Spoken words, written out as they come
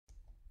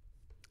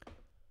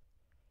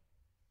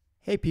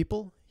Hey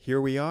people, here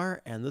we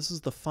are, and this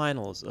is the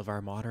finals of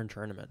our modern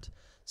tournament.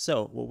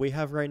 So, what we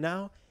have right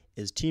now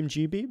is Team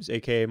G-Beebs,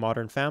 aka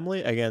Modern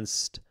Family,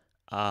 against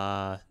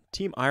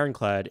Team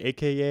Ironclad,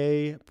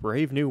 aka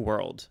Brave New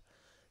World.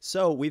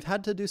 So, we've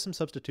had to do some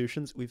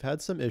substitutions. We've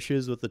had some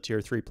issues with the Tier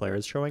 3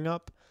 players showing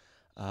up.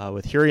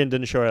 With Hurian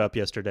didn't show up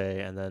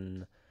yesterday, and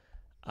then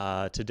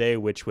today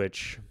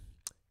Witch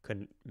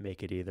couldn't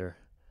make it either.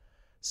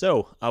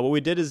 So, what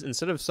we did is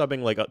instead of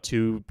subbing like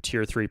two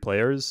Tier 3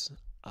 players,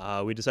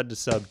 we decided to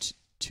sub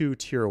two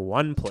Tier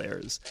 1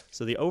 players.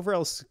 So the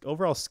overall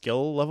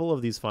skill level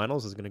of these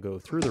finals is going to go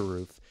through the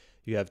roof.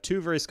 You have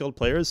two very skilled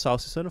players,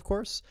 Salsusun, of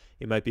course.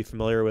 You might be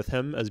familiar with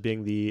him as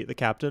being the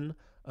captain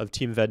of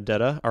Team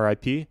Vendetta,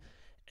 RIP.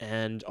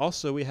 And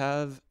also we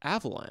have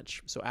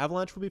Avalanche. So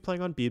Avalanche will be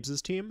playing on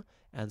Beebs' team,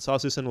 and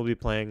Salsusun will be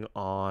playing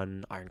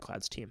on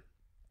Ironclad's team.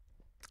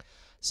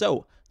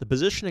 So the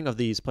positioning of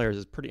these players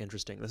is pretty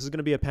interesting. This is going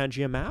to be a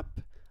Pangea map.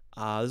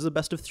 This is a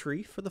best of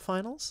 3 for the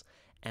finals.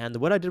 And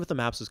what I did with the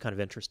maps was kind of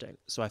interesting.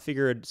 So I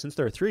figured since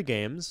there are 3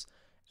 games,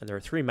 and there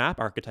are 3 map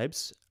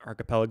archetypes,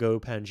 Archipelago,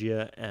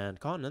 Pangea, and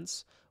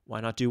Continents,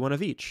 why not do one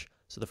of each?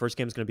 So the first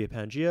game is going to be a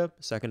Pangea,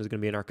 second is going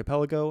to be an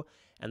Archipelago,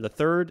 and the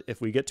third, if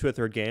we get to a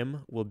third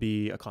game, will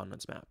be a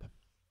Continents map.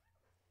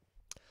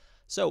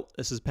 So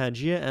this is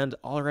Pangea, and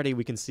already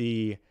we can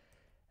see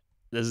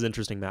this is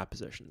interesting map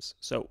positions.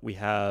 So we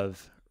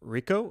have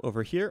Rico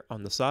over here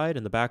on the side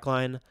in the back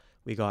line.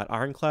 We got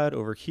Ironclad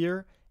over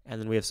here, and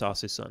then we have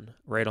Salsusun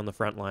right on the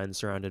front line,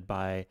 surrounded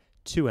by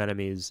 2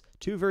 enemies,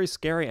 2 very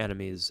scary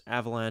enemies,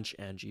 Avalanche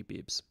and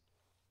G-Beebs.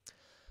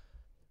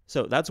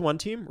 So that's one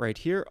team right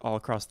here, all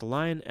across the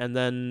line, and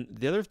then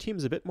the other team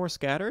is a bit more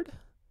scattered.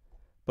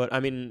 But I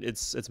mean,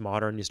 it's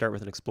modern. You start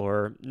with an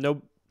Explorer.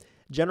 No,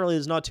 generally,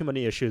 there's not too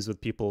many issues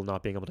with people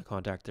not being able to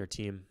contact their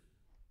team.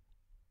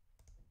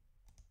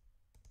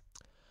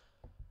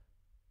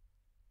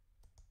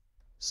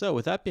 So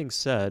with that being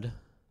said,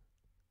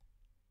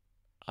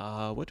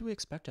 what do we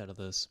expect out of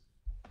this?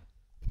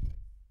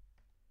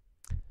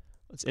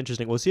 It's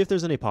interesting. We'll see if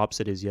there's any pop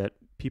cities yet.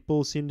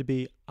 People seem to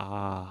be...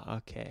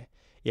 okay.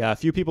 Yeah, a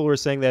few people were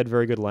saying they had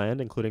very good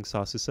land, including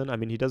Salsusun. I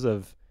mean, he does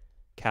have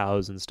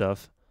cows and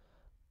stuff.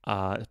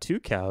 2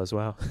 cows,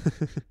 wow.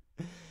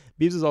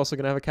 Beebs is also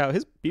going to have a cow.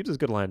 Beebs is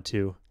good land,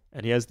 too.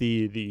 And he has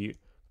the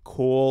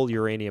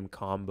coal-uranium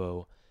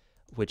combo,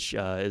 which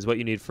is what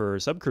you need for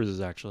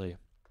sub-cruises, actually.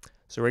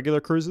 So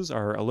regular cruises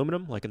are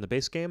aluminum, like in the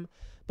base game.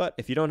 But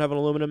if you don't have an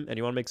aluminum and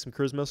you want to make some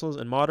cruise missiles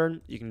in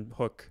modern, you can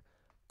hook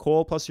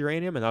coal plus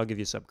uranium, and that'll give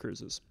you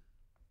sub-cruises.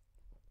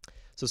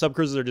 So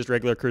sub-cruises are just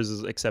regular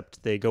cruises,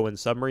 except they go in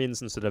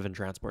submarines instead of in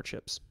transport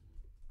ships.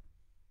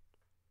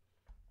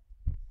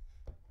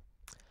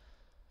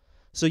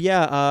 So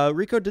yeah,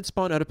 Rico did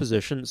spawn out of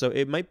position, so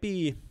it might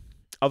be,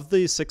 of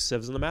the 6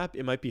 civs in the map,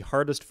 it might be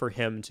hardest for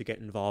him to get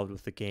involved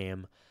with the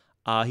game.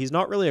 He's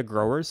not really a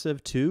grower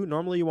civ 2.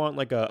 Normally you want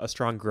like a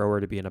strong grower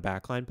to be in a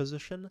backline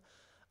position.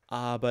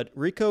 But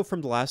Rico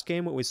from the last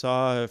game, what we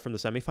saw from the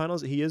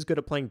semifinals, he is good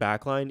at playing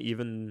backline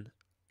even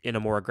in a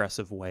more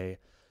aggressive way.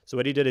 So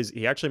what he did is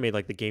he actually made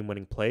like the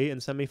game-winning play in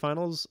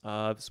semifinals.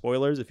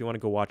 Spoilers, if you want to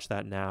go watch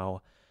that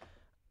now.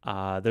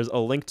 There's a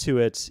link to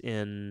it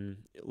in...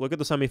 Look at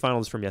the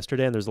semifinals from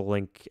yesterday, and there's a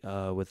link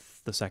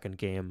with the second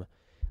game.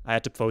 I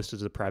had to post it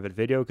as a private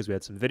video because we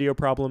had some video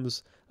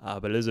problems,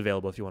 but it is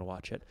available if you want to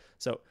watch it.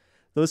 So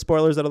those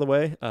spoilers out of the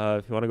way,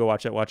 if you want to go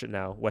watch it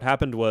now. What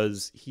happened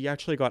was he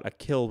actually got a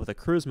kill with a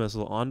cruise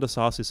missile onto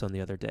Salsusun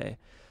the other day.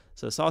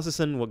 So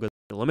Salsusun was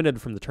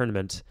eliminated from the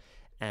tournament,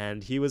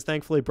 and he was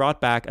thankfully brought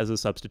back as a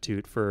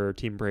substitute for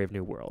Team Brave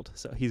New World.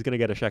 So he's going to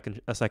get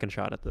a second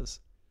shot at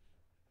this.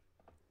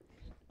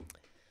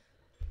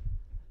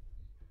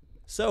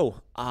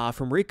 So,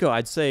 from Rico,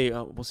 I'd say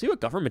we'll see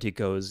what government he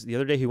goes. The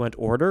other day he went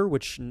Order,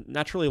 which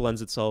naturally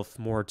lends itself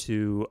more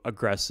to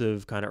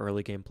aggressive kind of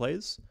early game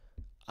plays.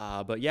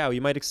 But yeah,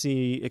 you might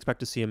expect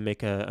to see him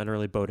make an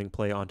early boating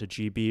play onto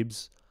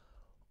G-Beebs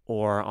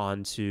or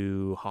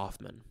onto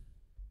Hoffman.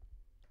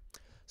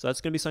 So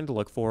that's going to be something to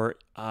look for.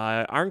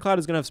 Ironclad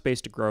is going to have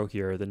space to grow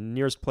here. The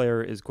nearest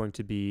player is going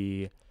to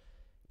be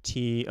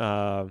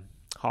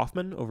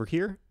Hoffman over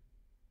here.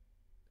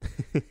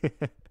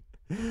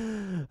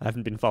 I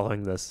haven't been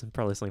following this.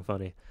 Probably something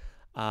funny.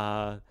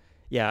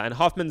 Yeah, and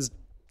Hoffman's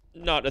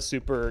not a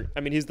super... I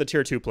mean, he's the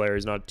tier 2 player.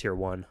 He's not a tier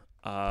 1.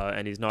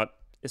 And he's not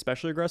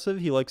especially aggressive.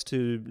 He likes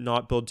to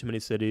not build too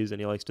many cities,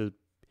 and he likes to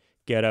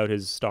get out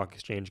his stock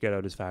exchange, get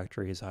out his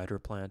factory, his hydro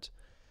plant.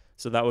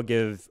 So that will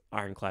give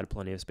Ironclad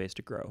plenty of space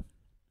to grow.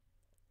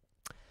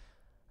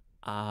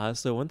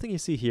 So one thing you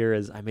see here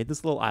is I made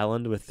this little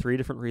island with 3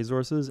 different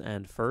resources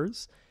and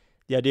furs.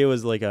 The idea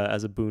was like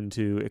as a boon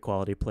to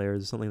equality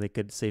players, something they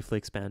could safely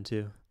expand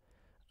to.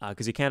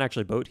 Because you can't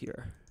actually boat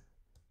here.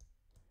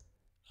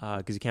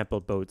 Because you can't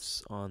build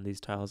boats on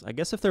these tiles. I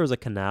guess if there was a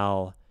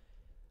canal...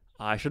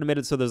 I should have made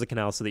it so there's a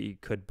canal so that you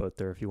could boat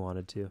there if you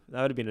wanted to.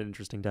 That would have been an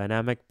interesting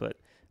dynamic, but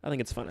I think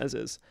it's fun as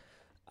is.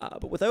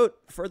 But without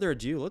further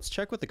ado, let's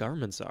check what the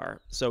governments are.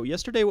 So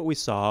yesterday what we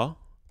saw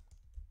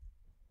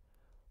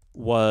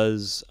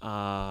was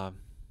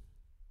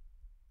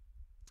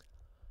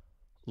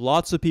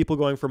Lots of people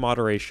going for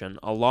moderation,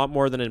 a lot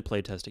more than in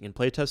playtesting. In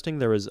playtesting,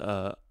 there was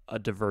a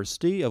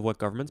diversity of what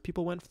governments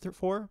people went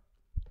for.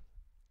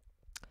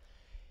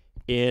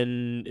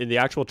 In the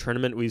actual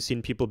tournament, we've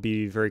seen people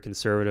be very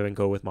conservative and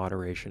go with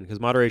moderation, because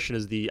moderation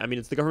is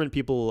it's the government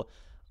people,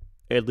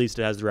 at least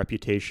it has the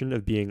reputation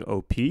of being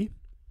OP.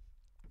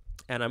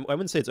 And I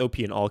wouldn't say it's OP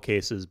in all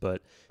cases,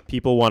 but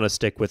people want to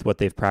stick with what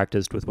they've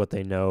practiced, with what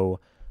they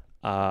know,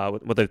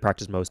 what they've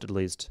practiced most at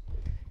least,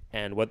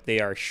 and what they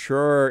are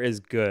sure is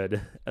good,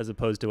 as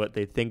opposed to what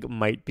they think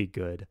might be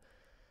good.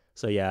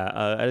 So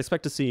yeah, I'd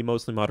expect to see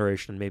mostly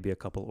moderation, maybe a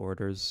couple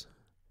orders.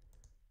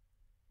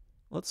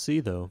 Let's see,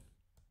 though.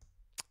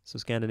 So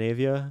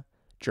Scandinavia.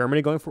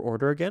 Germany going for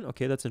order again.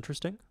 Okay, that's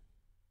interesting.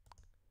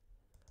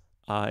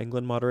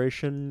 England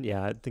moderation.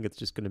 Yeah, I think it's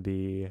just going to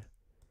be...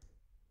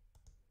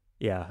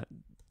 Yeah,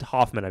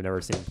 Hoffman, I've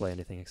never seen him play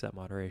anything except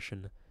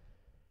moderation.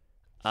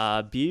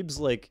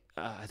 Beebs,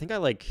 I think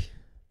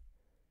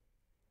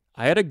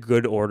I had a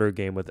good order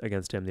game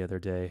against him the other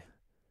day.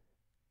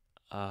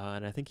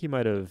 And I think he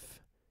might have...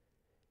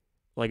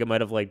 it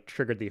might have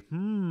triggered the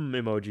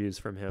emojis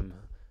from him.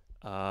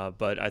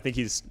 But I think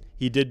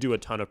he did do a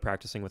ton of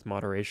practicing with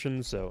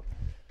moderation, so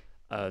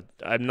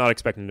I'm not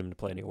expecting him to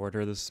play any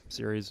order this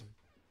series.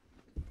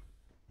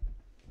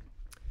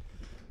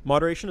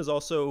 Moderation is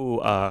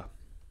also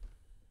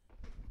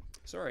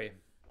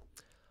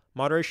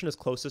moderation is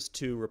closest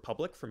to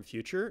Republic from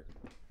Future,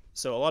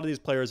 so a lot of these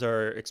players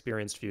are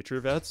experienced Future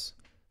vets,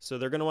 so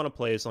they're going to want to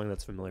play something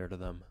that's familiar to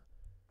them.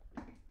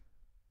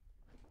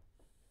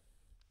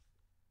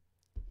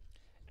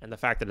 And the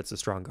fact that it's a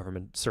strong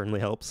government certainly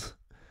helps.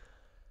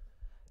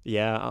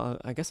 Yeah,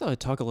 I guess I'll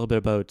talk a little bit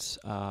about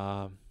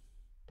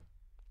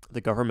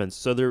the governments.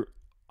 So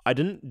I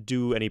didn't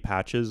do any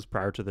patches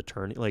prior to the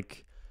tourney.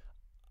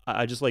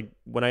 I just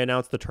when I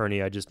announced the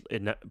tourney, I just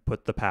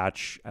put the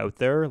patch out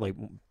there, 0.0,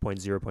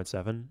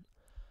 0.7.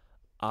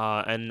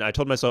 And I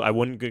told myself I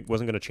wasn't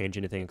going to change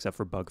anything except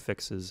for bug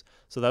fixes.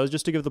 So that was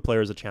just to give the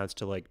players a chance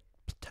to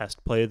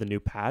test play the new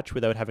patch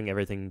without having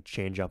everything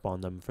change up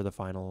on them for the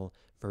final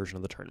version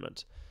of the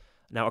tournament.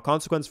 Now, a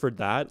consequence for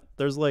that,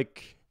 there's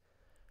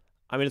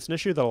it's an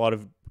issue that a lot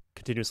of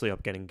continuously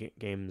updating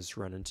games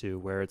run into,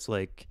 where it's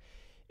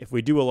if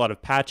we do a lot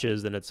of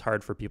patches, then it's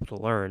hard for people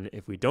to learn.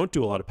 If we don't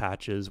do a lot of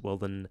patches, well,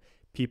 then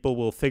people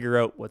will figure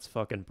out what's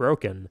fucking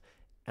broken,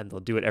 and they'll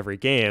do it every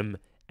game,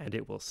 and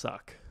it will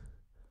suck.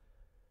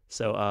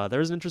 So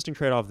there's an interesting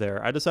trade-off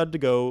there. I decided to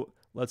go,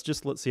 let's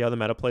see how the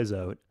meta plays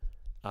out.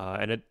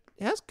 And it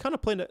has kind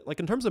of played,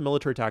 in terms of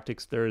military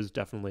tactics, there is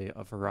definitely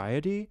a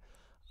variety.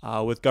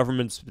 With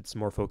governments, it's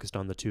more focused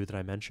on the two that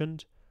I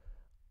mentioned.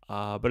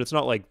 But it's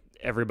not like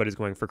everybody's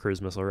going for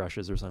cruise missile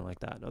rushes or something like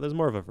that. No, there's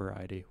more of a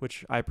variety,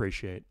 which I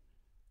appreciate.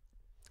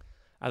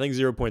 I think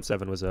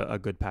 0.7 was a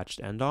good patch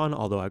to end on,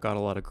 although I got a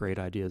lot of great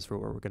ideas for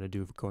what we're going to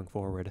do going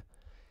forward.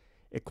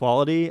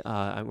 Equality,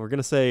 we're going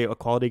to say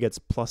Equality gets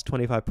plus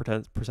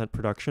 25%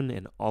 production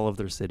in all of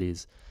their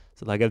cities.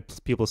 So that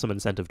gives people some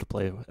incentive to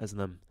play as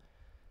them.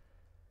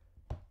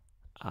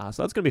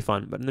 So that's going to be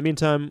fun. But in the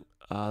meantime,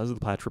 this is the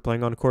patch we're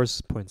playing on, of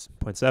course,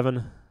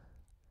 0.7.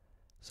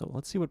 So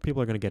let's see what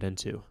people are going to get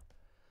into.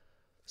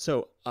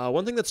 So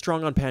one thing that's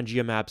strong on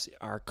Pangea maps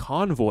are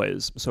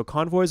convoys. So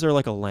convoys are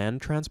a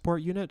land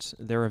transport unit.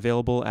 They're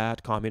available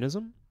at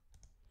Communism.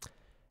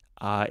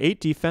 8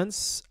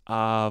 defense.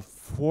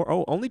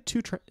 Only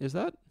 2. Is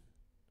that?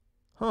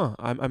 Huh.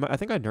 I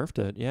think I nerfed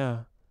it.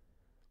 Yeah.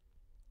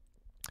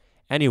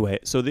 Anyway,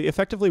 so they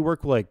effectively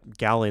work like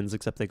galleons,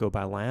 except they go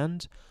by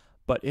land.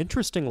 But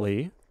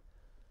interestingly,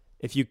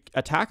 if you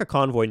attack a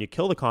convoy and you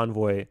kill the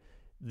convoy,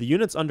 the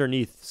units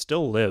underneath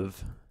still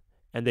live,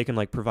 and they can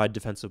provide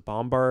defensive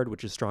bombard,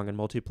 which is strong in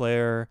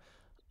multiplayer.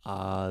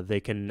 They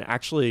can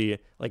actually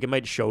it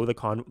might show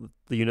the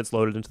units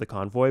loaded into the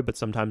convoy, but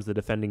sometimes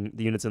the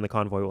units in the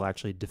convoy will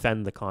actually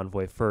defend the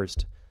convoy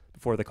first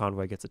before the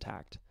convoy gets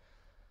attacked.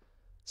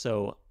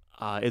 So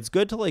it's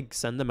good to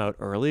send them out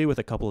early with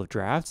a couple of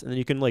drafts, and then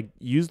you can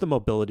use the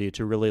mobility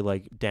to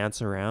really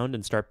dance around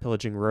and start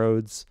pillaging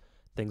roads,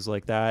 things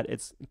like that.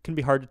 It can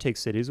be hard to take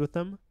cities with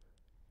them.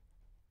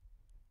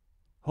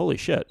 Holy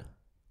shit.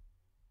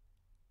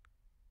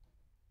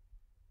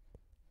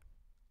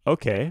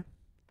 Okay.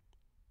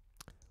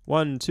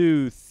 1,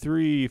 2,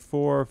 3,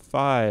 4,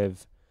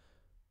 5.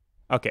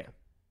 Okay.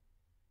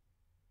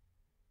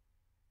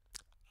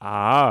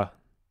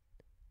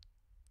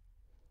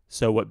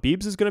 So what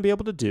Beebs is going to be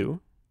able to do...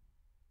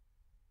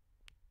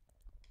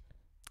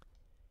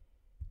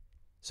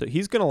 So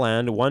he's going to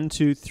land 1,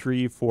 2,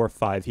 3, 4,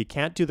 5. He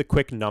can't do the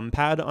quick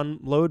numpad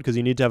unload because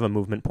you need to have a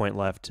movement point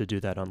left to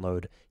do that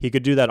unload. He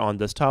could do that on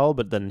this tile,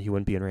 but then he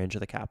wouldn't be in range of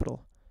the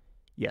capital.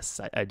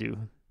 Yes, I do.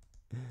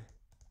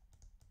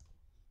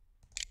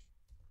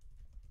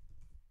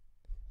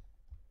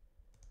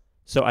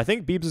 So I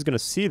think Beebs is going to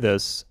see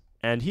this,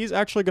 and he's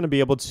actually going to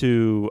be able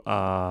to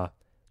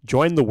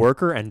join the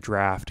worker and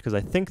draft, because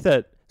I think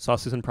that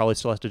Sauceson probably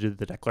still has to do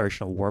the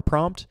declaration of war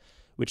prompt,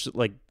 which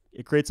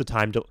it creates a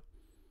time to...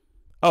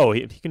 Oh,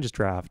 he can just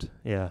draft.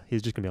 Yeah,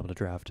 he's just going to be able to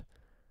draft.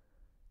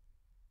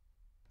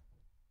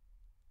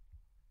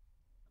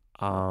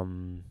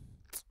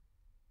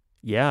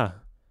 Yeah.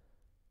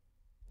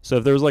 So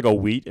if there was like a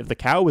wheat, if the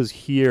cow was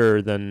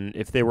here, then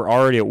if they were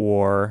already at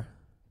war,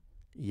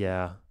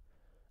 yeah.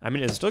 I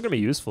mean, it's still gonna be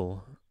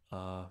useful.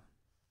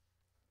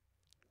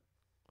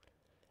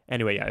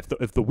 Anyway, yeah.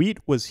 If the wheat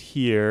was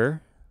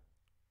here,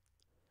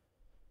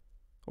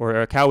 or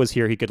a cow was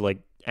here, he could like,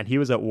 and he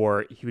was at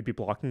war, he would be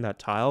blocking that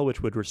tile,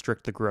 which would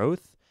restrict the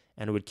growth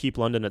and would keep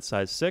London at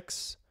size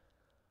 6.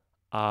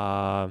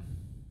 And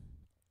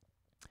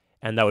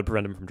that would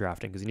prevent him from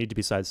drafting because you need to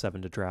be size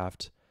 7 to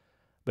draft.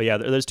 But yeah,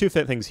 there's two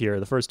things here.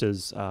 The first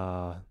is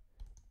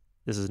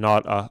this is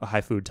not a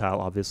high food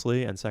tile,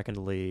 obviously, and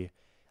secondly,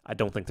 I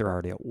don't think they're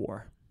already at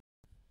war.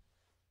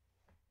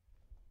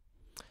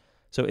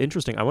 So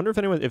interesting. I wonder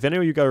if any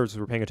of you guys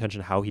were paying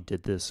attention how he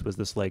did this. Was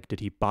this like, did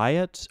he buy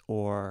it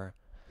or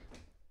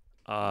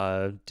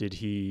did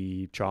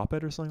he chop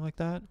it or something like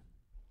that?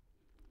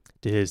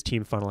 Did his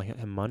team funnel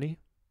him money?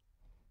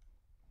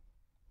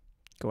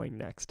 Going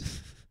next.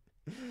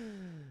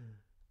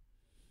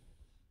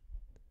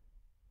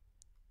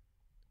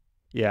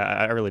 Yeah,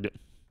 I really did.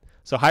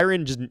 So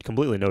Hiren just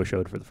completely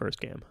no-showed for the first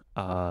game.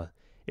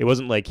 It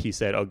wasn't like he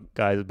said, "Oh,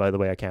 guys, by the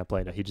way, I can't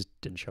play." No, he just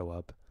didn't show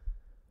up.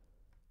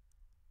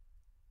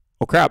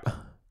 Oh crap!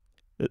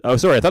 Oh,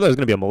 sorry, I thought that was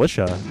gonna be a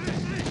militia.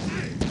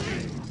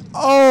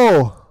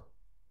 Oh!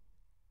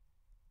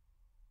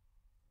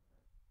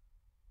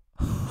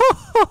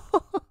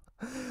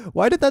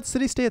 Why did that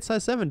city stay at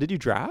size 7? Did you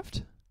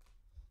draft?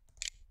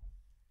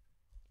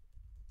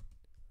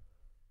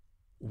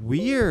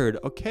 Weird.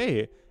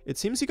 Okay. It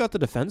seems he got the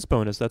defense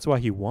bonus. That's why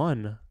he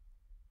won.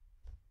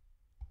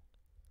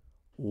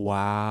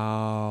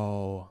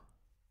 Wow.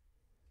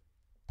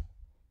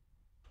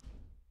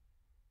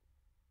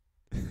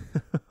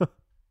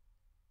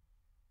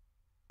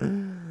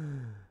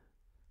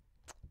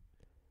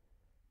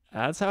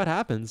 That's how it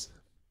happens.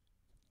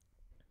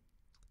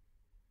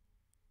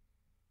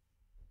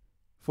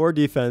 For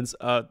defense,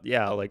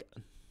 yeah, like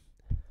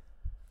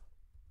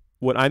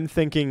what I'm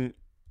thinking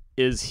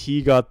is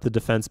he got the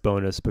defense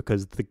bonus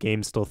because the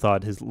game still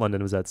thought his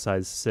London was at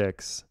size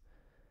 6,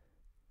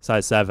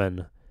 size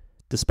 7,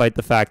 despite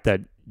the fact that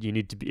you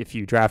need to be, if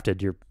you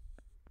drafted, you're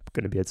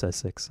going to be at size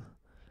 6.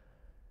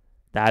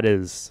 That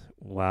is,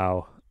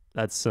 wow.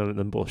 That's some of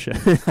them bullshit.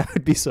 I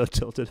would be so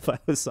tilted if I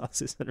was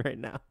Saucyson right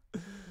now.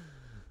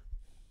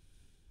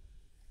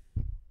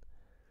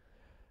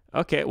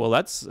 Okay, well,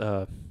 that's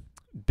a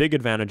big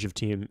advantage of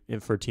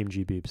for Team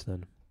GBeebs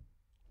then.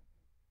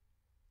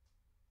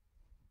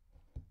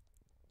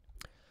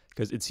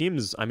 Because it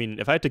seems, I mean,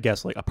 if I had to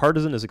guess, like a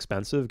partisan is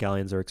expensive,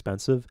 galleons are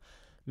expensive.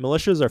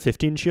 Militias are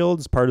 15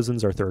 shields,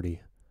 partisans are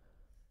 30.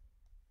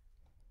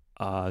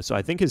 So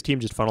I think his team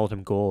just funneled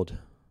him gold.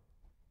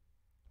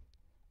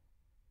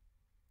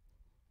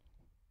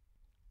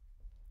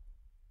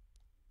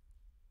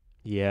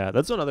 Yeah,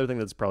 that's another thing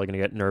that's probably going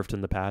to get nerfed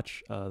in the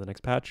patch, the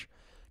next patch.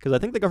 Because I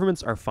think the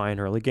governments are fine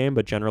early game,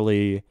 but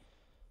generally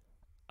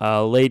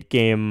late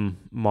game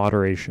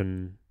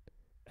moderation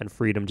and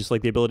freedom, just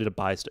like the ability to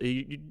buy stuff.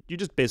 You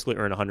just basically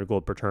earn 100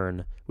 gold per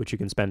turn, which you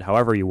can spend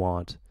however you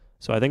want.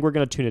 So I think we're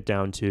going to tune it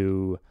down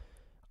to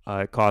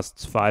it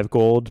costs 5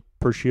 gold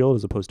per shield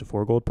as opposed to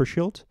 4 gold per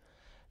shield.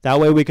 That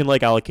way we can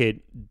like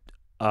allocate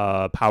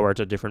power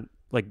to different,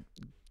 like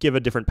give a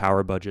different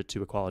power budget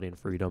to equality and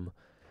freedom.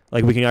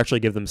 Like we can actually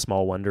give them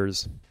small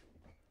wonders.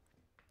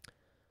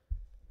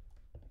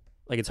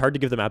 Like it's hard to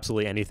give them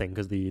absolutely anything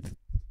because the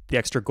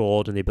extra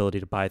gold and the ability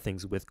to buy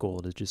things with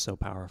gold is just so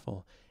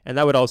powerful. And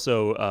that would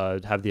also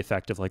have the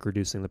effect of like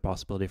reducing the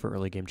possibility for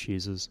early game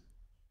cheeses.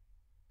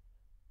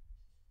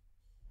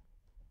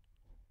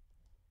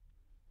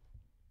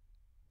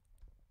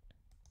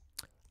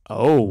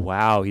 Oh,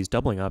 wow. He's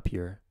doubling up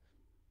here.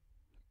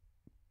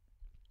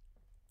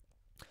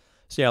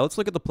 So yeah, let's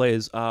look at the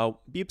plays.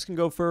 Beeps can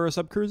go for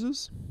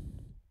sub-cruises.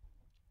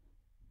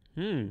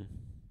 It's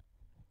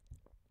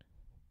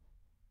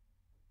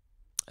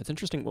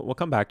interesting. We'll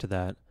come back to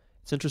that.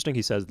 It's interesting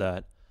he says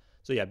that.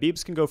 So yeah,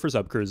 Beeps can go for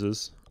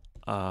sub-cruises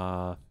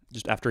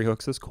just after he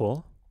hooks his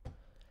coal.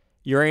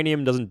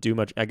 Uranium doesn't do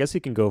much. I guess he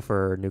can go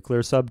for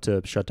nuclear sub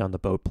to shut down the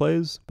boat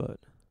plays, but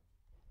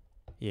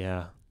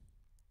yeah.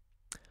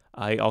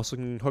 I also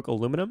can hook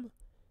aluminum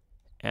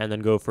and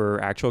then go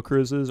for actual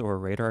cruises or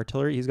radar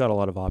artillery. He's got a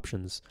lot of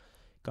options.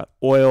 Got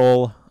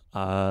oil,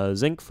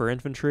 zinc for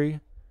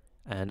infantry,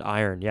 and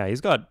iron. Yeah,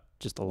 he's got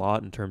just a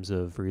lot in terms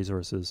of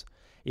resources.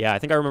 Yeah, I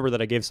think I remember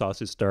that I gave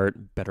Saucy's start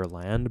better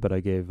land, but I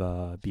gave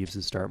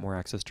Beeves' start more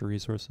access to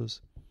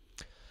resources.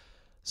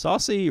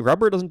 Saucy,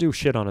 rubber doesn't do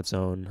shit on its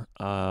own.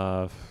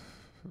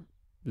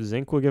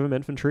 Zinc will give him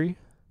infantry.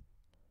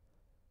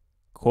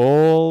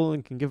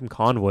 Coal can give him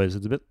convoys.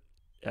 It's a bit...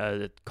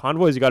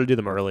 convoys, you got to do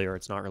them earlier.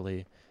 It's not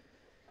really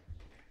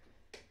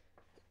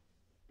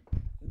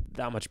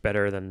that much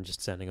better than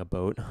just sending a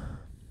boat.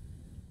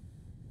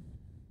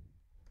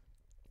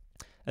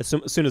 As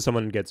soon as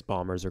someone gets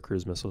bombers or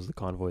cruise missiles, the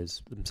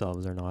convoys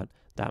themselves are not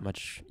that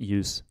much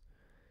use.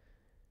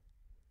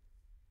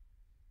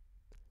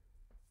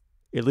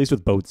 At least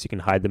with boats, you can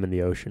hide them in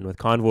the ocean. With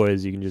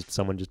convoys, you can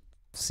someone just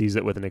sees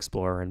it with an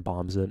explorer and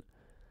bombs it.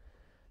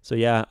 So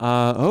yeah,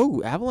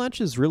 oh,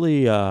 Avalanche is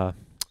really, sorry,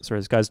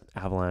 this guy's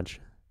Avalanche.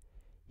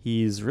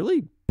 He's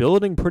really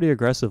building pretty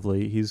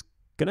aggressively. He's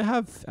gonna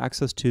have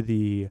access to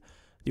the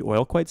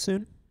oil quite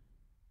soon.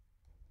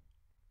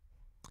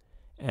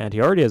 And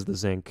he already has the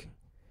zinc.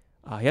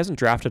 He hasn't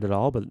drafted at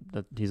all, but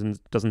he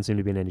doesn't seem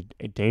to be in any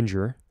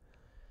danger.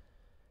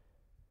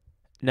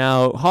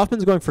 Now,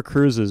 Hoffman's going for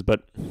cruises,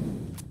 but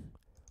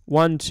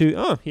 1, 2...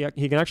 Oh, he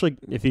can actually...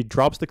 If he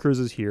drops the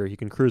cruises here, he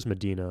can cruise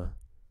Medina.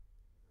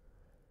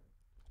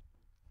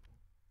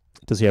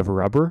 Does he have a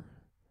rubber?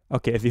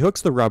 Okay, if he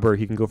hooks the rubber,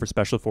 he can go for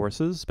Special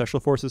Forces. Special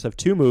Forces have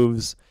 2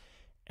 moves,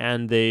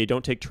 and they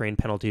don't take terrain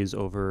penalties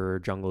over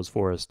jungles,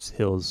 forests,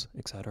 hills,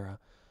 etc.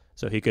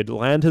 So he could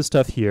land his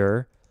stuff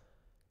here.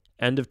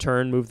 End of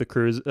turn, move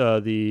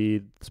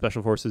the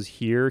Special Forces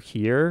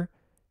here,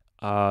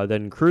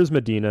 then cruise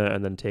Medina,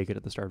 and then take it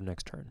at the start of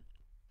next turn.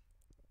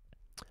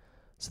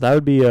 So that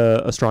would be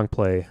a strong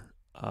play.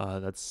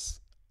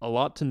 That's a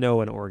lot to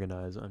know and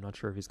organize. I'm not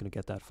sure if he's going to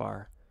get that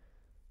far.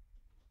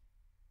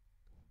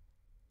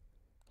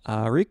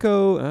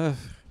 Rico,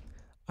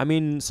 I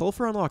mean,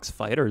 Sulfur unlocks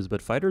fighters,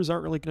 but fighters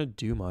aren't really going to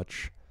do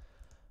much.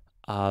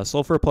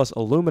 Sulfur plus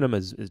aluminum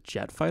is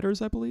jet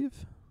fighters, I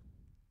believe.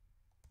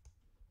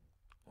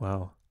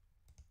 Wow.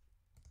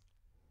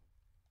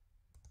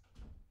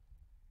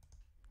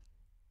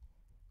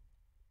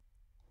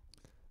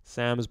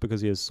 Sam's because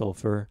he has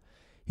sulfur.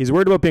 He's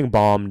worried about being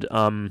bombed.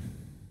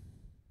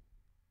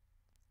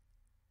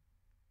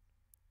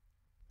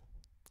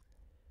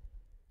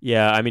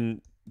 Yeah, I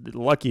mean,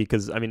 lucky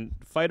because, I mean,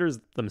 fighters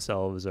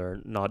themselves are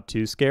not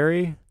too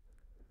scary.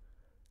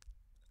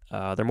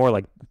 They're more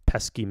like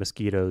pesky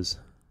mosquitoes.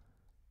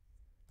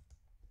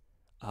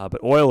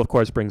 But oil, of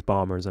course, brings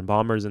bombers, and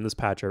bombers in this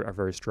patch are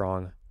very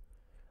strong.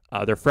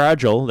 They're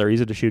fragile, they're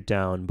easy to shoot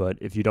down, but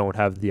if you don't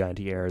have the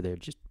anti-air, they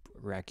just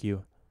wreck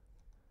you.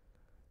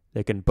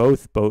 They can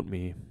both boat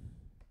me.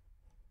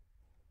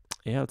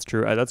 Yeah, that's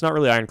true. That's not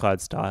really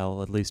Ironclad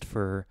style, at least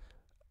for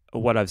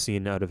what I've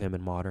seen out of him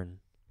in Modern.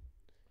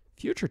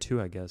 Future too,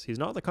 I guess. He's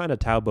not the kind of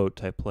towboat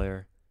type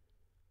player.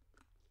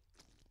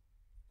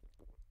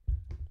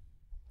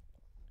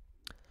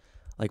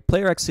 Like,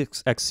 Player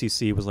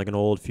XCC was like an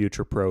old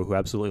Future pro who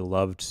absolutely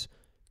loved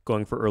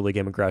going for early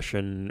game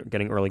aggression,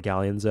 getting early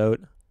galleons out,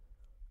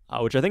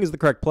 which I think is the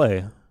correct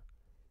play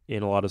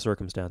in a lot of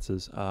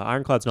circumstances.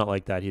 Ironclad's not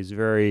like that. He's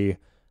very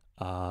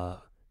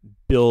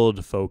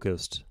build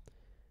focused,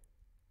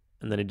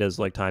 and then he does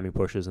like timing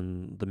pushes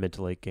in the mid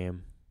to late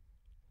game.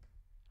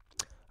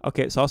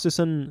 Okay,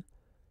 Saucison,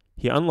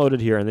 he unloaded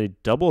here and then he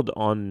doubled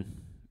on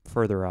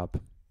further up.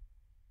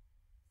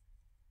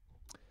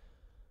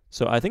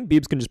 So I think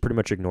Beebs can just pretty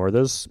much ignore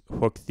this,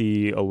 hook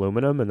the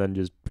aluminum, and then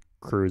just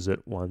cruise it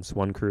once.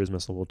 One cruise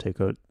missile will take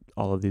out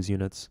all of these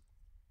units.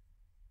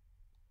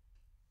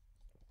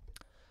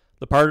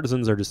 The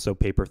Partisans are just so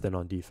paper thin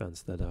on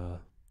defense that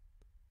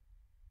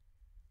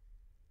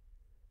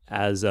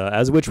as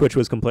Witch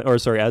was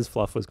as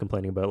Fluff was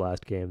complaining about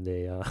last game,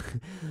 they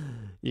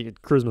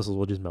cruise missiles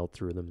will just melt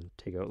through them and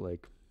take out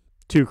like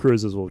 2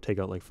 cruises will take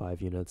out like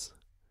 5 units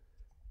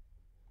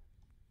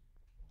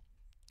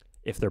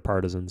if they're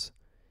Partisans.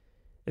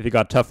 If you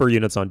got tougher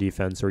units on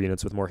defense or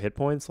units with more hit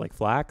points like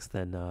Flax,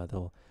 then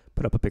they'll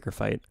put up a bigger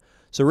fight.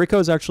 So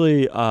Rico's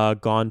actually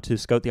gone to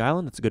scout the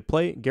island. It's a good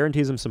play.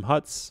 Guarantees him some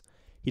huts.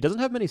 He doesn't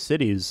have many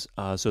cities,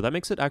 so that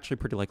makes it actually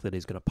pretty likely that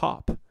he's going to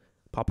pop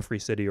a free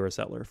city or a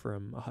settler for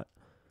him, a hut.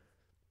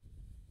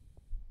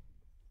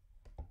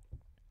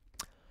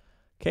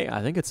 Okay,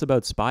 I think it's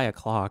about spy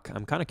o'clock.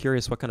 I'm kind of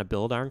curious what kind of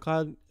build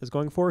Ironclad is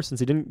going for,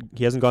 since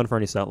he hasn't gone for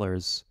any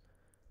settlers.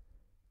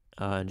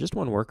 And just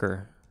 1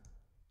 worker.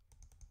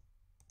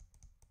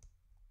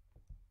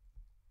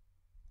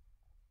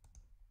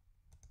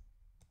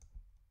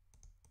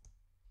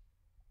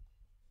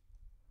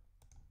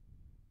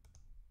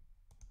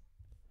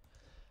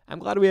 I'm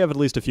glad we have at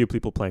least a few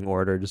people playing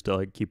Order just to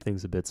like keep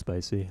things a bit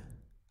spicy.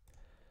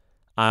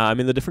 I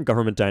mean, the different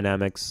government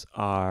dynamics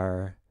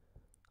are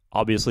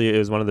obviously it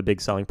was one of the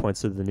big selling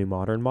points of the new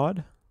Modern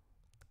mod.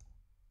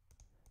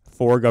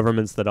 4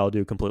 governments that all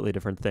do completely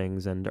different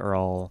things and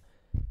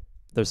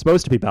they're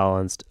supposed to be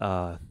balanced.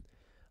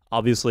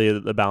 Obviously,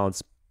 the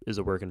balance is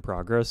a work in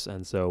progress,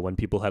 and so when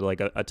people had like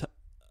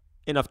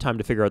enough time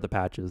to figure out the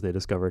patches, they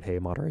discovered, hey,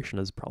 moderation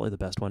is probably the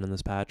best one in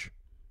this patch.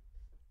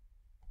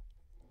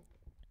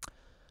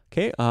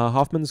 Okay,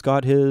 Hoffman's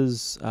got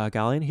his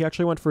galleon. He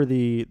actually went for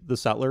the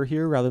settler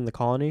here rather than the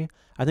colony.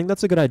 I think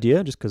that's a good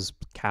idea, just because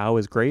cow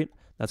is great.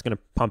 That's going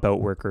to pump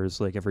out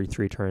workers like every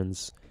 3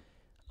 turns.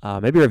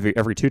 Maybe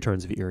every 2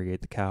 turns if you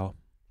irrigate the cow.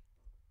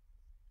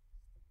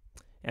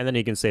 And then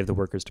he can save the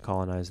workers to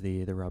colonize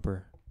the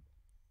rubber.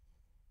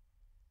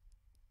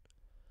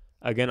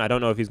 Again, I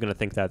don't know if he's going to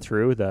think that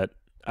through.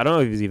 I don't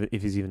know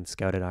if he's even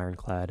scouted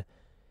Ironclad.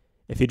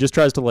 If he just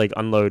tries to like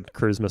unload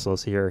cruise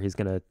missiles here, he's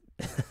going to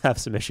have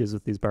some issues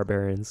with these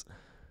barbarians.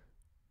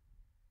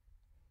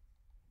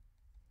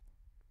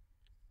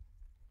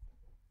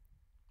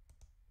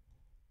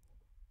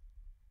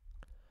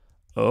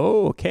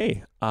 Oh,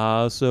 okay.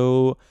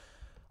 So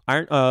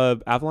Iron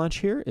Avalanche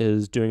here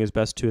is doing his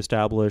best to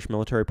establish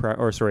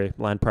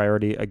land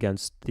priority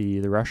against the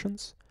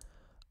Russians.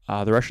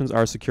 The Russians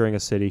are securing a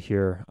city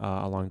here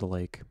along the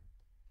lake.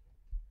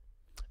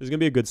 This is going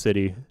to be a good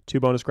city. 2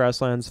 bonus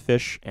grasslands,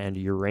 fish, and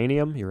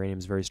uranium. Uranium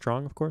is very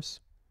strong, of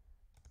course.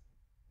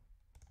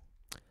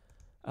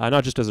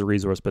 Not just as a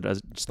resource, but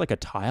as just like a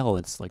tile.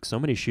 It's like so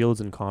many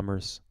shields in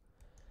commerce.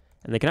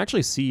 And they can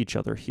actually see each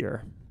other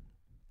here.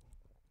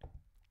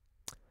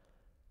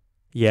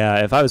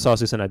 Yeah, if I was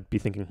Saucyson, I'd be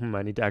thinking,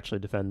 I need to actually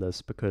defend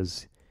this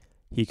because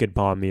he could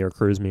bomb me or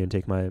cruise me and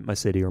take my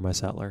city or my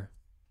settler.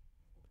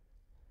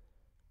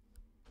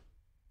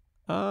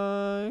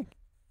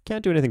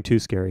 Can't do anything too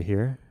scary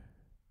here.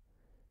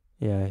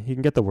 Yeah, he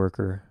can get the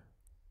worker.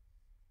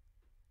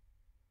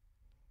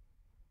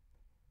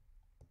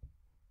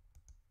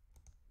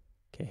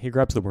 Okay, he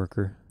grabs the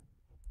worker.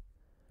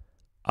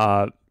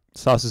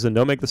 Saucyson,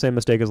 don't make the same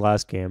mistake as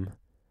last game.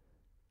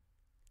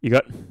 You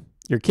got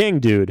your king,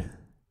 dude.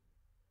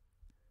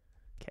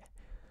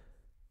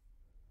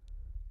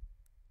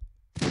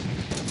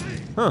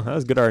 Huh, that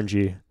was good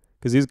RNG.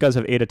 Because these guys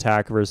have 8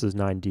 attack versus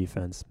 9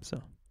 defense.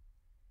 So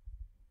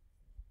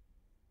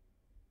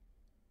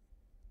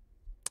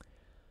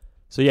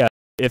yeah,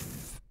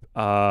 if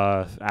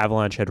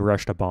Avalanche had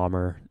rushed a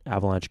bomber,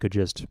 Avalanche could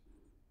just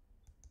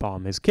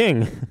bomb his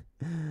king.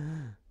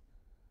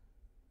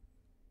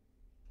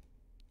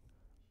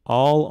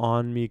 All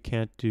on me,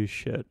 can't do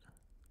shit.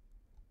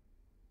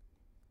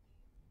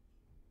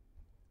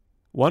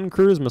 1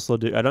 cruise missile.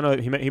 I don't know.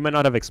 He might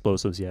not have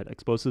explosives yet.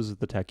 Explosives is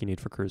the tech you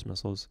need for cruise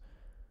missiles.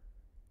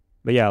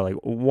 But yeah, like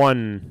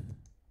one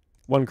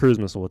cruise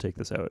missile will take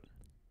this out.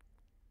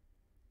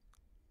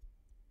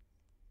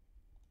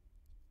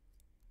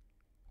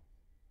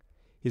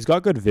 He's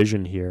got good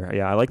vision here.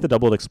 Yeah, I like the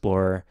doubled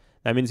explorer.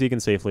 That means he can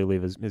safely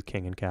leave his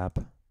king in cap.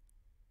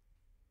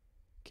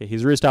 Okay,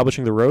 he's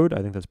reestablishing the road.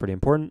 I think that's pretty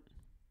important.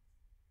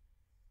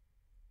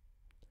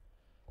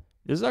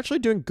 This is actually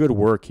doing good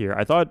work here.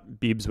 I thought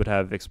Beebs would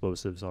have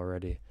explosives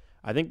already.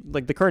 I think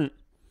like the current,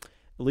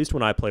 at least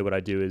when I play, what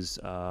I do is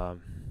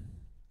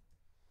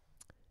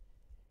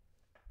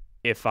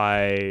if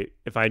I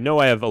know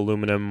I have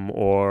aluminum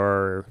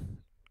or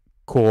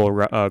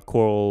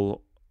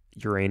coal,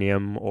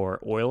 uranium,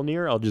 or oil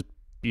near, I'll just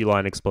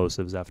beeline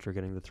explosives after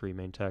getting the 3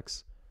 main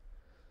techs.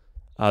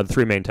 The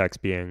 3 main techs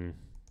being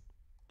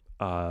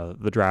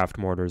the draft,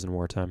 mortars, and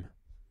wartime.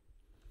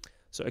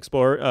 So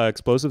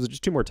explosives are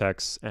just 2 more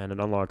techs, and it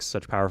unlocks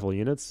such powerful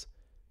units.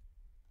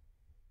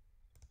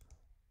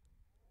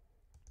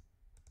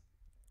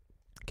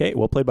 Okay,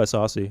 well played by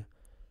Saucy.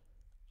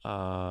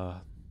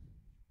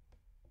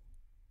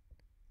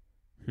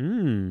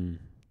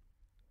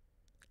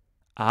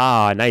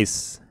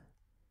 Nice.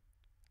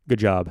 Good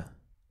job.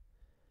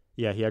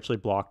 Yeah, he actually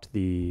blocked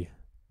the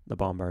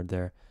bombard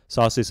there.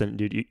 Saucy,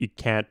 dude, you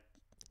can't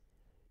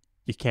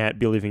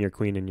be leaving your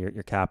queen in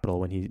your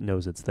capital when he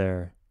knows it's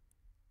there.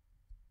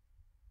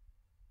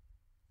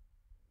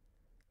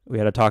 We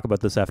had to talk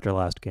about this after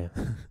last game.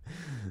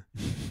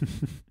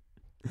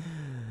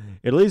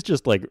 At least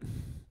just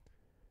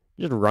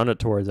run it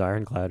towards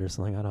Ironclad or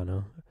something. I don't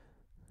know.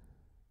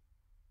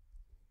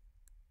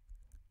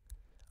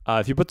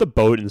 If you put the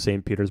boat in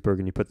St. Petersburg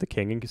and you put the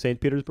king in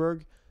St.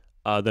 Petersburg,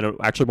 then it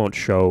actually won't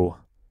show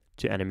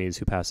to enemies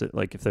who pass it.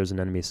 Like if there's an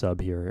enemy sub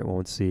here, it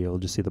won't see. It'll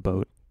just see the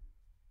boat.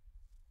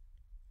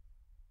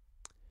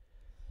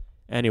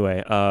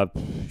 Anyway,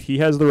 he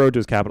has the road to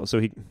his capital,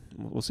 so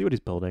we'll see what he's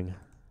building.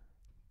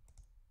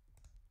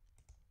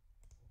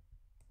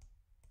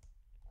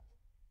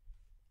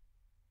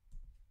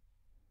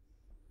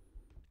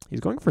 He's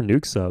going for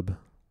nuke sub.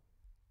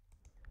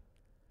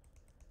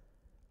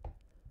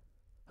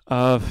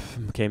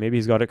 Okay, maybe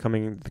he's got it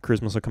coming. The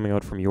cruise missile coming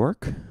out from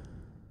York.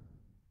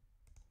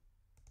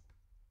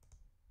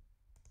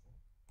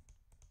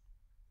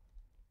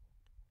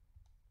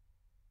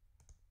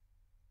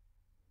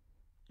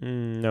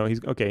 No,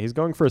 he's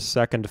going for a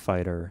second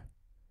fighter.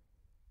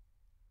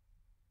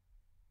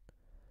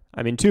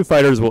 I mean, 2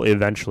 fighters will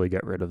eventually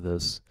get rid of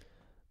this.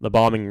 The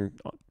bombing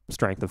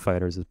strength of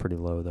fighters is pretty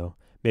low, though.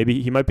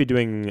 Maybe he might be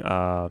doing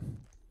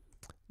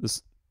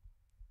this.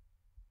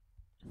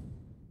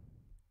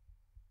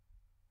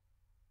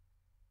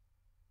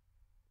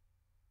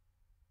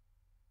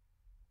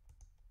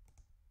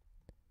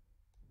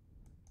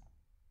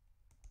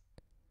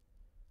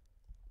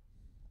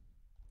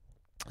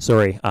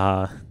 Sorry,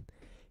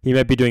 he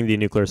might be doing the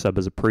nuclear sub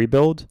as a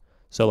pre-build.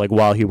 So like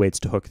while he waits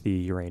to hook the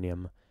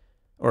uranium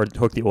or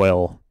hook the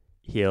oil,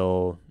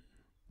 he'll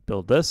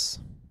build this.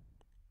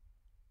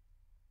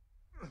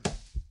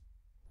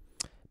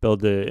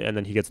 And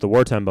then he gets the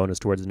wartime bonus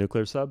towards the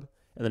nuclear sub,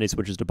 and then he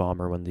switches to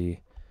bomber when the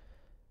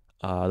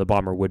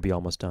bomber would be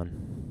almost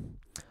done.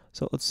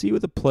 So let's see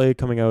what the play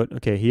coming out.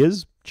 Okay, he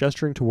is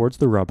gesturing towards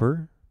the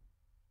rubber.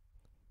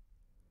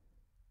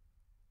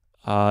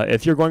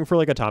 If you're going for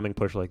like a timing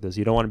push like this,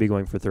 you don't want to be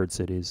going for 3rd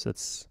cities.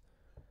 That's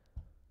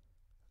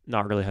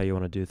not really how you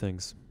want to do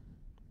things.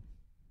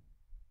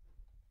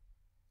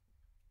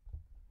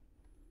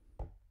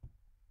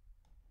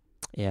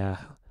 Yeah.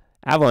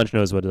 Avalanche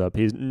knows what's up.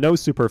 He's no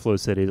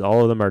superfluous cities.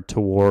 All of them are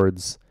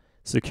towards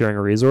securing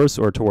a resource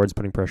or towards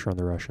putting pressure on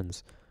the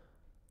Russians.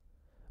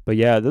 But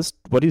yeah, this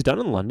what he's done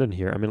in London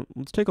here. I mean,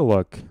 let's take a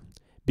look.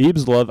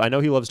 Beebs I know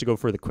he loves to go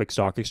for the quick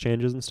stock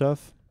exchanges and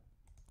stuff.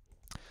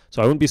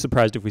 So I wouldn't be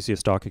surprised if we see a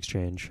stock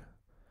exchange.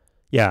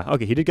 Yeah,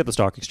 okay, he did get the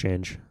stock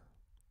exchange.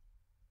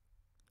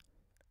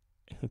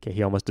 Okay,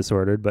 he almost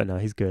disordered, but no,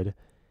 he's good.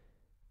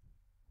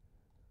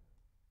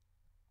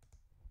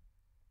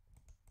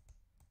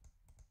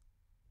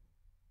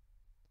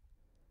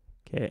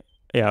 Okay,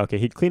 yeah, okay,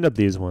 he cleaned up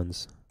these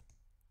ones.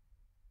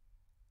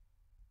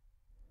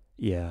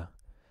 Yeah.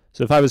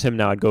 So if I was him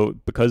now, I'd go,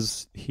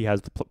 because he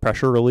has the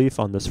pressure relief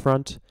on this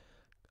front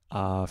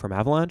from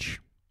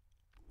Avalanche,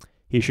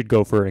 he should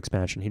go for an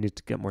expansion. He needs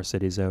to get more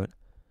cities out.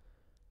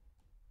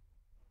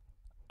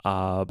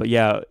 But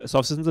yeah,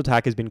 Soft Systems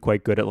attack has been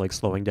quite good at like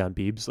slowing down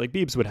Beebs. Like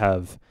Beebs would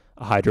have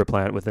a Hydro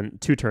plant within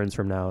 2 turns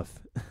from now. If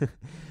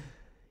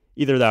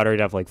either that or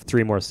he'd have like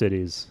 3 more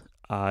cities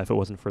if it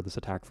wasn't for this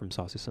attack from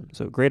Saucyson.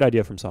 So great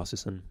idea from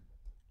Saucyson.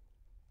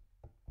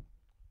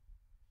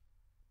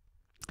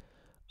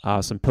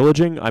 Some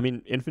pillaging. I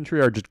mean, infantry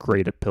are just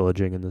great at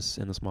pillaging in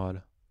this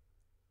mod.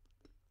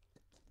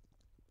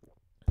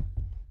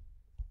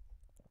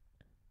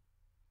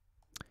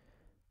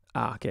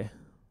 Okay.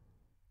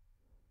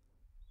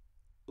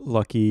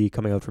 Lucky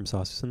coming out from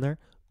Saucyson there.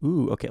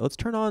 Ooh, okay, let's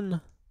turn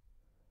on...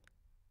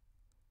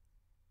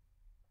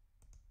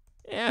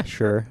 Yeah,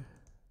 sure.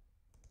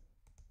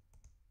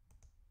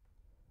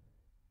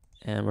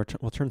 And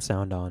we'll turn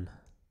sound on.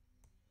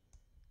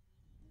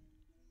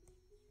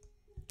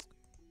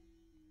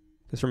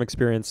 Because from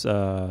experience,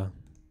 the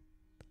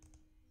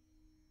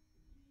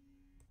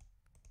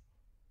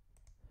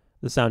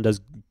sound does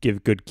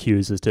give good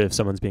cues as to if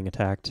someone's being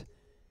attacked.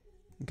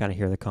 You can kind of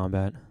hear the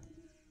combat.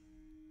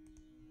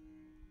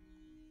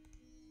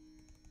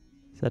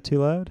 Is that too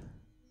loud?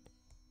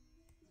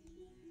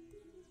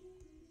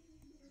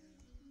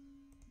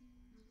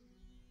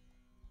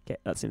 Okay,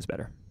 that seems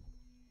better.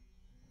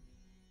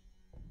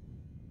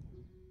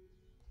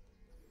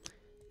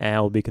 And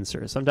I'll be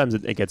concerned. Sometimes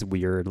it gets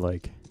weird,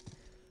 like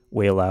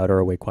way louder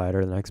or way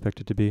quieter than I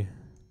expect it to be.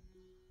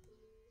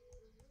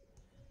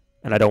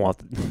 And I don't want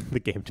the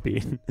game to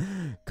be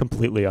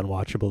completely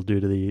unwatchable due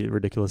to the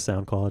ridiculous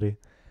sound quality.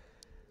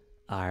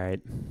 All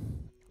right.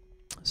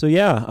 So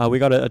yeah, we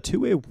got a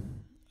 2-way.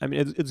 I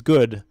mean, it's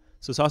good.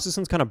 So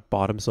Saucyson's kind of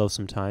bought himself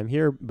some time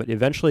here, but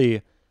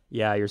eventually,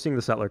 yeah, you're seeing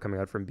the settler coming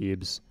out from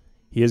Beebs.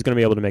 He is going to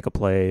be able to make a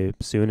play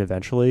soon,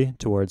 eventually,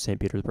 towards St.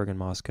 Petersburg and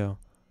Moscow.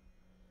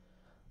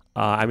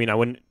 I mean,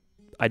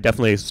 I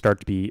definitely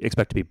expect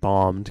to be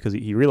bombed because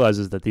he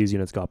realizes that these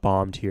units got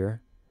bombed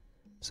here.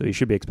 So he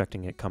should be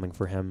expecting it coming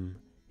for him,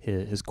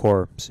 his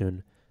core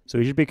soon. So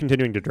he should be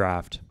continuing to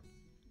draft.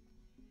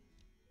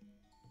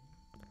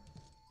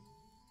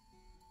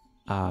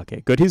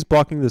 Okay, good. He's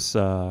blocking this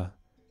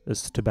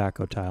this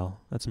tobacco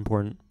tile. That's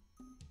important.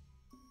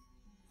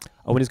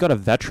 Oh, and he's got a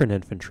veteran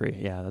infantry.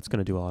 Yeah, that's going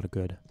to do a lot of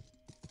good.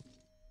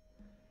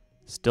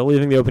 Still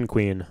leaving the open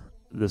queen.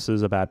 This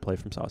is a bad play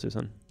from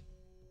Saucyson.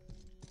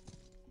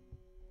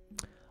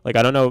 Like,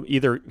 I don't know,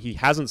 either he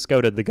hasn't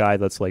scouted the guy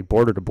that's like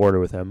border to border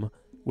with him,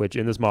 which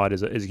in this mod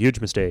is a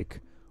huge mistake,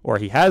 or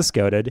he has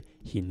scouted,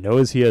 he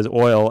knows he has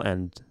oil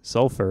and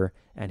sulfur,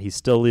 and he's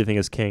still leaving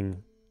his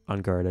king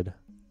unguarded.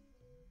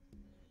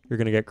 You're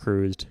going to get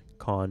cruised.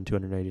 Con,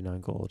 289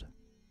 gold.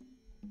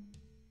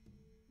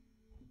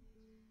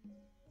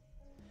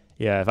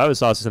 Yeah, if I was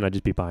Saucyson, I'd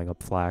just be buying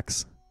up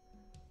flax.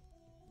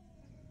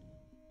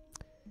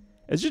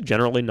 It's just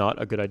generally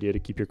not a good idea to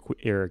keep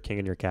your king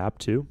in your cap,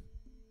 too.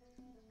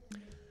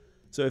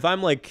 So if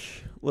I'm like,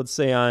 let's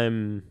say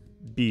I'm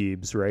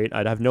Beebs, right?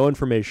 I'd have no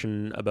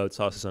information about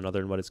Saucyson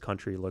other than what his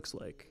country looks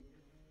like.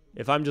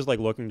 If I'm just like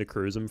looking to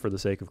cruise him for the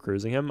sake of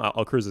cruising him,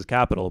 I'll cruise his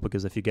capital,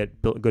 because if you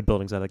get good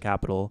buildings out of the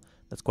capital,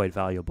 that's quite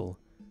valuable.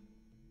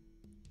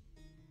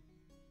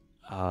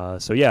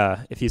 So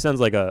yeah, if he sends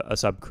like a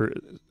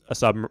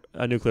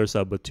nuclear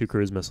sub with 2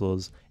 cruise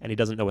missiles and he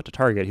doesn't know what to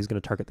target, he's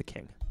going to target the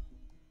king.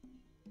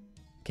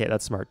 Okay,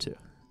 that's smart too.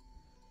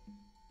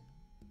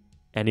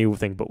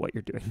 Anything but what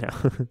you're doing now.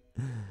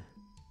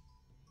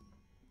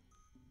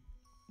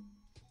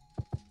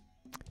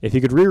 If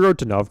you could reroute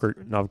to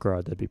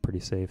Novgorod, that'd be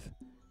pretty safe.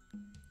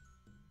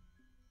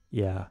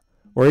 Yeah.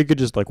 Or you could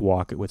just like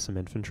walk it with some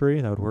infantry.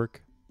 That would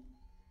work.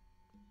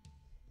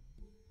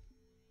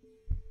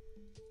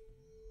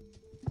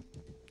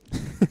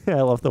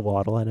 I love the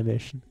waddle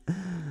animation.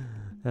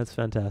 That's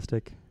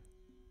fantastic.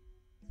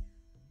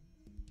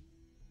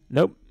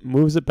 Nope.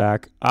 Moves it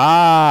back.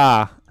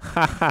 Ah!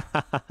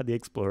 The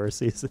Explorer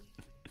season.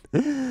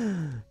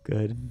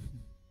 Good.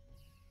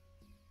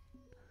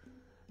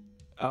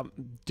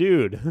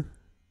 Dude.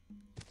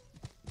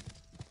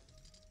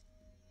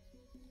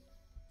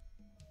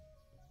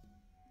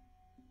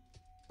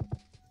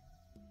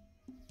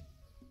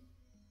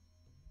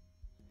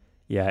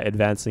 Yeah,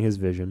 advancing his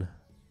vision.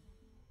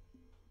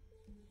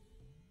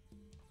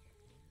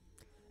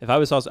 If I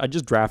was also, I'd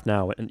just draft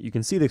now, and you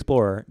can see the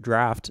Explorer,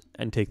 draft,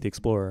 and take the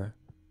Explorer.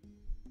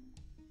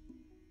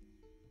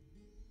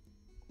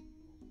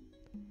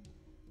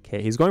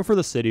 Okay, he's going for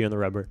the city and the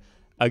rubber.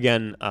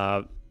 Again,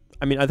 I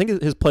mean, I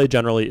think his play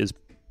generally is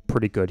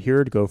pretty good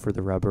here to go for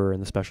the rubber and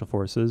the special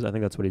forces. I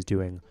think that's what he's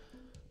doing.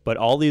 But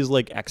all these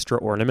like extra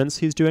ornaments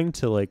he's doing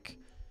to like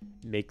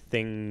make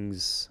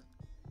things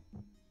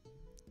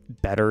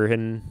better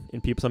in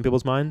some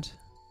people's mind.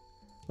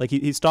 Like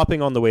he's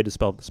stopping on the way to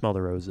smell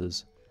the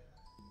roses.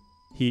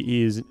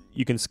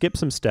 You can skip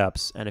some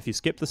steps, and if you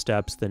skip the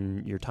steps,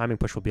 then your timing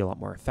push will be a lot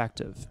more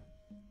effective.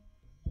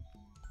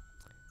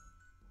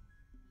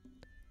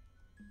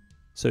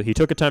 So he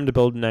took a time to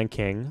build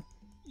Nanking,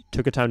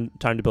 took a time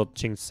to build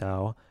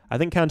Qingzhou. I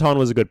think Canton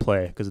was a good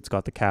play because it's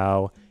got the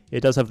cow. It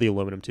does have the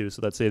aluminum too,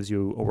 so that saves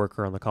you a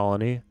worker on the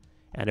colony,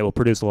 and it will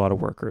produce a lot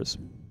of workers.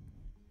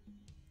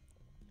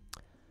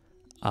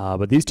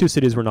 But these two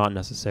cities were not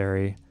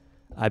necessary.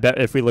 I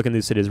bet if we look in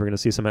these cities, we're going to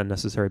see some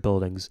unnecessary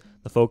buildings.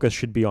 The focus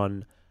should be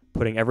on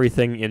putting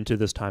everything into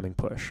this timing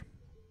push.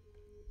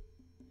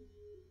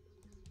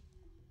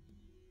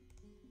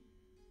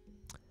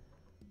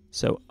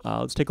 So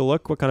let's take a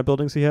look what kind of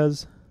buildings he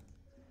has.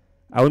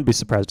 I wouldn't be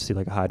surprised to see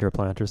like a hydro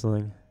plant or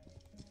something.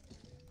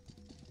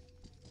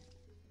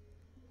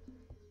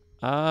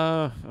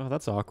 Oh,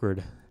 that's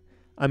awkward.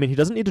 I mean, he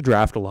doesn't need to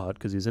draft a lot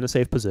because he's in a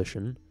safe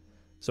position.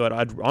 So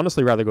I'd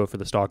honestly rather go for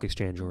the stock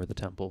exchange over the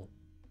temple.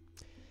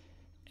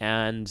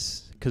 And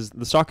because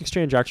the stock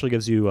exchange actually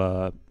gives you,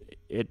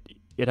 it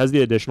has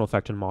the additional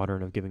effect in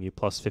modern of giving you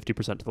plus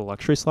 50% to the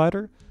luxury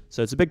slider.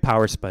 So it's a big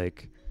power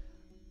spike.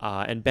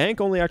 And bank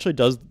only actually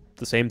does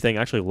the same thing,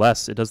 actually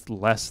less. It does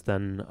less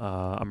than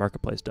a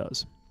marketplace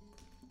does.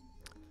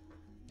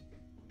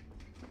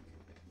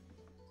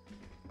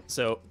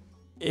 So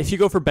if you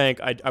go for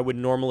bank, I would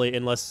normally,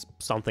 unless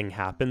something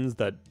happens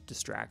that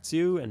distracts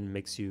you and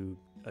makes you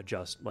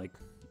adjust, like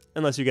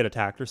unless you get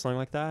attacked or something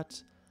like that,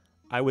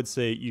 I would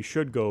say you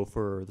should go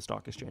for the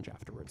stock exchange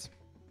afterwards.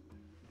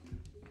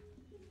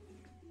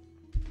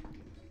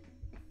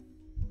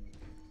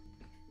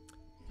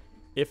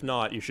 If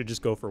not, you should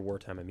just go for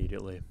wartime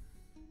immediately.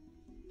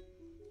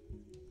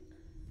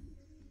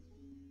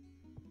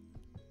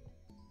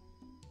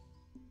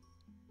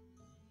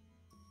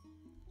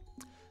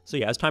 So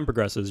yeah, as time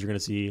progresses, you're going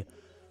to see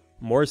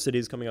more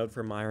cities coming out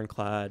from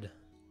Ironclad.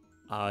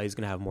 He's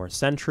going to have more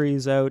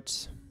sentries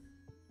out,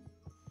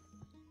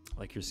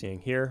 like you're seeing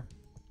here.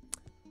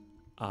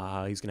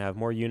 He's going to have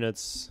more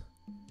units,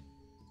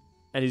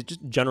 and he's just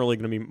generally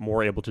going to be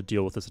more able to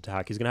deal with this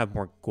attack. He's going to have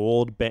more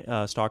gold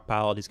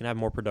stockpiled. He's going to have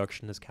more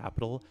production in his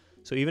capital.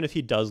 So even if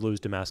he does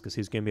lose Damascus,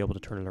 he's going to be able to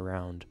turn it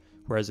around.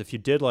 Whereas if you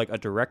did like a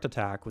direct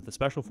attack with the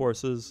special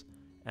forces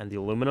and the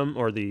aluminum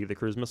or the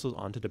cruise missiles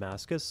onto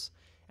Damascus,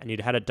 and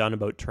you'd had it done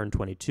about turn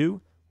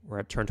 22, we're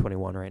at turn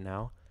 21 right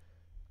now,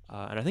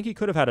 and I think he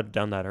could have had it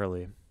done that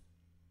early.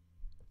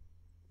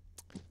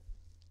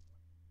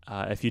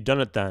 If you'd done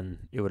it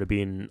then, it would have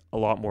been a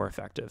lot more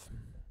effective.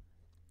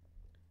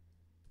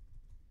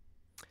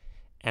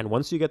 And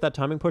once you get that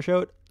timing push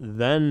out,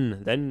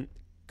 then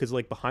because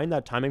like behind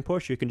that timing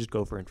push, you can just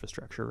go for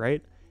infrastructure,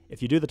 right?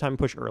 If you do the timing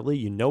push early,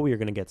 you know you're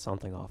going to get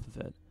something off of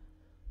it.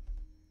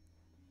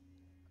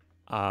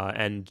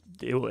 And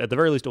it will, at the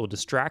very least, it will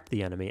distract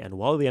the enemy. And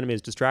while the enemy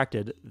is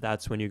distracted,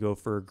 that's when you go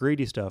for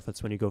greedy stuff.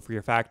 That's when you go for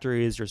your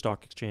factories, your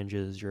stock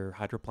exchanges, your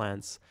hydro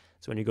plants.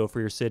 It's when you go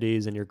for your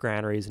cities and your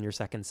granaries and your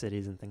second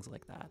cities and things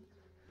like that.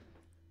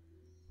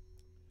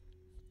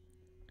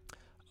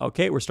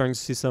 Okay, we're starting to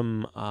see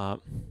some...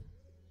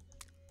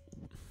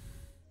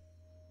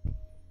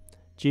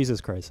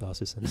 Jesus Christ,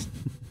 Asusun.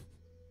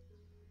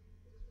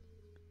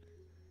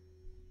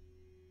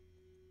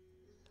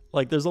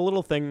 Like, there's a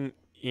little thing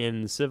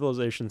in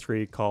Civilization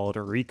 3 called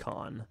a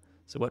recon.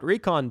 So what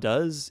recon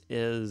does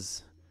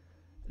is...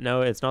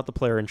 No, it's not the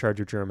player in charge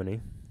of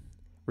Germany.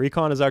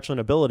 Recon is actually an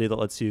ability that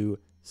lets you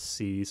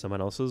see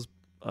someone else's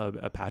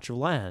a patch of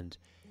land.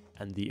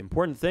 And the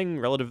important thing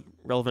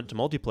relevant to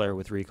multiplayer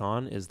with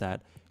recon is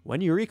that when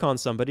you recon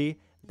somebody,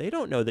 they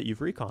don't know that you've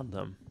reconned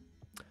them.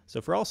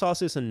 So for all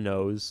Asusun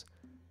knows,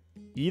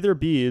 either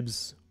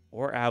Beebs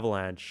or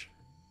Avalanche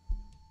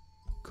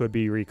could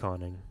be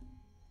reconning.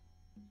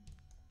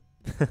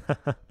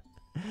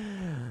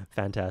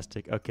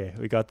 Fantastic. Okay,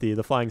 we got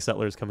the flying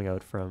settlers coming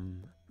out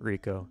from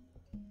Rico.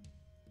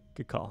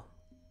 Good call.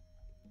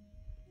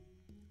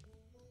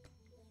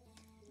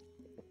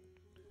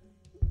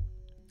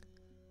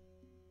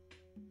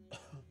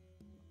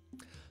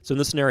 So in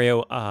this scenario,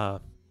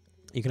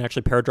 you can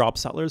actually pair drop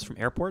settlers from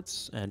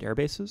airports and air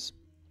bases.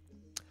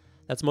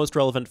 That's most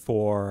relevant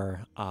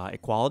for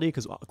Equality,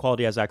 because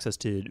Equality has access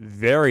to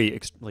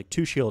like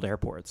 2 shield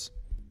airports.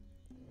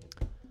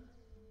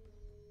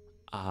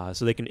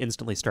 So they can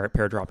instantly start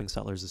pair dropping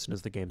settlers as soon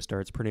as the game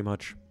starts, pretty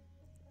much.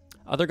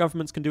 Other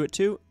governments can do it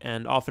too,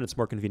 and often it's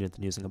more convenient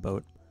than using a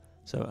boat.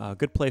 So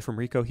good play from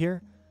Rico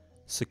here.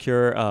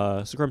 Secure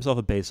himself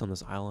a base on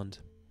this island.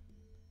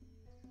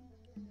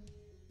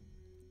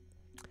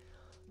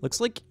 Looks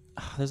like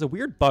there's a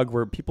weird bug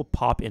where people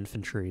pop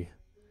infantry.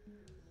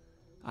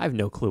 I have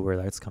no clue where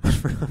that's coming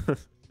from.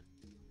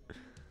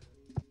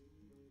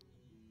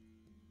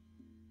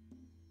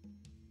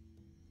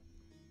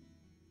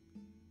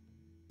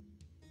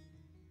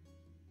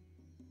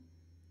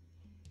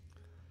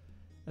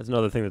 That's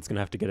another thing that's gonna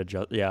have to get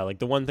adjusted. Yeah, like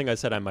the one thing I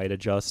said I might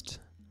adjust,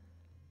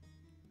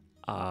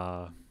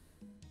 right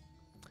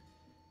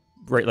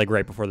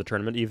before the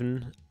tournament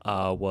even,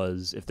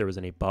 was if there was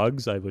any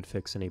bugs, I would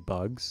fix any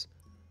bugs.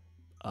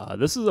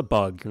 This is a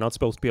bug. You're not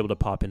supposed to be able to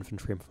pop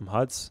infantry from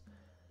huts,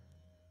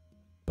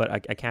 but I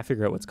can't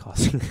figure out what's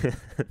causing it.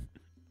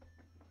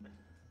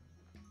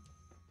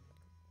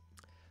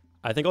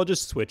 I think I'll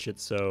just switch it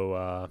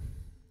so,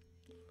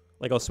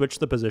 like I'll switch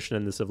the position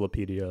in the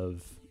Civilopedia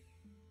of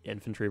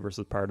infantry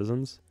versus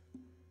partisans.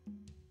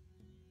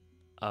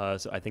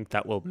 So I think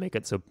that will make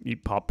it so you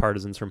pop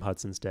partisans from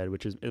huts instead,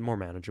 which is more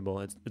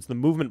manageable. It's the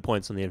movement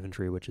points on the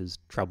infantry which is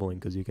troubling,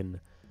 because you can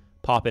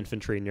pop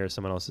infantry near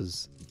someone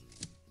else's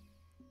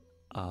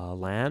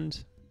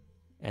land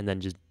and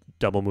then just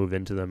double move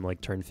into them like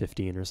turn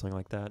 15 or something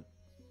like that.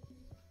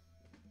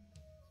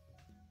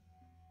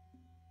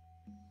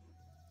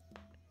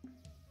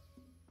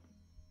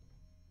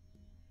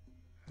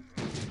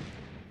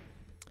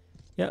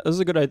 Yeah, this is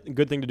a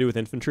good thing to do with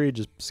infantry.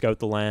 Just scout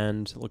the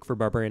land, look for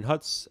barbarian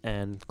huts,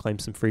 and claim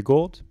some free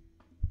gold.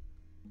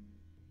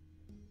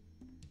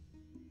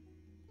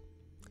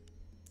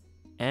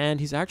 And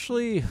he's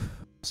actually...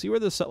 see where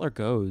the settler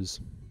goes.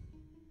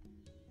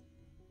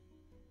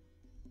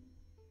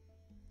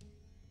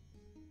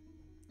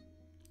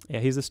 Yeah,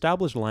 he's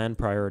established land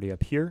priority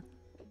up here.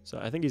 So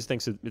I think he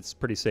thinks it's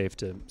pretty safe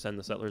to send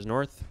the settlers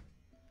north.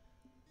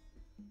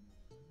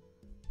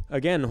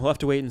 Again, we'll have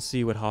to wait and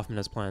see what Hoffman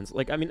has plans.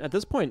 Like, I mean, at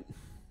this point,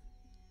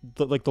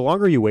 the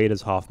longer you wait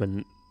as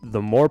Hoffman,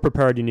 the more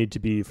prepared you need to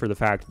be for the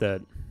fact that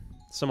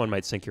someone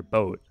might sink your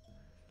boat.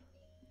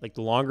 Like,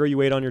 the longer you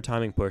wait on your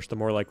timing push, the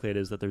more likely it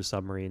is that there's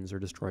submarines or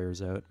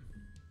destroyers out.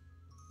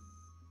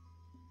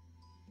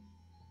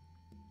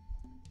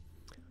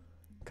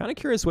 Kind of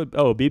curious what...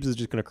 oh, Beebs is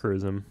just going to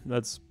cruise him.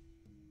 That's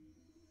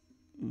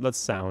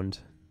sound.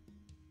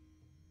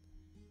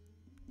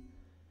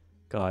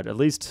 God, at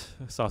least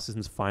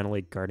Sassusson's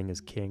finally guarding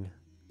his king.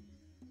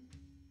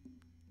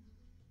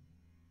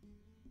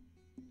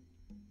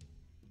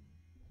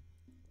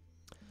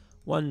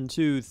 One,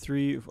 two,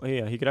 three... oh,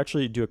 yeah, he could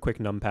actually do a quick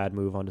numpad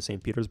move onto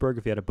St. Petersburg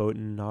if he had a boat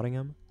in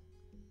Nottingham.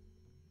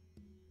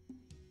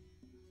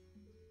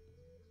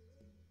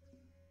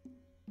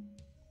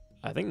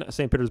 I think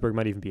St. Petersburg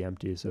might even be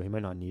empty, so he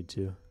might not need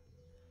to.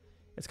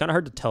 It's kind of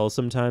hard to tell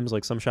sometimes.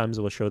 Like, sometimes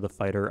it will show the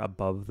fighter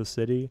above the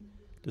city,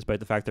 despite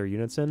the fact there are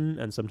units in,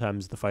 and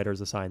sometimes the fighter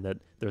is a sign that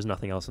there's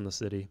nothing else in the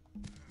city.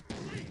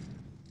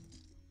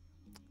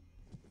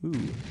 Ooh.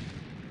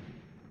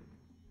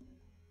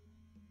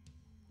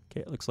 Okay,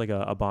 it looks like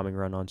a bombing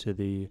run onto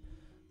the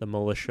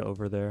militia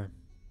over there.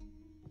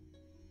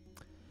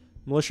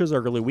 Militias are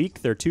really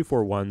weak. They're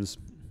 2-4-1s,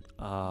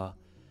 but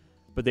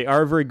they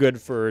are very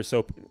good for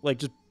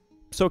just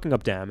soaking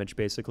up damage,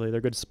 basically.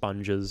 They're good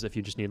sponges if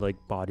you just need, like,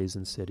 bodies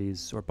in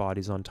cities or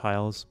bodies on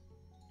tiles.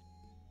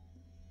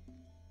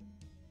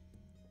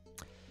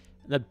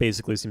 And that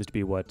basically seems to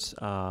be what...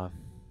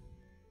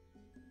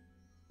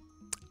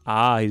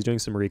 he's doing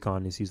some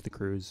recon. He sees the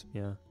cruise,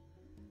 yeah.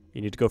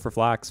 You need to go for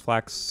Flax.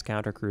 Flax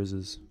counter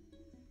cruises.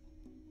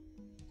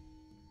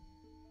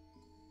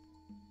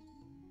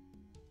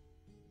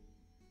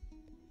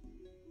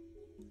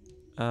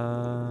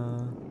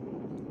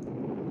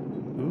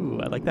 Ooh,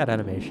 I like that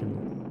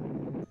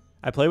animation.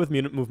 I play with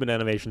movement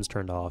animations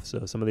turned off,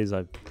 so some of these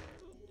I...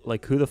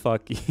 like, who the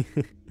fuck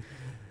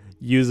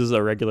uses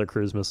a regular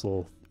cruise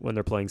missile when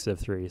they're playing Civ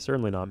 3?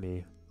 Certainly not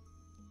me.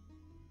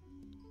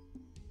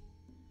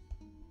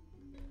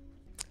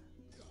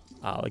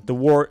 Like the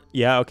war...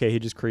 yeah, okay, he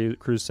just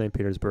cruised St.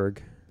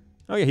 Petersburg.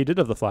 Oh yeah, he did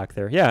have the flak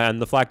there. Yeah, and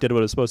the flak did what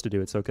it was supposed to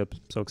do. It soaks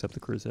up the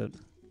cruise hit.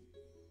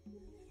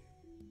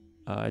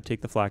 I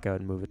take the flak out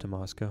and move it to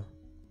Moscow.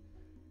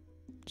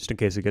 Just in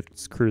case it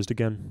gets cruised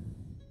again.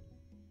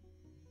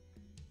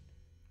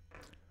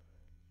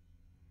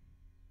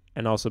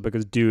 And also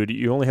because, dude,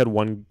 you only had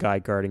one guy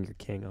guarding your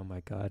king. Oh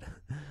my god.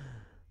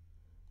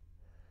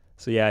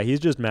 So yeah, he's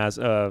just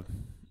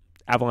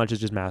Avalanche is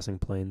just massing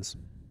planes.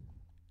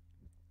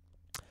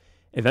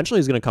 Eventually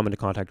he's going to come into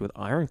contact with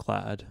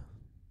Ironclad.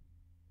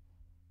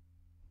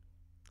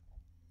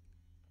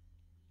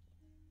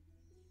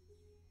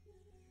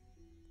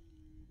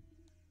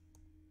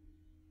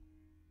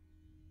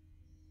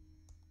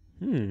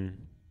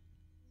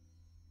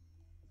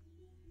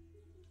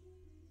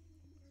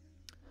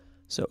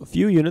 So a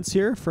few units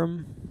here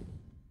from...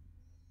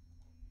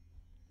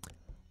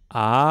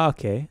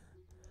 okay.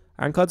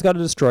 Ironclad's got a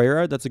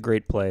destroyer. That's a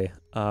great play.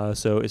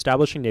 So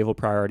establishing naval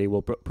priority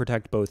will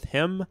protect both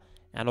him,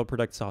 and it'll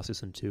protect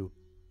Sassusson too.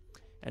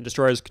 And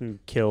destroyers can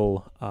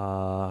kill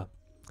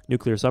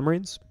nuclear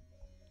submarines.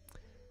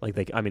 Like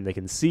they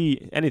can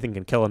see anything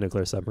can kill a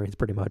nuclear submarine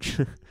pretty much.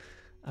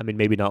 I mean,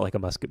 maybe not like a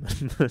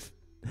musketman.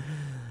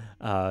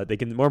 They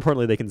can, more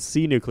importantly, they can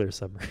see nuclear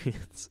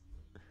submarines.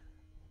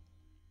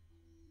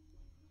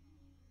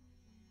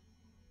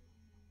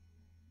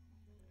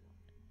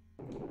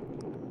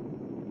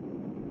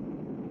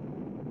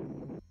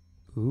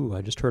 Ooh,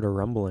 I just heard a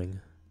rumbling.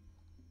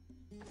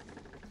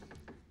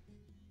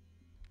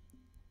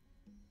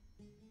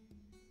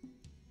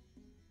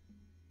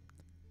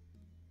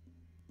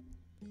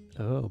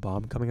 Oh,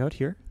 bomb coming out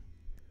here.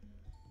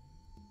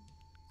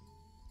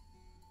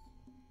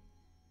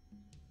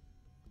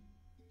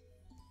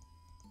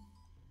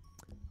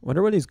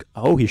 Wonder what he's...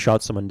 Oh, he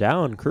shot someone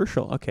down.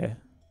 Crucial. Okay.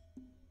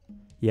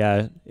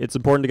 Yeah, it's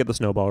important to get the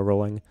snowball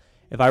rolling.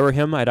 If I were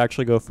him, I'd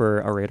actually go for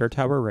a radar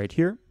tower right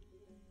here.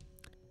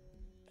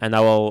 And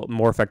that will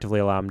more effectively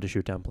allow him to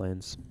shoot down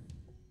planes.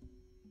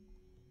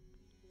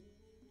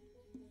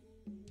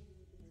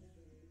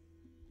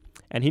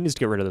 And he needs to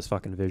get rid of this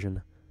fucking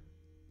vision.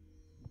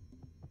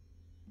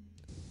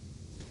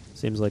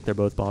 Seems like they're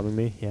both bombing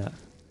me. Yeah.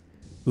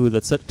 Ooh,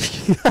 that's it.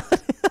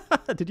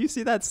 Did you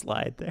see that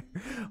slide there?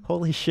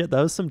 Holy shit,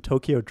 that was some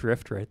Tokyo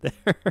Drift right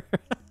there.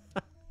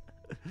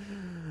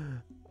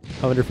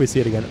 I wonder if we see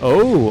it again.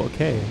 Oh,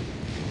 okay.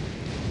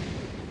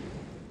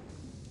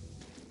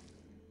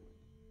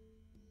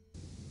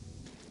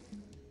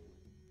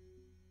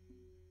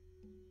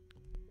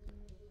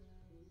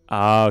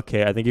 Ah,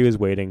 okay. I think he was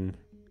waiting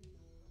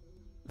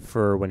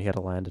for when he had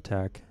a land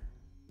attack.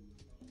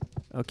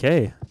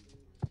 Okay.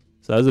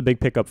 So that was a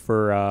big pickup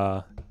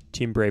for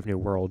Team Brave New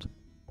World.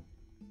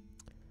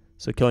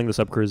 So killing the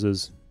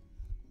subcruises.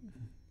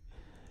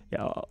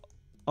 Yeah,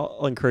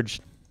 I'll encourage...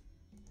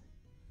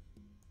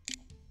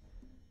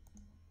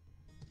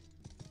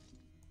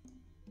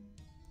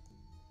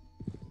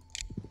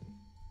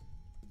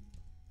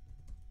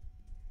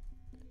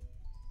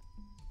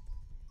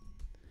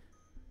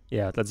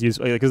 Yeah, that's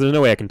useful, because there's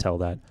no way I can tell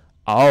that.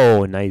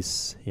 Oh,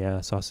 nice. Yeah,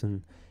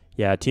 Saucin.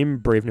 Yeah, Team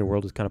Brave New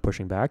World is kind of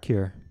pushing back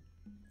here.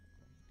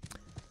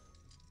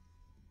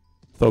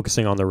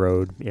 Focusing on the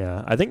road.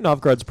 Yeah, I think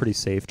Novgorod's pretty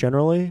safe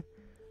generally,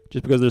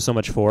 just because there's so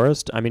much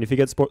forest. I mean, if you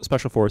get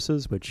special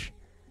forces, which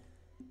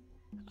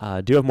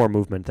do have more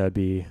movement, that would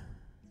be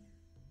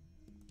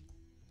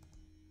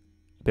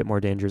a bit more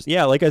dangerous.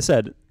 Yeah, like I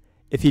said,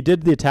 if he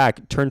did the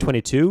attack, turn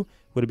 22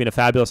 would have been a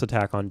fabulous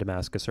attack on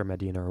Damascus or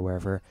Medina or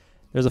wherever.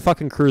 There's a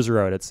fucking cruiser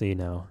out at sea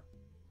now.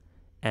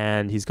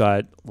 And he's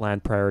got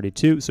land priority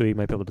too, so he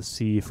might be able to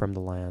see from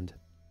the land.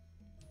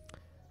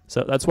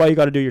 So that's why you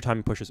got to do your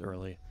timing pushes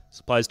early.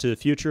 Supplies to the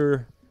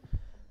future.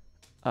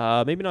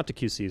 Maybe not to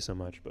QC so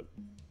much, but...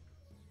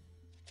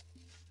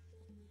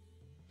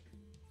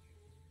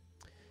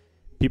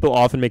 People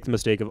often make the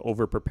mistake of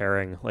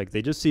over-preparing. Like,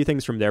 they just see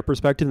things from their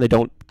perspective, and they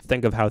don't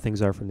think of how things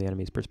are from the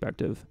enemy's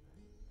perspective.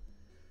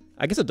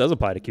 I guess it does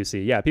apply to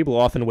QC. Yeah, people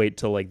often wait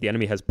till like the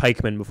enemy has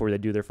pikemen before they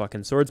do their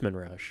fucking swordsman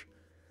rush.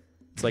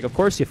 It's like, of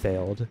course you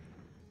failed.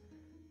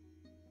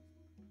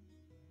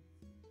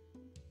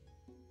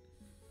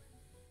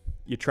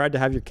 You tried to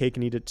have your cake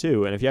and eat it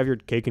too, and if you have your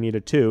cake and eat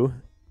it too,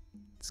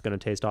 it's gonna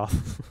taste awful.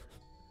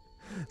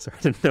 Sorry,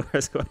 I didn't know where I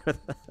was going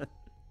with that.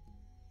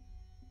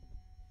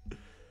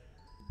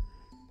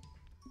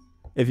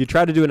 If you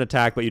try to do an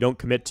attack but you don't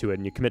commit to it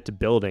and you commit to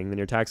building, then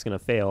your attack's gonna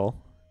fail.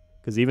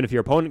 Because even if your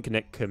opponent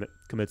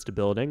commits to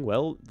building,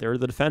 well, they're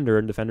the defender,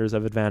 and defenders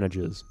have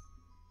advantages.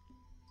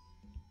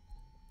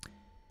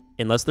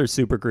 Unless they're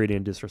super greedy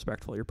and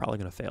disrespectful, you're probably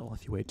going to fail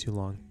if you wait too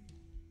long.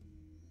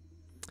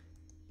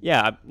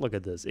 Yeah, look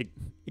at this. It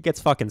gets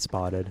fucking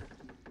spotted.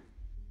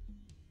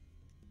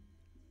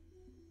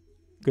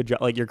 Good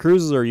job. Like, your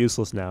cruisers are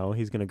useless now.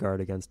 He's going to guard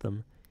against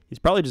them. He's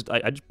probably just...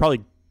 I'd just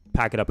probably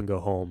pack it up and go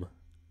home.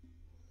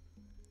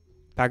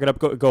 Pack it up,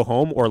 go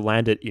home, or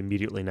land it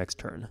immediately next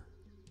turn.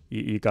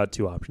 You got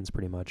two options,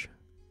 pretty much.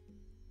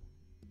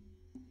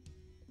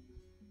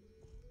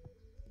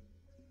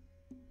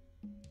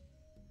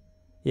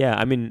 Yeah,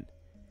 I mean,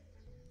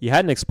 you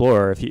had an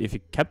Explorer. If you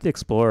kept the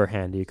Explorer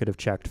handy, you could have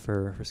checked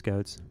for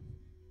scouts.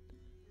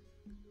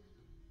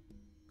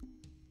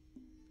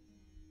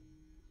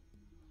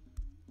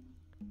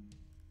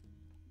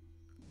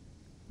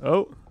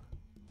 Oh.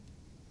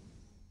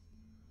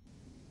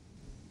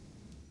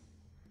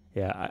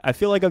 Yeah, I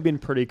feel like I've been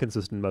pretty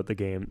consistent about the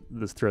game,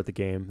 throughout the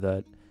game,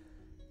 that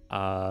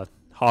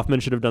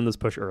Hoffman should have done this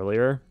push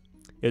earlier.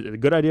 It's a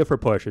good idea for a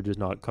push, it's just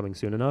not coming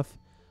soon enough.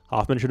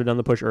 Hoffman should have done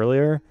the push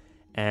earlier,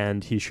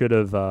 and he should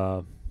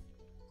have...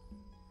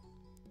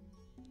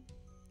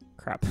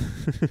 Crap.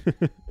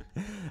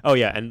 Oh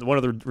yeah, and one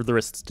of the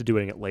risks to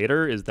doing it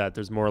later is that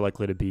there's more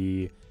likely to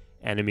be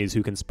enemies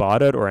who can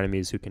spot it or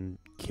enemies who can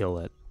kill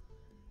it.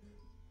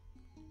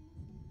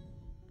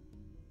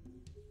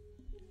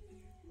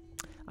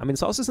 I mean,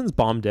 Saucison's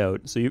bombed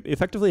out, so you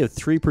effectively have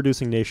 3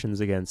 producing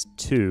nations against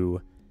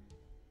 2.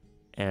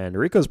 And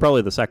Rico's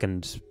probably the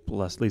second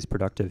least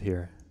productive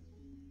here.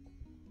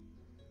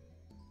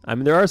 I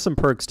mean, there are some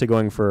perks to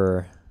going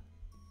for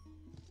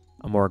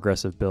a more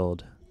aggressive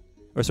build.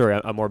 Or sorry,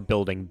 a more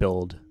building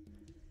build.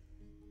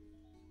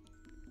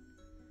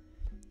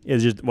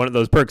 It's just one of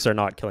those perks are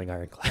not killing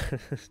Ironclad.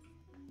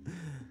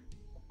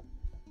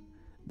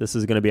 This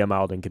is going to be a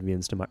mild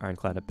inconvenience to my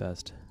Ironclad at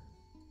best.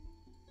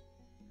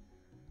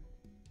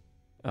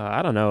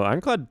 I don't know.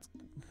 Ironclad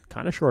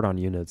kind of short on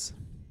units.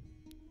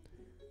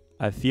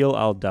 I feel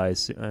I'll die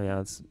soon.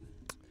 Yeah,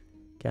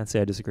 can't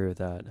say I disagree with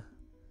that.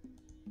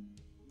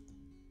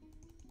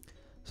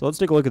 So let's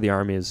take a look at the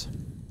armies.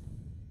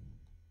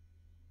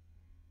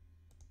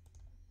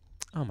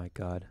 Oh my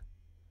god.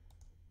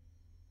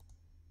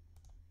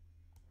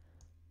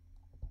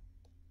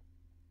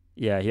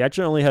 Yeah, he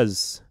actually only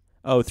has,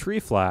 oh, 3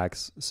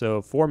 flax.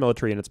 So 4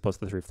 military units plus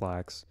the 3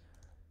 flax.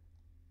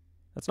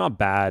 That's not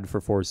bad for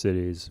 4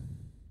 cities.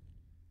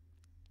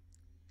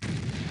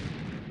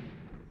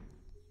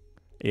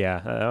 Yeah,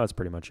 that was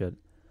pretty much it.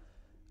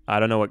 I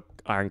don't know what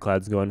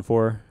Ironclad's going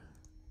for.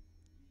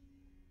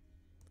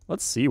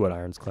 Let's see what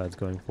Ironclad's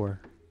going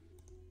for.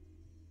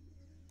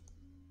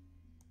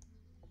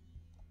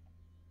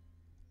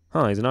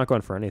 Huh, he's not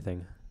going for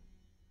anything.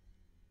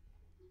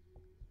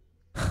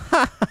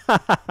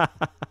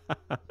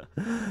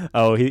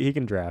 Oh, he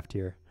can draft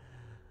here.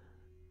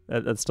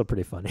 That's still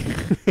pretty funny.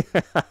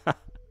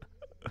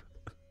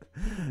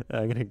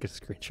 I'm going to get a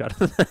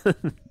screenshot of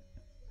that.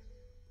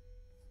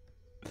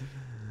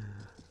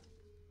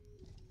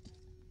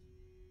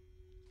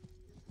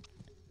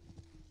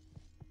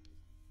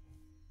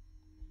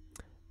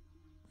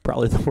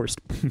 Probably the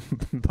worst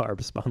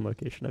barb spawn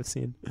location I've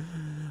seen.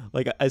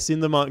 Like, I've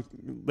seen them on,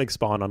 like,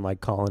 spawn on, like,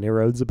 colony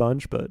roads a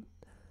bunch, but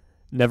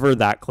never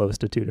that close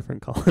to 2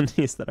 different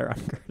colonies that are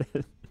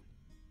unguarded.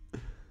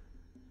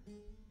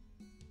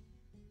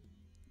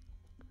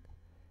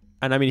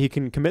 And I mean, he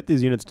can commit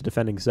these units to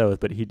defending south,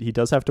 but he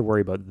does have to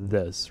worry about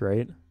this,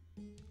 right?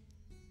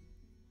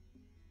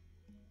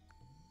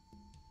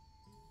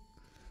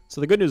 So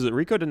the good news is that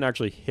Rico didn't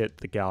actually hit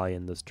the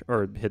galleon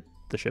or hit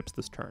the ships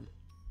this turn.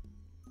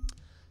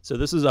 So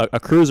this is a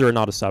cruiser and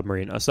not a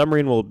submarine. A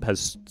submarine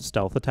has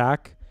stealth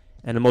attack,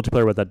 and in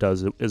multiplayer what that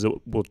does is it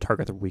will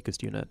target the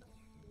weakest unit.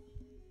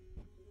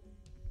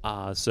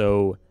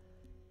 So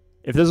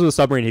if this was a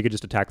submarine, he could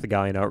just attack the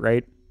galleon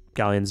outright.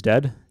 Galleon's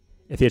dead.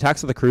 If he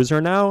attacks the cruiser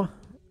now,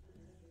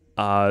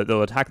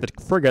 they'll attack the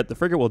frigate. The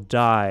frigate will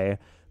die,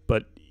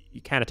 but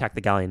you can't attack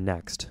the galleon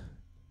next.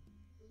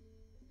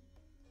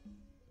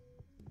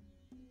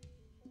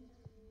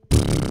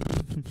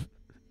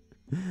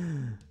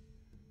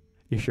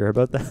 You sure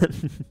about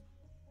that?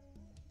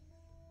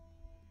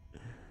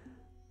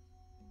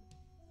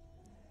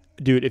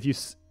 Dude,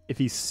 if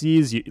he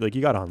sees you, like,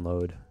 you gotta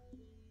unload.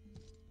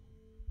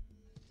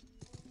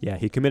 Yeah,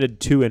 he committed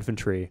 2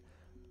 infantry.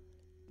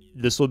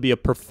 This will be a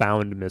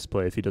profound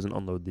misplay if he doesn't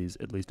unload these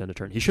at least end of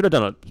turn. He should have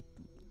done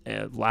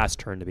it last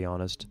turn, to be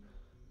honest.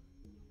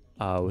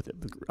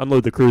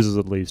 Unload the cruisers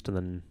at least, and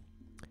then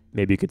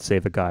maybe you could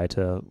save a guy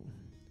to...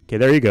 Okay,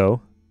 there you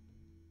go.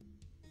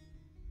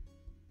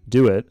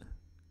 Do it.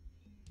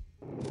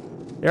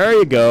 There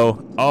you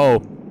go. Oh,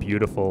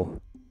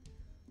 beautiful.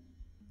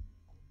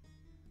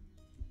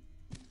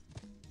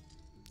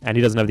 And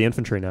he doesn't have the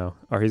infantry now.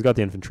 Or he's got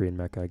the infantry in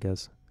Mecca, I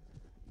guess.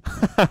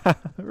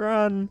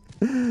 Run!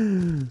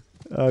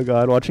 Oh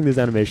god, watching these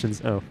animations.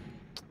 Oh.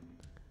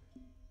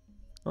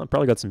 Well,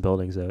 probably got some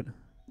buildings out.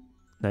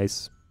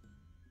 Nice.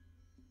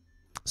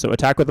 So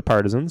attack with the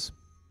partisans.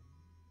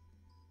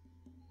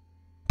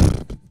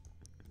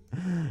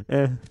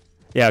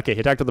 Yeah, okay,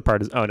 he attacked with the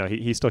partisans. Oh no,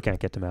 he still can't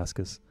get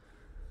Damascus.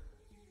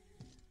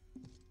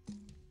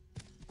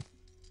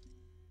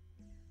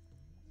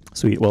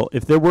 Sweet. Well,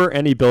 if there were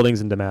any buildings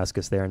in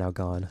Damascus, they are now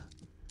gone.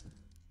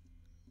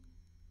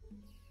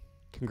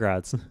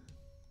 Congrats.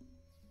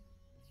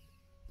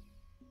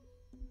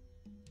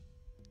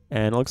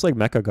 And it looks like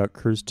Mecca got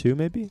cruise too,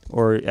 maybe?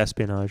 Or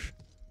espionage.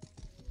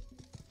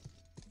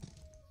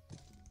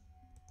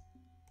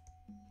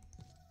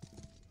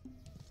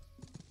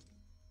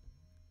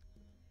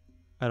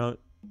 I don't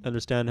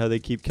understand how they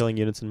keep killing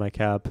units in my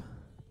cap.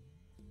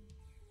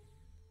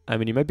 I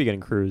mean, you might be getting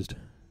cruised.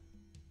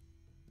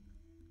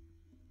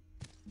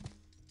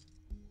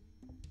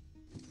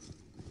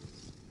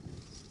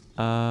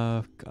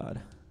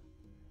 God.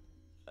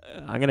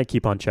 I'm going to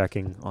keep on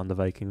checking on the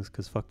Vikings,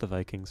 because fuck the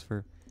Vikings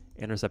for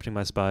intercepting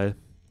my spy.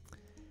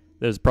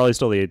 There's probably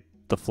still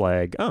the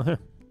flag. Oh,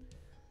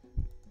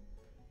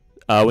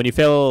 huh. When you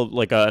fail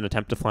like an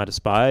attempt to plant a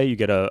spy, you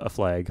get a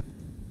flag.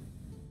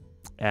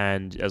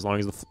 And as long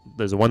as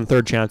there's a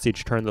 1/3 chance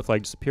each turn the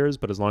flag disappears,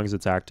 but as long as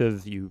it's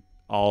active,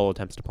 all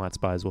attempts to plant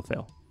spies will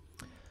fail.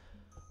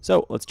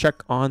 So let's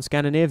check on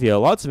Scandinavia.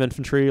 Lots of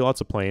infantry,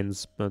 lots of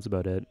planes. That's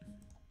about it.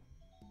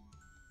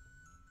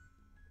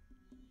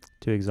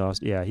 Too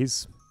exhausted. Yeah,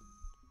 he's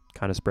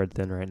kind of spread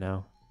thin right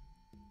now.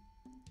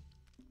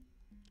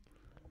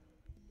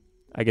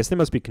 I guess they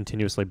must be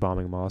continuously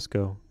bombing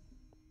Moscow.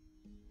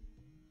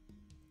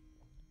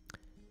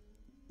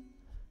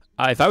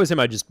 If I was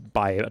him, I'd just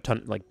buy a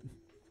ton, like,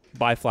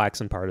 buy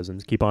flax and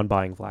partisans. Keep on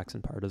buying flax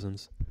and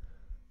partisans.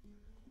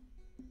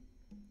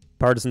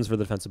 Partisans for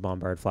the defensive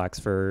bombard, flax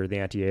for the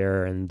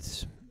anti-air,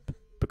 and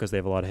because they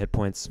have a lot of hit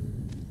points.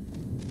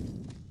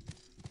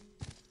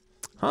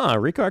 Huh,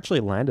 Rico actually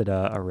landed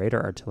a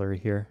radar artillery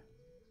here.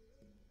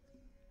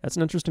 That's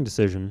an interesting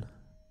decision.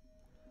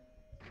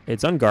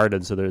 It's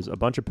unguarded, so there's a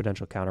bunch of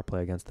potential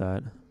counterplay against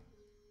that.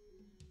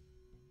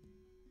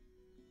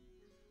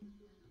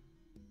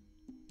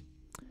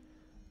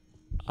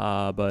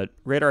 But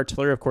radar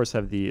artillery, of course,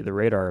 have the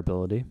radar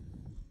ability.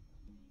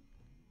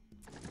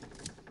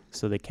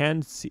 So they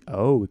can see...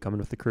 Oh, we're coming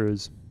with the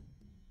cruise.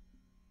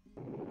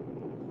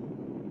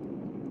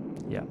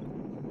 Yeah.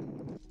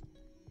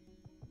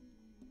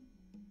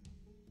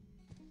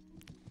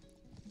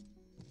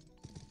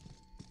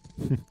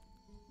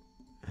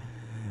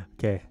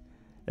 Okay.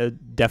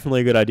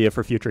 Definitely a good idea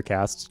for future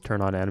casts.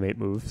 Turn on animate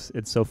moves.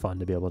 It's so fun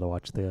to be able to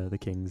watch the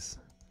kings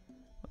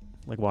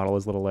like waddle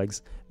his little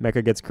legs.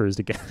 Mecha gets cruised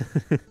again.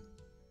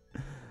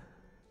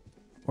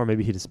 Or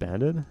maybe he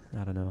disbanded?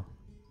 I don't know.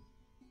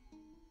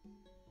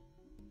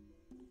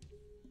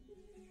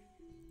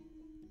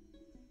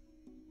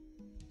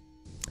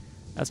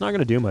 That's not going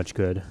to do much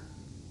good.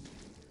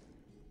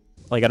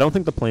 Like, I don't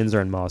think the planes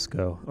are in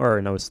Moscow or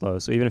in Oslo.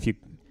 So even if you...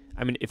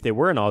 I mean, if they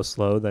were in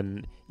Oslo,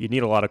 then you'd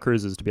need a lot of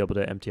cruises to be able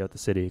to empty out the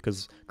city.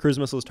 Because cruise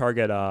missiles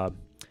target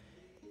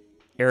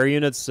air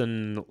units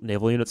and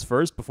naval units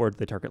first before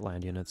they target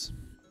land units.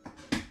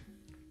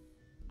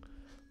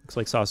 Looks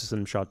like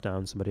Saucison shot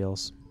down somebody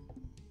else.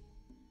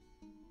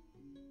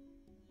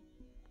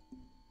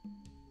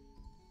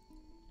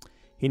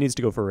 He needs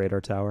to go for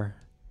radar tower.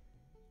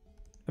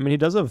 I mean, he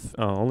does have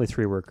only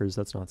 3 workers.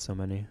 That's not so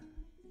many.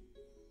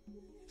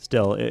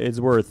 Still, it's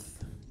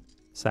worth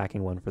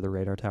sacking one for the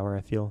radar tower,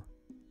 I feel.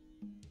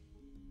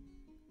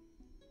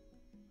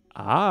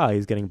 Ah,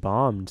 he's getting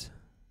bombed.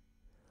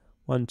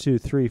 1, 2,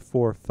 3,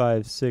 4,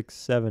 5, 6,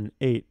 7,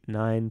 8,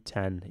 9,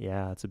 10.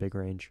 Yeah, that's a big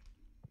range.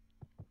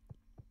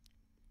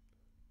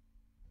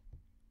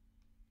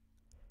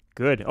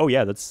 Good. Oh,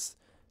 yeah, that's...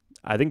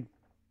 I think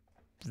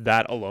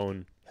that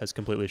alone has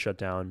completely shut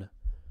down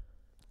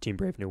Team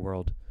Brave New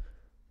World.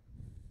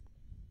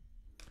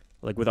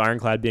 Like, with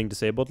Ironclad being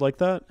disabled like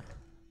that,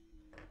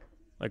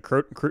 like,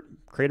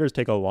 craters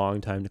take a long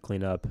time to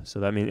clean up. So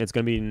that means it's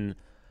going to be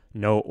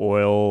no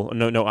oil,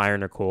 no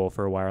iron or coal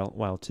for a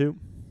while too.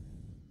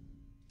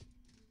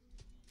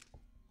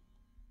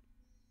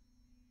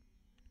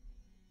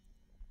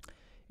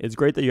 It's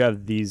great that you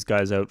have these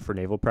guys out for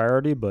naval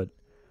priority, but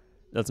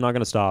that's not going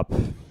to stop.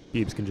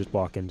 Beebs can just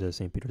walk into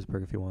St.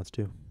 Petersburg if he wants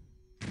to.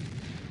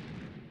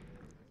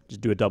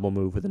 Just do a double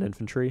move with an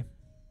infantry.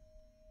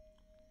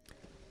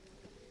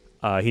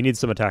 He needs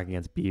some attack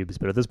against Beebs,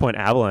 but at this point,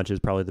 Avalanche is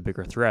probably the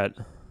bigger threat.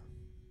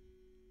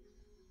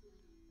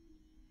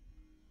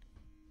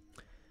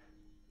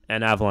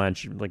 And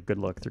Avalanche, like, good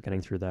luck through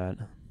getting through that.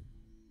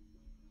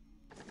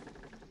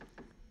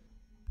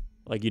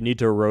 Like, you need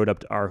to road up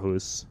to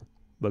Aarhus,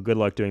 but good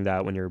luck doing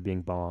that when you're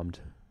being bombed.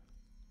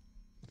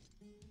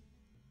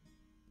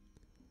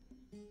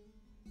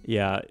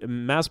 Yeah,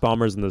 mass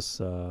bombers in this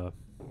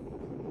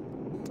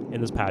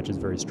patch is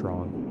very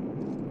strong.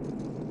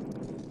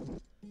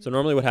 So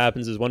normally what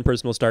happens is one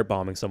person will start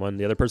bombing someone,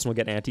 the other person will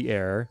get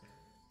anti-air.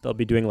 They'll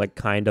be doing like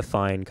kinda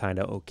fine,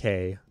 kinda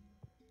okay.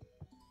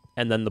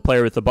 And then the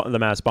player with the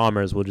mass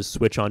bombers will just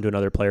switch on to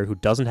another player who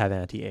doesn't have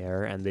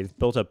anti-air, and they've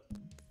built up...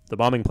 The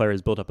bombing player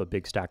has built up a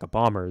big stack of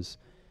bombers,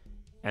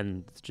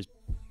 and it's just...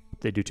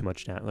 They do too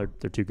much damage.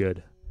 They're too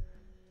good.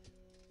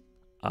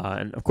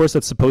 And of course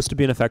that's supposed to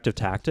be an effective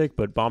tactic,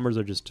 but bombers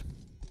are just...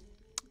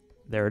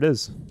 There it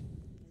is.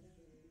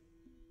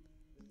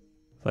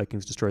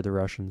 Vikings destroyed the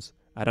Russians.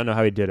 I don't know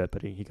how he did it,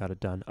 but he got it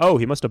done. Oh,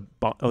 he must have...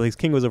 Oh, his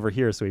king was over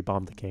here, so he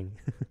bombed the king.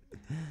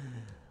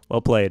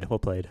 Well played, well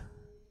played.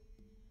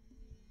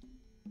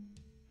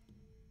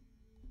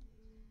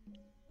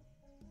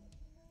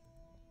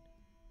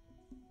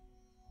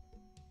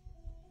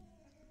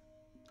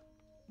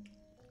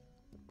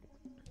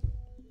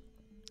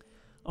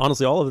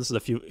 Honestly, all of this is a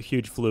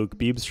huge fluke.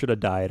 Beebs should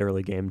have died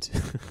early game too.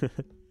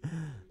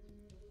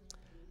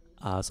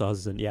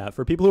 Yeah,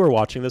 for people who are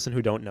watching this and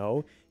who don't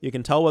know, you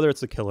can tell whether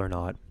it's a kill or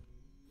not.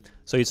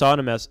 So you saw in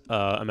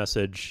a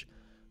message,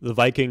 the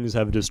Vikings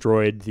have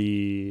destroyed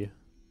the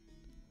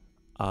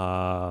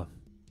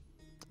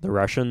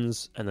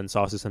Russians, and then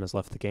Saucison has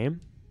left the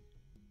game.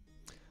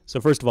 So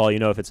first of all, you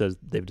know if it says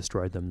they've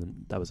destroyed them,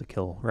 then that was a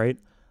kill, right?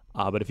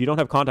 But if you don't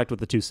have contact with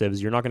the two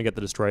civs, you're not going to get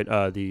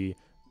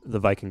the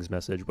Vikings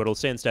message. What it'll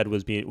say instead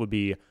would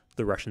be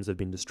the Russians have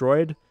been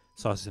destroyed,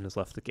 Saucison has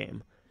left the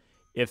game.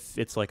 If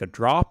it's like a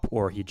drop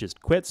or he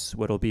just quits,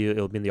 it'll be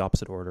in the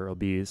opposite order. It'll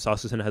be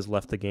Saucison has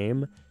left the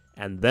game,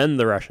 and then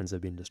the Russians have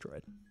been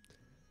destroyed.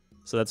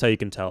 So that's how you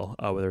can tell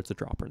whether it's a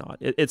drop or not.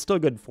 It's still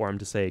good form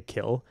to say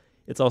kill.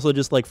 It's also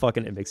just like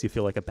fucking, it makes you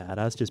feel like a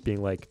badass just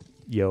being like,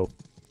 yo,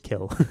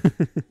 kill.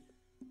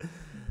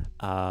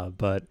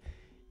 But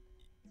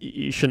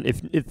you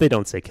shouldn't, if they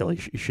don't say kill,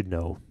 you should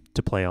know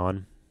to play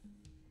on.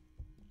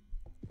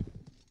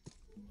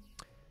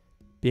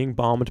 Being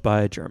bombed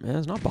by a German.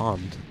 It's not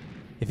bombed.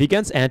 If he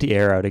gets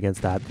anti-air out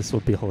against that, this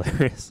will be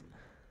hilarious.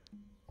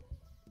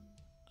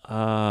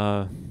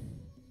 I'm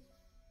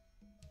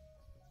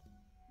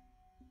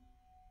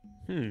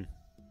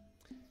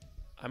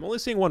only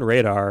seeing one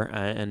radar,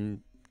 and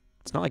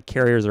it's not like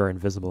carriers are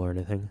invisible or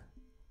anything.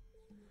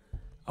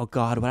 Oh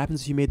god, what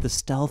happens if you made the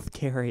stealth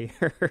carrier?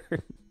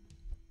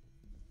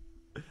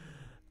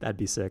 That'd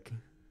be sick.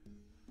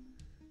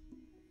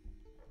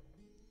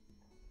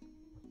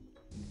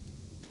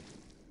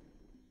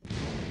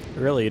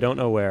 Really, you don't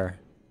know where.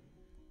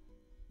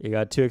 You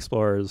got two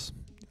explorers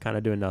kind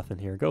of doing nothing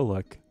here. Go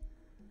look.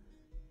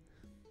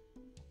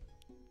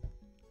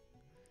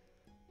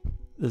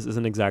 This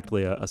isn't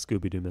exactly a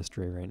Scooby-Doo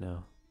mystery right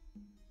now.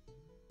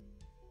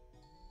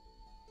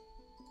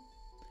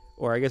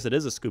 or I guess it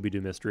is a Scooby-Doo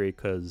mystery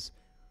because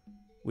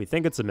we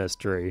think it's a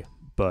mystery,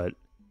 but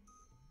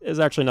there's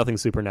actually nothing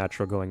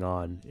supernatural going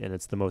on, and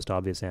it's the most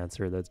obvious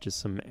answer. That's just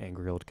some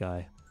angry old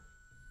guy.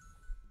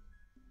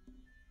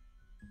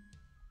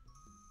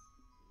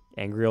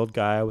 Angry old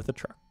guy with a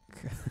truck.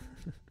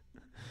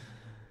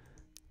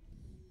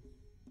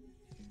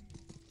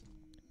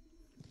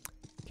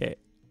 Okay.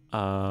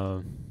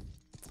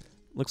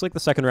 Looks like the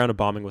second round of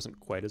bombing wasn't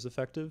quite as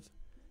effective.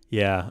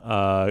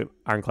 Yeah,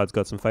 Ironclad's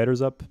got some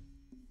fighters up.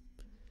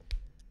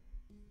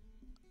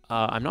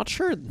 I'm not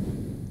sure.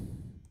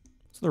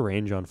 What's the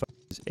range on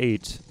fighters?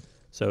 8.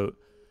 So,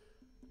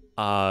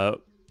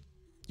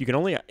 you can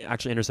only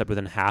actually intercept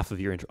within half of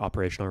your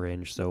operational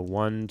range. So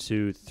 1,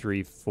 2,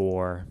 3,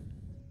 4.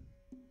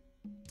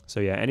 So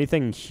yeah,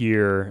 anything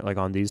here, like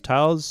on these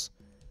tiles,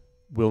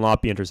 will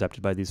not be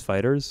intercepted by these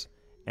fighters.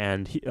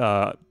 And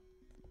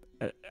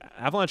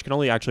Avalanche can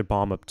only actually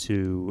bomb up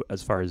to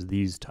as far as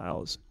these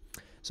tiles.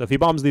 So if he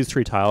bombs these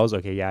 3 tiles,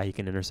 okay, yeah, he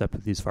can intercept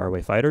with these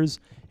faraway fighters.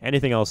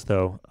 Anything else,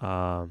 though,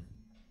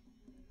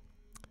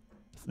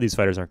 these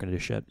fighters aren't going to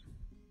do shit.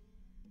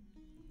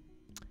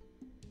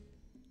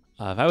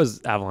 If I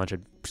was Avalanche,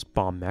 I'd just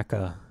bomb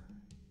Mecca.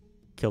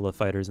 Kill the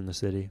fighters in the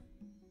city.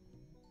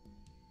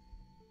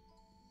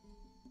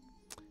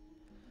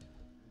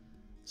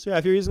 So yeah,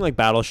 if you're using like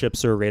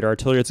battleships or radar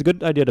artillery, it's a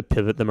good idea to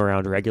pivot them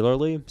around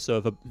regularly. So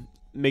if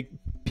make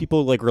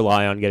people like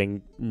rely on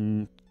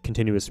getting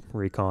continuous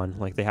recon,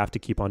 like they have to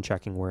keep on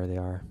checking where they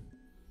are.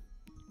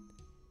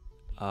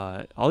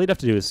 All you'd have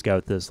to do is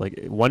scout this, like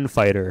one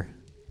fighter.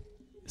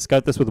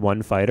 Scout this with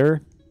one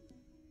fighter,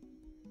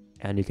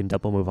 and you can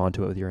double move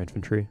onto it with your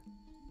infantry.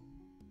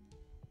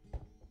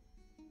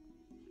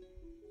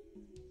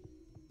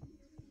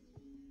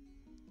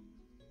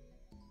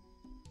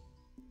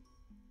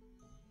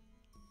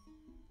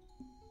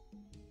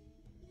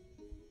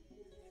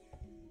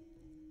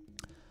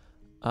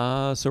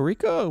 So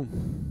Rico,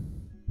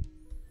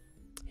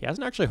 he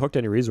hasn't actually hooked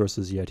any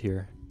resources yet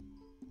here.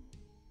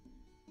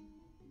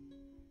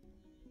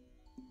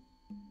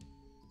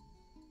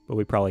 But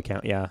we probably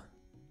can't, yeah.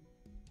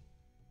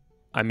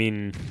 I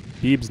mean,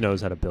 Beebs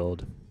knows how to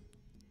build.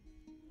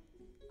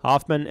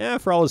 Hoffman,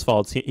 for all his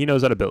faults, he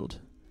knows how to build.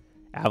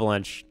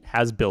 Avalanche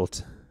has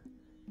built.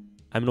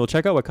 I mean, we'll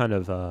check out what kind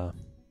of, I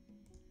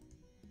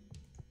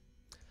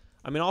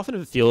mean, often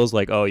it feels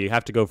like, oh, you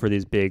have to go for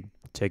these big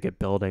ticket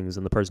buildings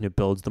and the person who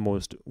builds the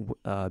most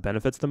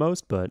benefits the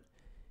most, but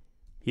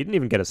he didn't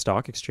even get a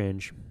stock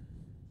exchange.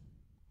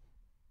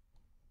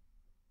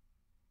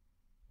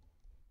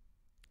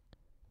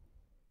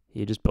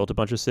 He just built a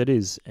bunch of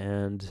cities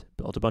and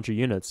built a bunch of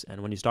units,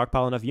 and when you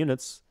stockpile enough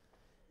units,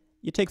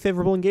 you take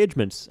favorable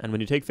engagements, and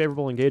when you take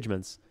favorable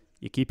engagements,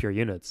 you keep your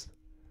units.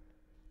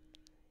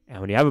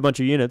 And when you have a bunch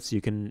of units,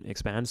 you can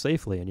expand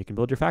safely, and you can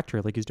build your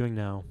factory like he's doing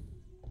now.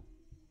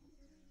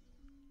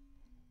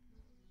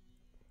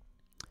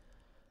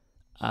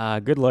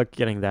 Good luck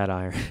getting that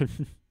iron.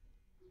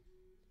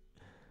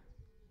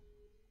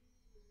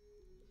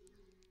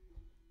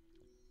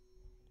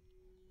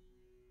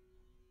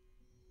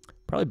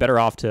 Probably better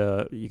off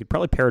to... You could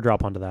probably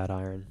paradrop onto that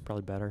iron.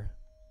 Probably better.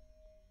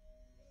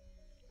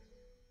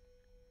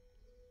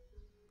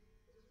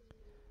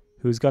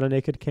 Who's got a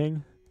naked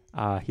king?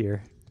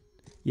 Here.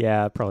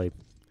 Yeah, probably.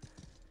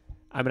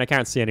 I mean, I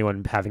can't see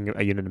anyone having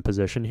a unit in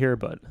position here,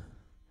 but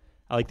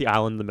I like the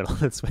island in the middle.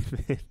 That's what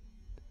I mean.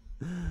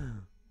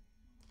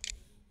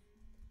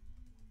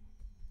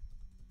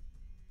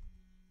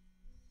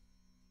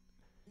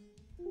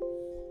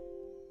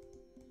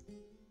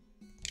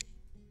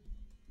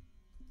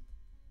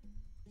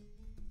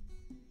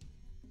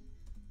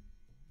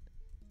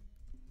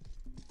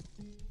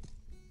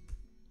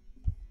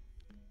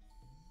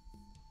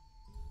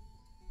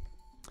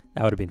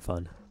 That would have been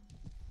fun.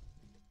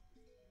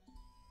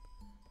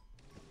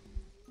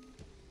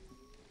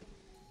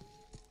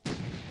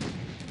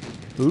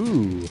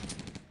 Ooh.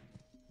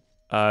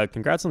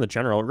 Congrats on the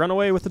general. Run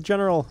away with the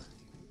general.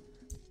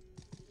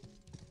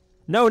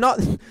 No, not...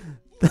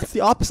 That's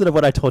the opposite of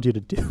what I told you to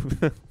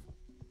do.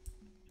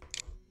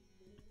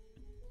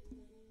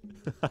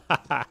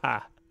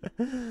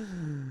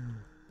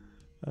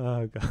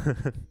 Oh,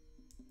 God.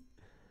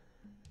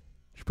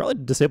 Should probably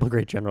disable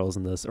great generals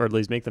in this, or at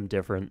least make them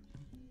different.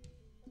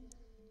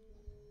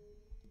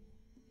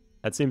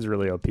 That seems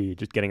really OP,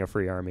 just getting a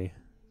free army.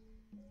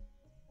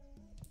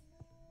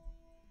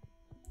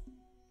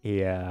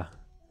 Yeah.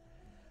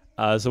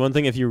 So one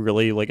thing, if you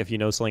really, like, if you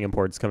know selling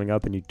imports coming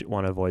up and you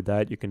want to avoid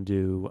that, you can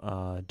do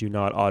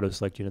not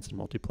auto-select units in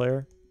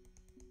multiplayer.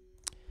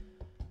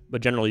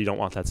 But generally, you don't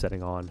want that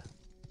setting on,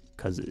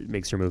 because it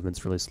makes your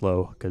movements really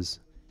slow, because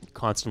you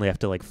constantly have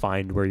to, like,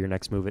 find where your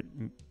next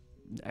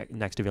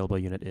available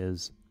unit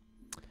is.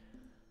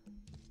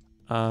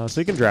 So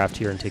you can draft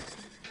here and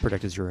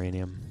protect his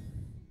uranium.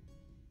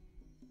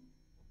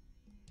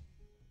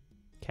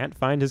 Can't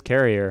find his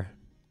carrier.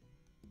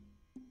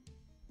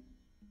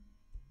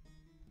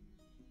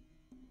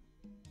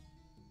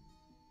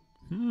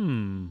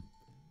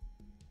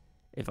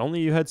 If only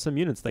you had some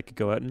units that could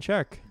go out and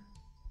check.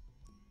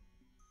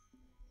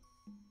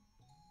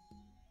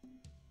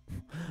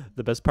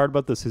 The best part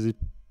about this is he...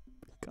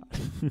 God.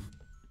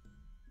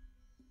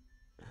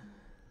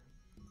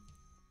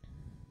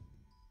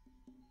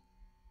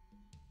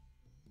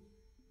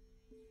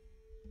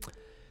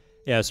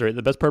 Yeah, sorry.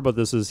 The best part about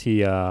this is he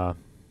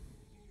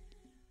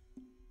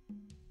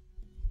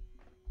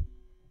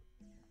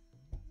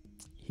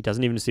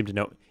doesn't even seem to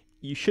know.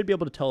 You should be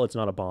able to tell it's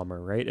not a bomber,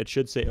 right?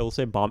 It'll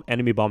say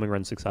enemy bombing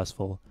run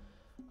successful.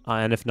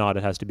 And if not,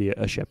 it has to be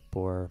a ship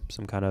or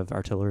some kind of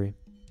artillery.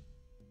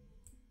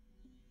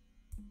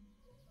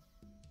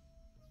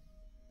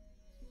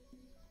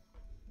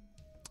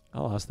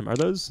 I'll ask them. Are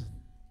those...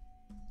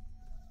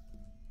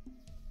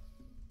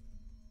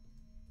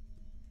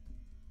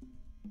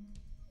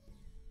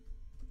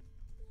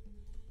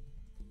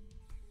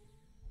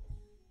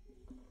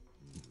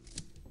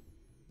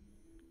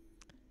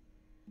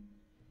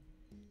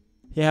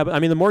 Yeah, but I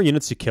mean, the more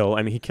units you kill...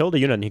 I mean, he killed a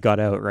unit and he got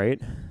out, right?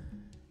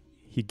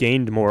 He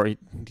gained more. He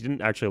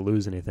didn't actually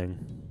lose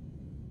anything.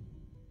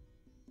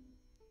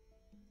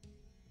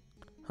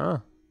 Huh.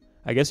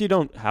 I guess you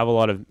don't have a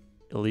lot of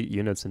elite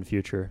units in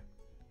future.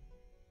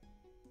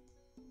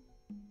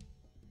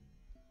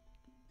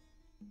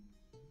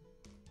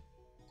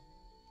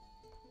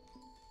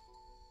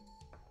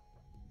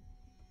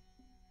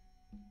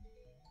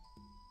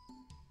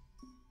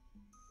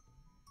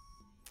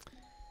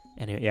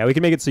 Anyway, yeah, we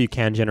can make it so you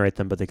can generate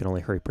them, but they can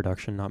only hurry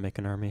production, not make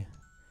an army.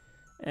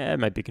 It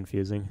might be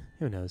confusing.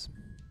 Who knows?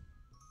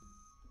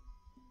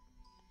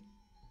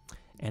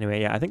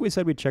 Anyway, yeah, I think we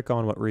said we'd check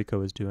on what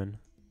Rico is doing.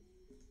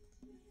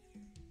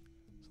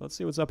 So let's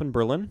see what's up in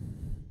Berlin.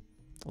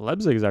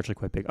 Leipzig is actually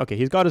quite big. Okay,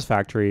 he's got his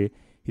factory.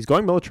 He's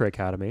going military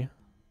academy.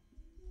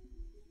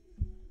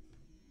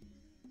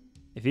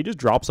 If he just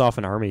drops off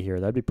an army here,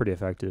 that'd be pretty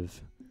effective.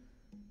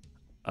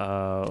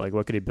 Like,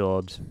 what could he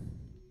build?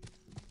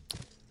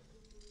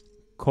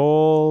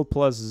 Coal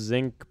plus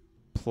zinc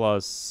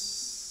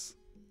plus...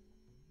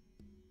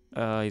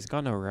 he's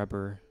got no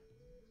rubber.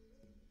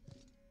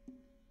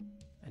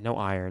 And no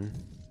iron.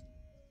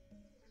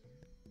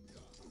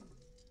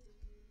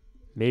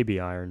 Maybe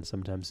iron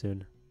sometime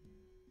soon.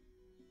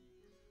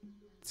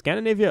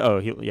 Scandinavia... Oh,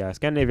 yeah,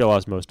 Scandinavia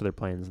lost most of their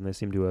planes, and they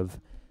seem to have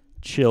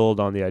chilled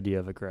on the idea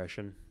of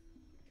aggression.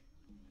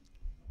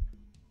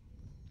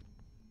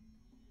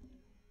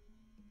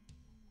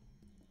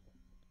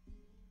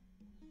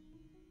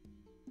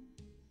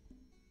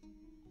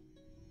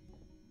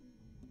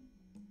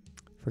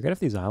 Forget if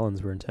these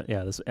islands were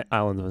yeah, this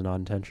island was not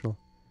intentional.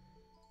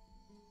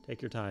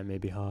 Take your time,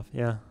 maybe Hoff.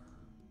 Yeah.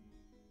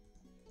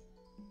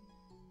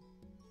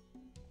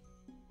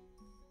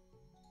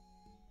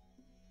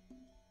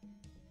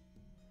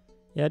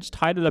 Yeah, just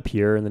hide it up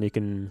here, and then you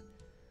can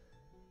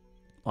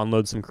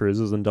unload some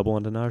cruises and double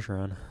into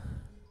Najran.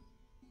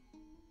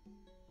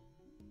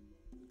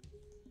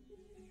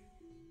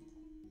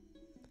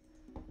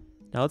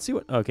 Now let's see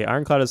what... Okay,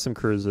 Ironclad has some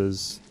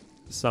cruises,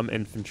 some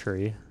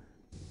infantry.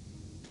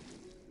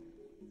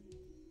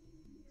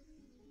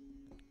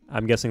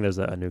 I'm guessing there's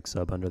a nuke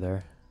sub under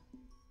there.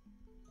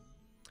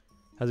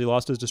 Has he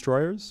lost his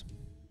destroyers?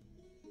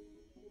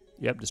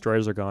 Yep,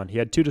 destroyers are gone. He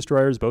had 2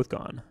 destroyers, both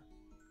gone.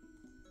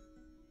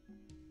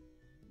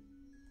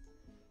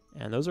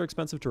 And those are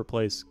expensive to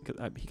replace.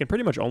 He can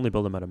pretty much only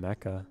build them out of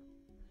Mecca.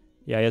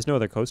 Yeah, he has no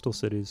other coastal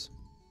cities.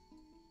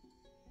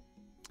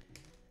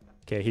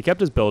 Okay, he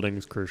kept his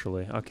buildings,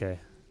 crucially. Okay.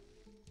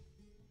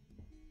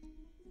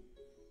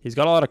 He's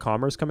got a lot of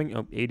commerce coming.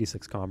 Oh,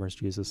 86 commerce,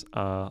 Jesus.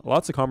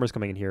 Lots of commerce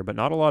coming in here, but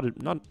not a lot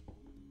of...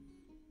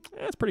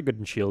 it's pretty good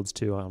in shields,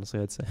 too, honestly,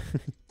 I'd say.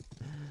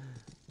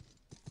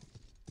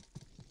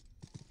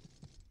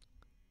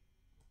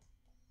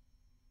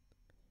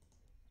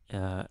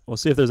 We'll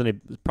see if there's any...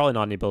 Probably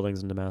not any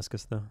buildings in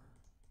Damascus, though.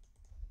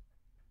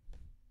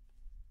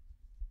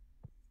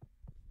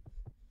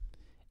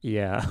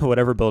 Yeah,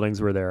 whatever buildings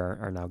were there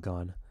are now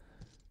gone.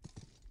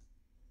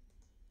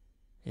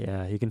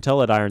 Yeah, you can tell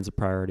that iron's a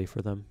priority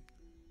for them.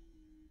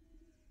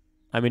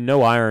 I mean,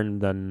 no iron,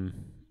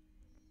 then...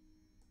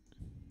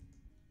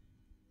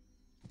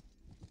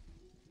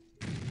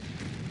 It's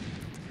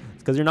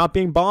because you're not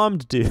being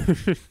bombed,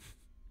 dude.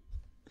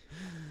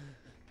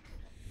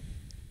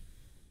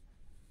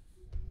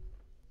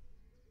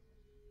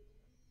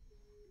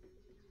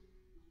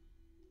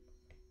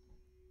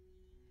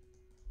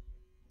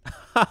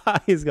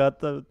 He's got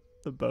the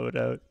boat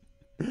out.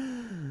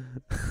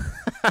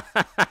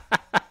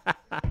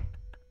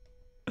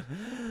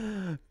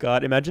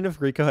 God, imagine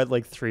if Rico had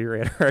like 3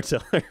 radar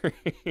artillery.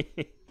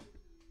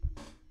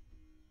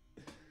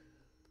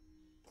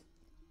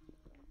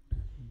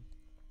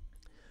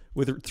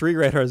 With 3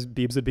 radars,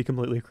 Beebs would be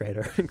completely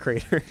cratered.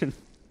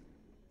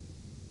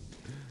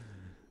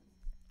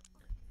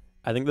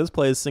 I think this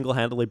play is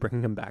single-handedly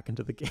bringing him back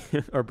into the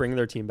game, or bringing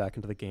their team back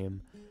into the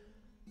game.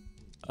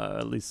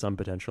 At least some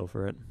potential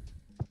for it.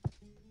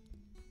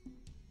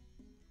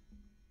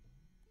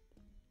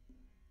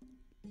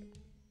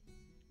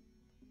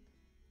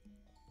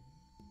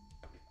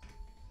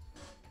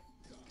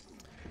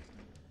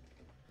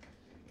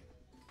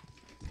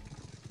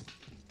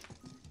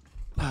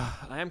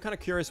 I am kind of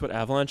curious what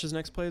Avalanche's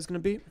next play is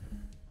going to be.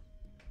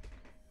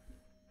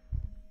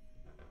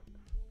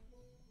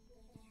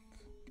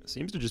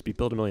 Seems to just be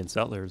build a million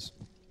settlers.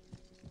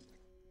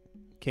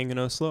 King and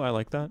Oslo, I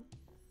like that.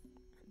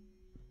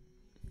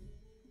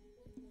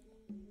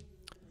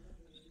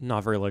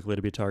 Not very likely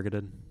to be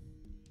targeted.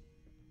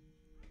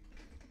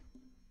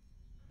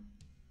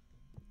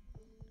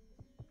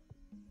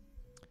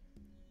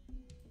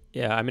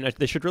 Yeah, I mean,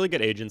 they should really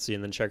get agency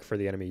and then check for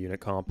the enemy unit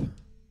comp.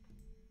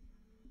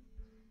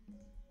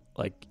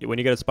 Like, when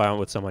you get a spy on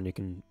with someone, you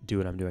can do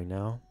what I'm doing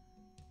now.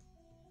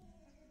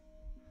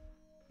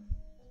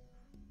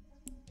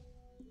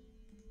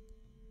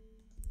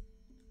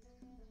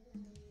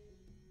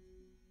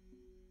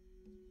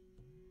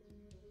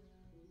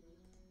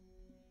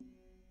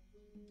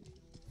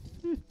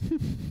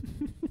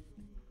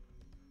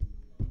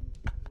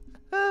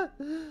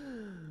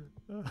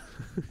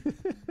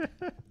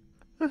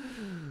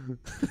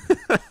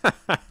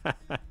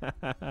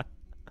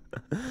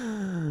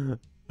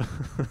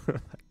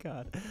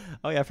 God.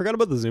 Oh yeah, I forgot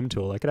about the zoom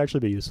tool. That could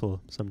actually be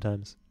useful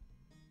sometimes.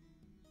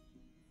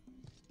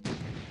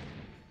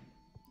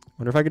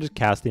 Wonder if I could just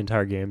cast the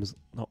entire games,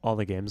 all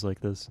the games like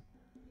this.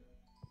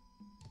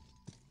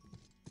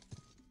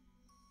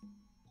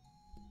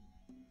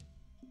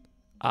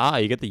 Ah,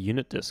 you get the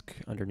unit disc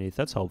underneath.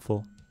 That's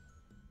helpful.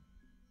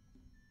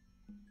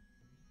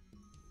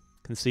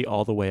 Can see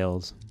all the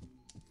whales.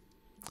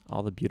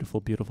 All the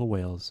beautiful, beautiful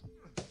whales.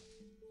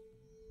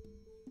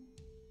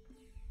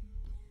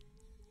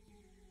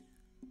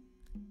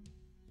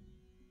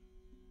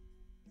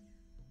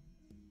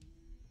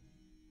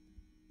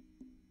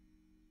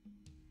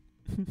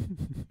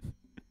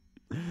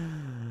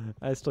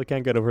 I still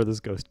can't get over this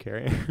ghost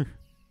carrier.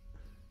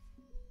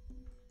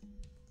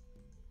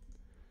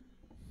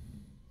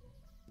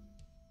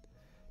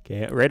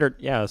 Okay, radar.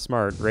 Yeah,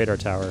 smart. Radar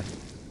tower.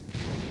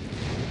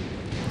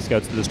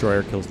 Scouts the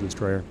destroyer, kills the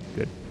destroyer.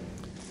 Good.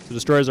 So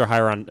destroyers are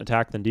higher on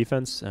attack than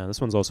defense. This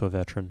one's also a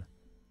veteran.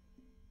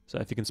 So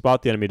if you can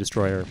spot the enemy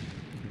destroyer,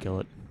 you can kill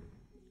it.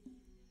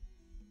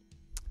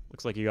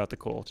 Looks like you got the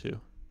coal too.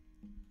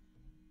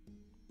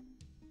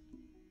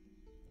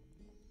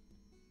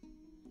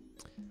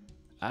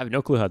 I have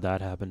no clue how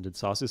that happened. Did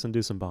Saucison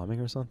do some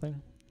bombing or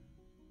something?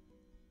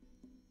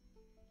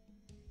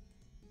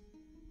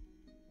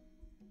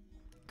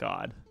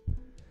 God.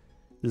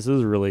 This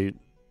is really...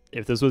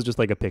 If this was just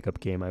like a pickup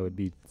game, I would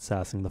be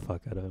sassing the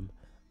fuck out of him.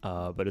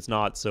 But it's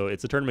not, so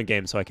it's a tournament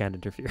game, so I can't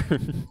interfere.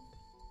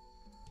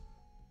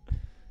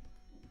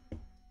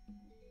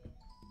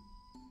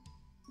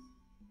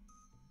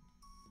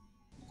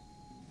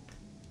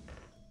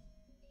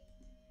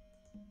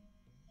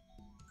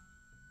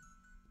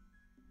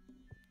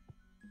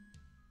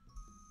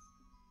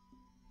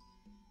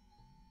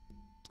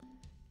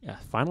 Yeah,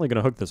 finally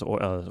gonna hook this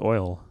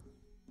oil.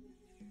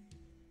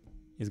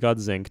 He's got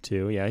zinc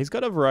too. Yeah, he's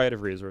got a variety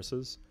of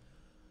resources.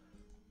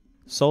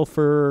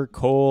 Sulfur,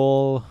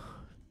 coal,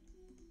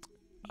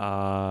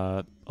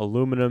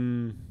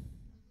 aluminum,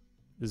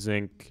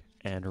 zinc,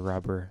 and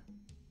rubber.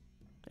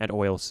 And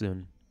oil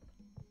soon.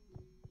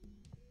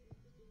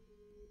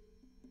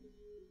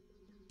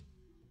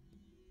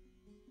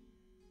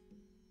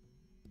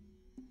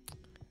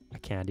 I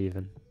can't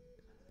even.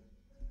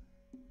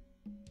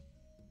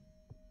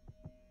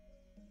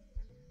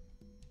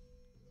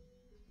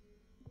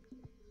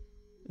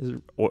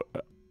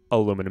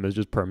 Aluminum is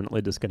just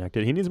permanently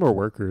disconnected. He needs more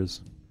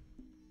workers.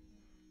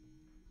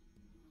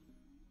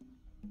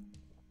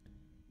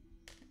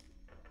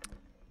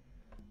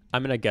 I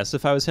mean, I guess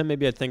if I was him,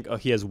 maybe I'd think, oh,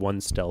 he has one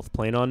stealth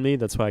plane on me.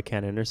 That's why I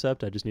can't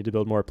intercept. I just need to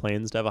build more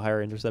planes to have a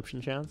higher interception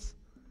chance.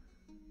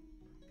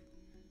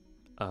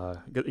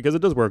 Because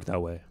it does work that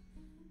way.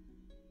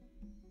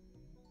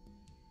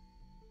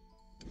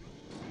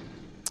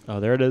 Oh,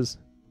 there it is.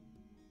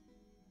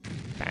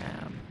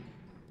 Bam.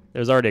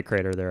 There's already a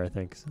crater there, I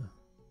think. So.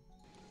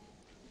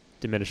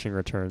 Diminishing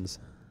returns.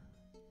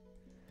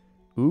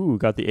 Ooh,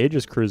 got the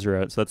Aegis cruiser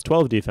out. So that's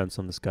 12 defense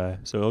on this guy.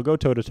 So he'll go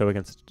toe-to-toe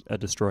against a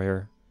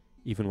destroyer,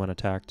 even when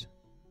attacked.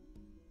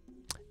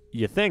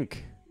 You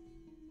think?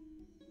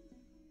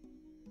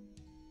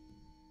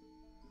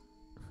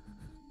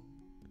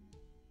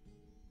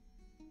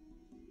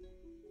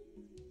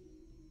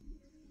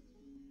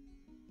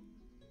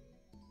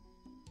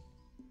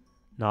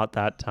 Not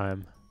that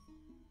time.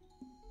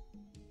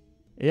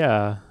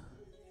 Yeah.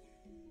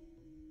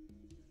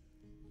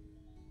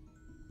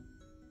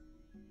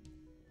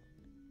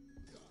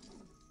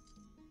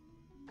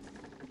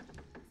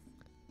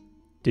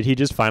 Did he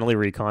just finally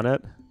recon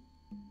it?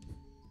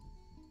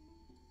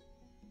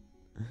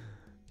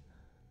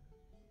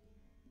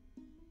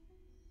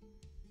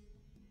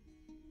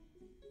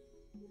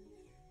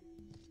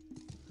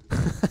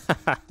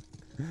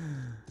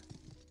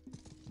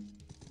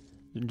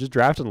 Just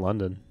draft in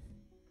London.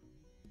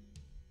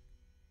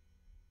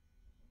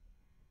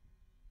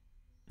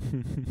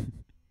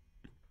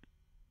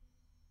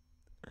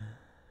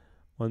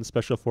 One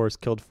special force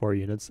killed 4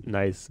 units.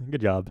 Nice. Good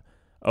job.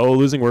 Oh,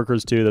 losing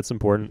workers too. That's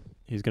important.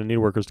 He's going to need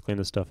workers to clean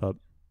this stuff up.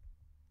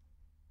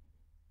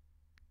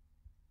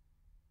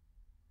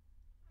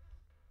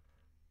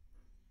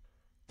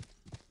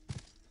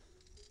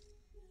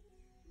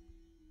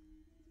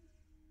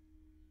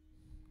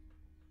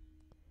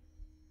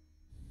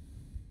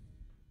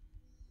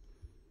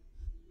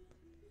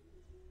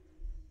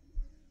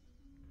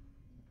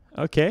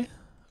 Okay.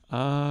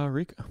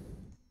 Rico.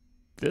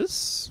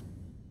 This...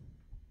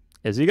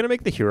 Is he going to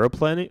make the hero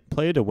play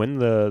to win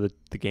the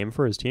game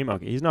for his team?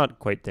 Okay, he's not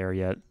quite there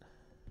yet.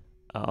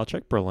 I'll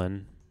check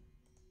Berlin.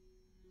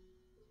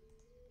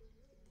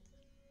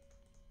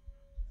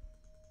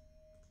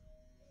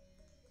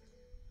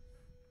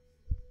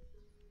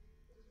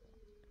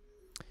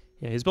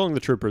 Yeah, he's building the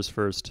troopers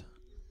first.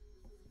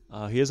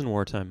 He is in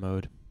wartime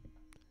mode.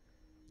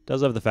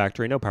 Does have the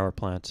factory, no power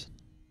plant.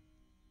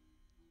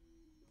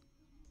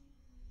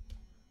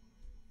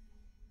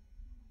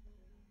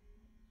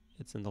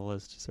 It's in the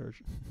list,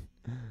 search.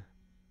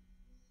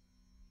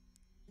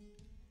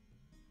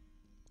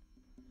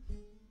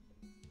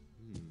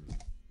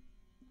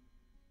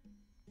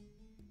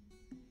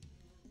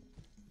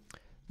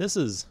 This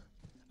is...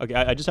 Okay,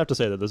 I just have to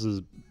say that this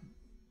is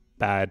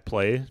bad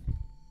play.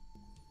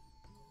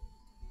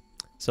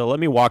 So let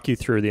me walk you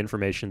through the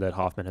information that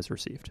Hoffman has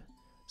received.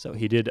 So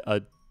he did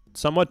a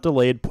somewhat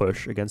delayed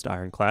push against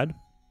Ironclad.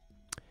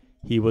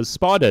 He was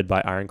spotted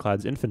by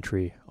Ironclad's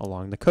infantry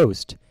along the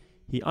coast.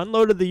 He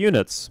unloaded the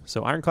units,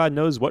 so Ironclad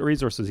knows what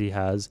resources he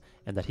has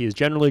and that he is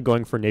generally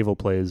going for naval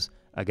plays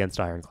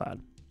against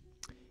Ironclad.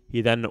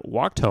 He then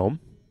walked home,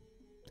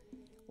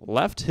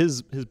 left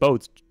his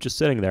boats just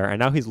sitting there, and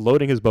now he's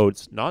loading his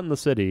boats, not in the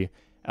city,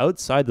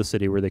 outside the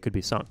city where they could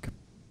be sunk.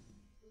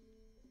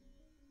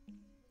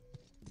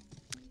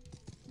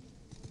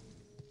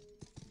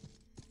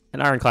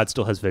 And Ironclad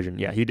still has vision.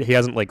 Yeah, he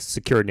hasn't like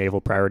secured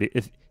naval priority.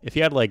 If he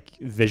had like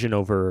vision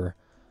over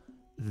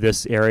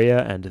this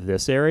area and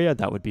this area,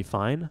 that would be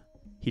fine.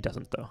 He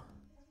doesn't though.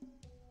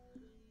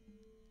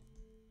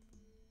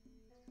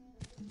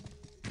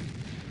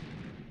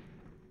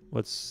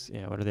 What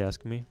are they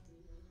asking me?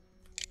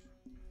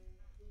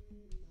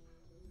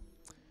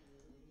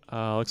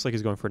 Looks like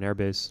he's going for an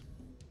airbase.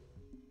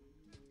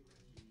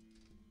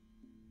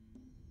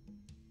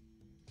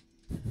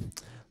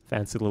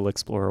 Fancy little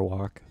explorer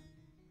walk.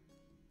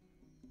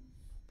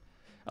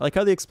 I like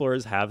how the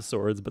explorers have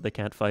swords, but they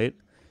can't fight.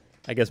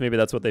 I guess maybe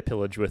that's what they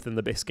pillage with in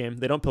the base game.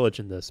 They don't pillage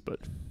in this, but...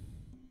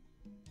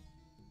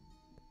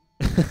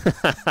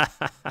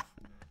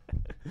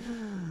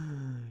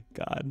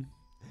 God.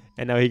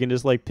 And now he can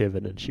just, like,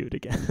 pivot and shoot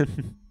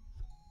again.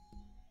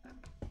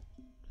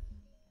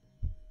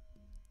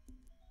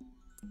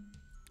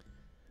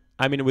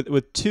 I mean,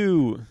 with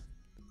two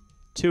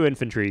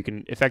infantry, you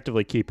can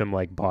effectively keep him,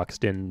 like,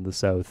 boxed in the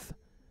south.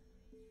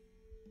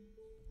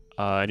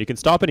 And you can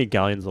stop any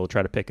galleons that will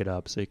try to pick it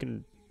up, so you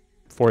can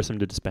force him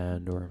to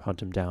disband or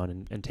hunt him down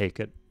and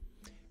take it.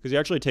 Because you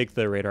actually take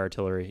the radar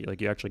artillery,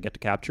 like you actually get to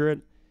capture it.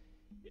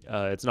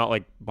 It's not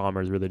like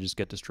bombers where they just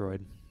get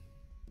destroyed.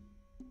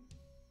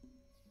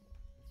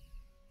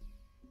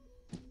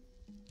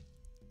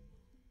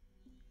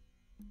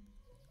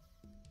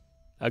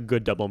 A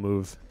good double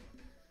move.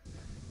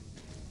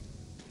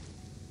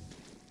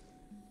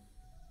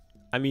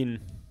 I mean...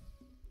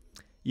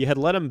 You had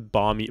let him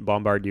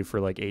bombard you for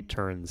like 8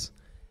 turns.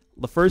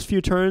 The first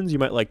few turns, you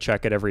might like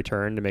check it every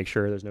turn to make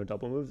sure there's no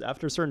double moves.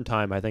 After a certain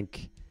time, I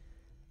think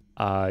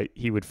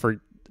he would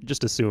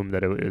just assume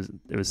that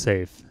it was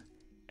safe,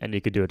 and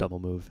he could do a double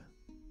move.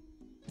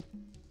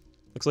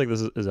 Looks like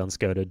this is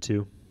unscouted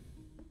too.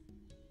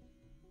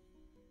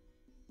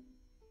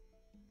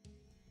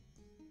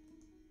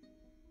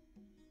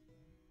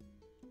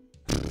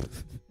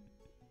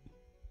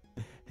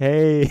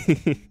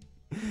 Hey.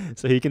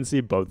 So he can see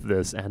both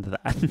this and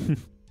that.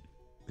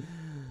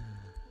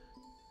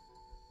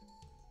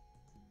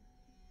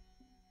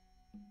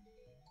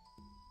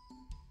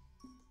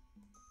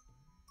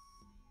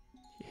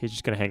 He's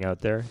just gonna hang out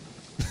there.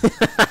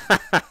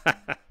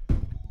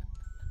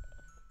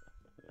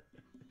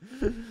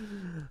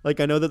 Like,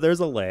 I know that there's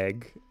a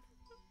lag.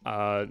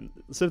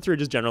 Civ 3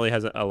 just generally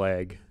has a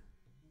lag.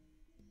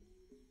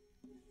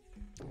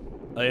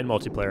 In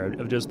multiplayer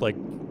of just like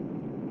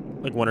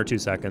 1 or 2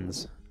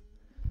 seconds.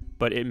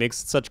 But it makes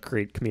such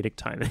great comedic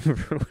timing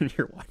when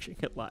you're watching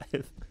it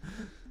live.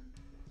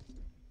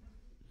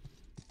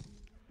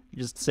 He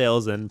just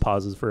sails in,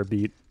 pauses for a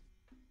beat,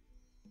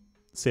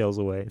 sails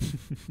away.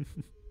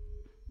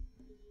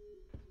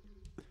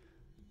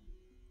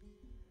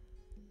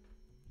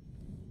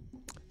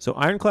 So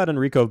Ironclad and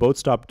Rico both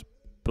stopped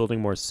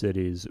building more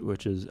cities,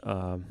 which is,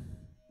 yeah,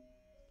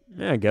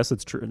 I guess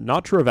it's true.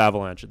 Not true of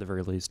Avalanche at the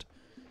very least.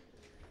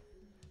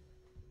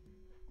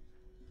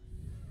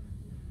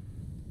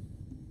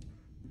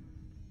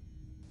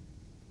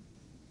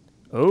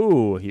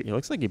 Oh, he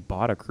looks like he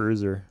bought a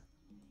cruiser.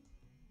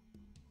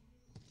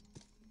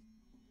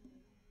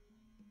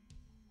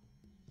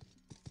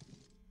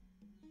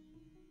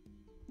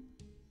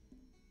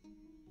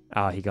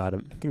 Ah, he got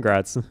him.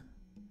 Congrats.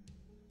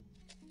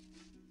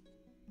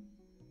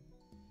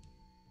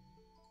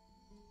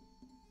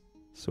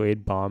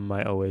 Suede bomb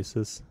my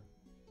oasis.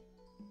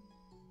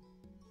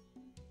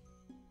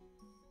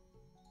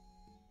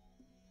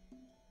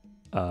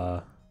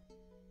 I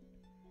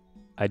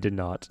did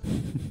not.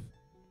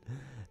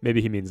 Maybe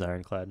he means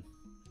Ironclad.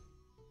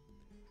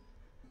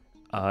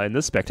 In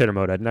this spectator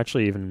mode, I didn't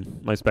actually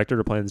even... My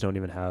spectator planes don't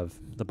even have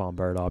the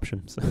bombard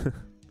options.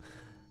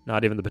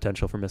 Not even the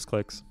potential for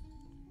misclicks.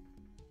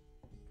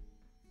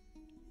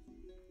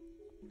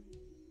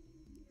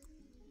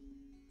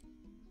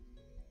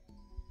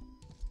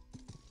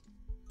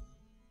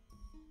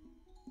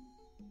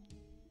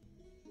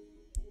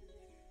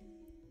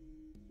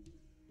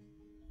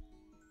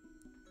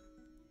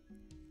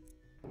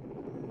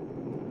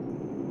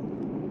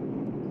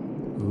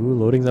 Ooh,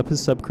 loading up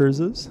his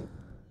sub-cruises.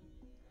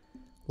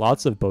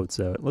 Lots of boats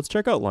out. Let's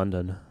check out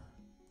London.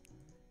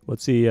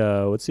 What's he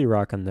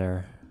rocking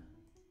there?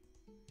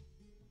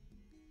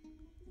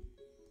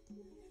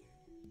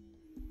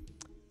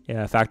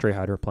 Yeah, factory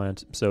hydro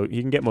plant. So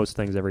he can get most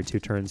things every 2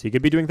 turns. He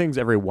could be doing things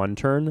every 1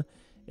 turn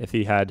if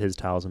he had his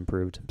tiles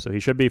improved. So he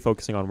should be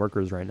focusing on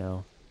workers right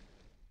now.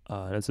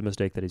 And it's a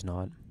mistake that he's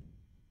not.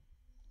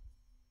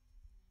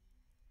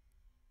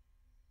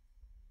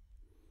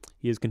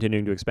 He is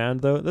continuing to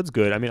expand, though. That's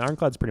good. I mean,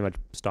 Ironclad's pretty much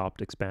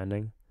stopped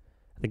expanding.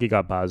 I think he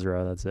got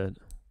Basra. That's it.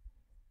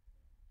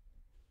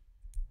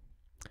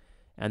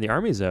 And the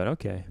army's out.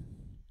 Okay.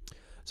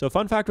 So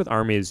fun fact with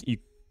armies, you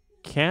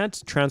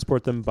can't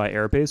transport them by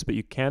airbase, but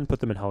you can put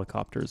them in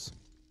helicopters.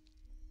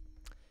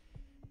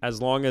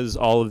 As long as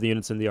all of the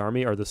units in the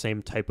army are the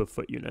same type of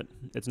foot unit.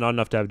 It's not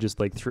enough to have just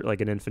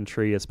like an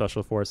infantry, a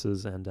special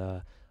forces, and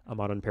a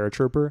modern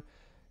paratrooper.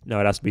 No,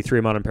 it has to be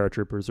 3 modern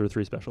paratroopers or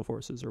 3 special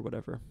forces or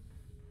whatever.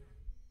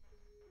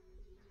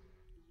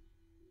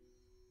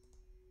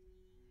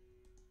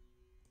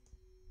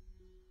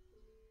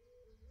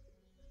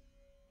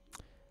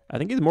 I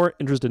think he's more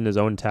interested in his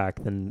own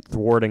tack than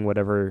thwarting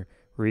whatever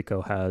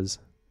Rico has.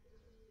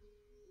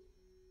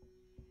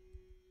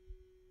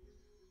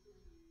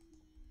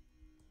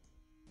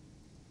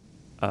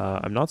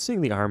 I'm not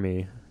seeing the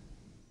army.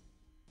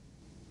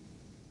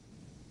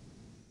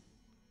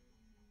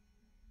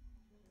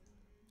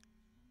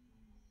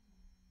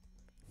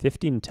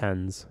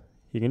 $15-10s.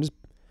 You can just...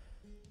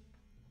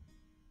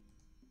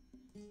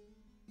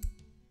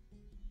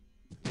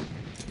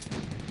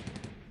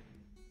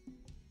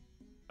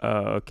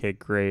 okay,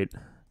 great.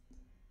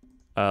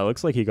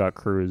 Looks like he got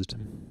cruised.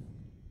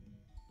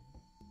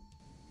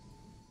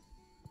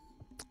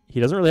 He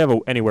doesn't really have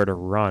anywhere to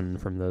run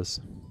from this.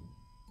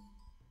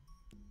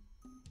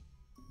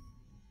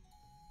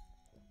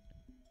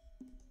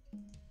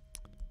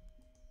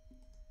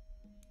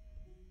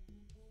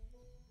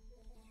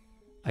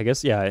 I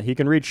guess, yeah, he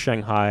can reach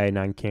Shanghai,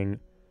 Nanking.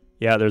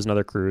 Yeah, there's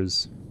another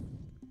cruise.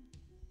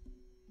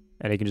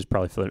 And he can just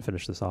probably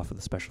finish this off with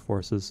the special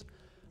forces.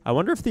 I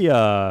wonder if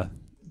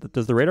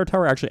does the radar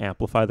tower actually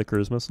amplify the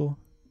cruise missile?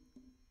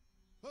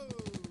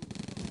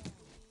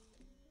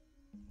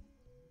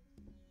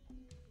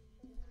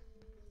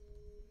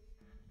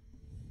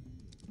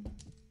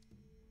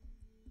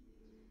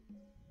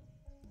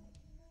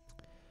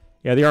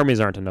 Yeah, the armies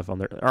aren't enough on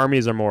there.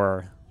 Armies are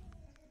more...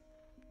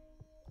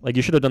 Like,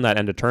 you should have done that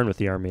end of turn with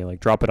the army. Like,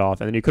 drop it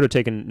off. And then you could have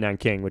taken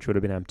Nanking, which would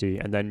have been empty.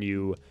 And then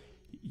you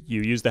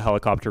use the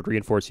helicopter to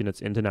reinforce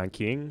units into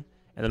Nanking.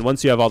 And then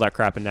once you have all that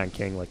crap in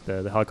Nanking, like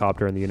the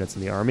helicopter and the units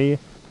in the army,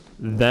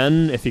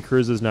 then if he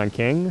cruises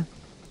Nanking,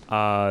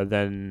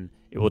 then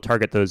it will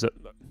target the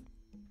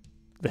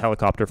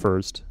helicopter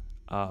first.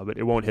 But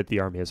it won't hit the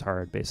army as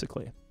hard,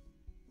 basically.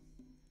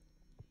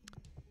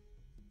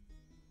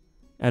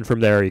 And from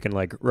there, you can,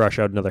 like, rush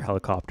out another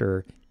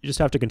helicopter. You just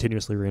have to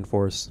continuously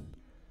reinforce.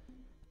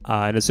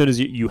 And as soon as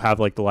you have,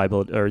 like, the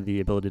liability or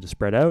the ability to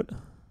spread out.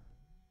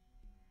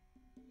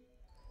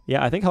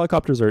 Yeah, I think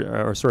helicopters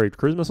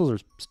cruise missiles are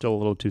still a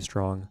little too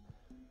strong.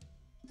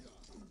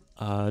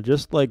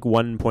 Just like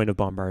 1 point of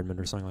bombardment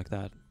or something like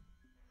that.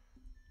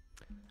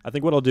 I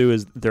think what I'll do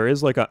is there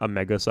is like a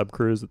mega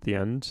subcruise at the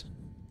end.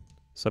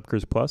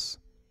 Subcruise plus.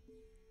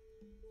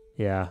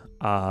 Yeah.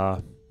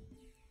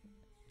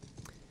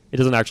 It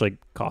doesn't actually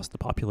cost the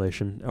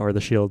population or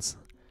the shields.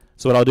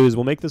 So what I'll do is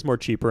we'll make this more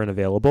cheaper and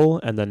available,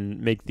 and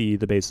then make the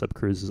base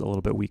subcruises a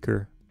little bit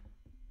weaker.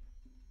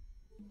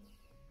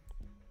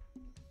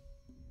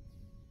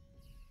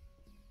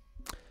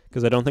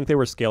 Because I don't think they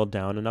were scaled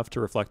down enough to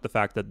reflect the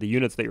fact that the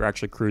units that you're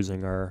actually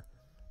cruising are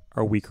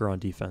weaker on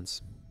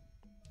defense.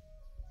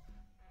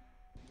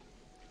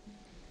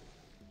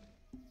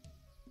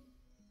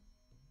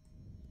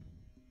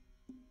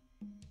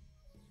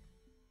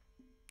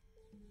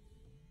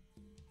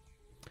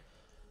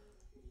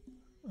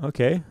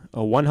 Okay,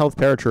 a 1 health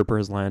paratrooper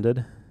has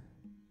landed.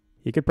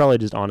 He could probably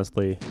just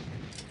honestly...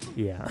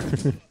 Yeah.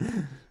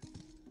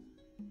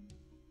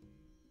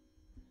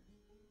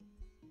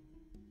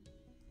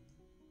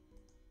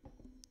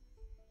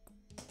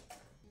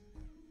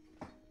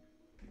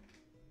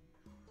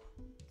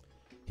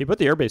 He put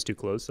the airbase too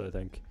close, I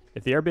think.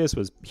 If the airbase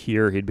was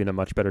here, he'd be in a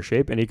much better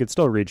shape, and he could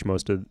still reach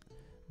most of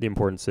the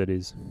important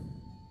cities.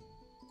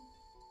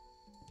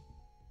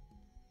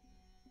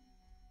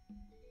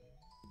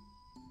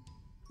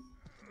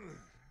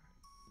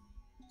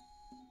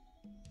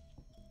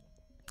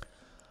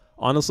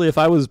 Honestly, if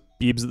I was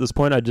Beebs at this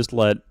point, I'd just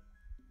let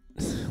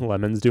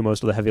Lemons do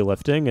most of the heavy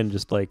lifting and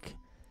just, like,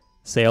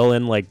 sail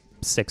in, like,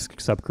 6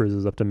 sub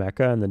cruises up to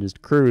Mecca and then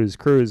just cruise.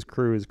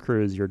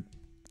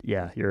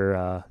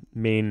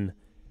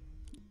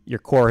 Your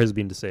core has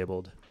been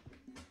disabled.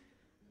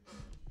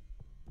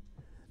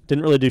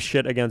 Didn't really do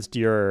shit against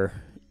your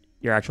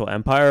actual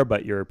empire,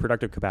 but your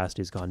productive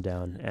capacity has gone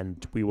down,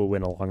 and we will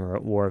win a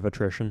long war of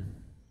attrition.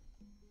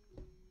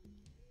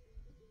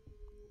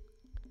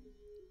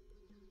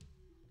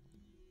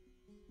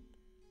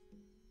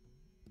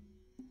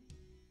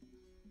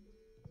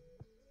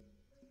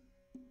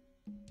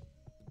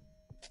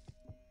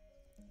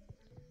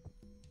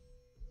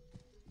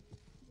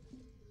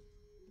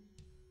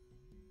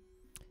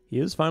 He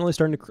is finally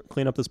starting to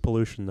clean up this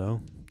pollution,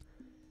 though.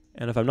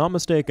 And if I'm not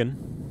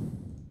mistaken...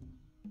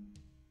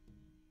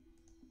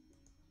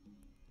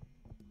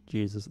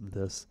 Jesus,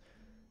 this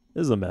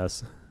is a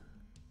mess.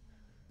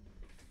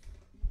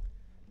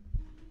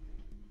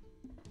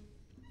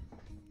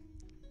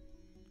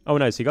 Oh,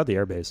 nice. He got the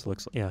airbase.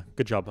 Looks, yeah,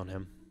 good job on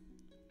him.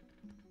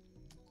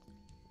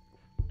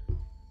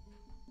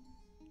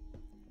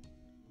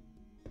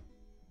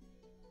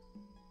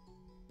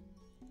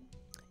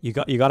 You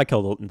got to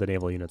kill the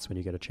naval units when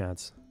you get a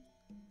chance.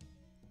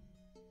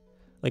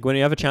 Like when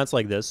you have a chance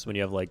like this, when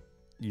you have like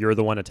you're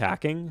the one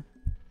attacking.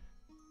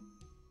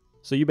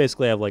 So you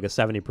basically have like a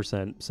 70%,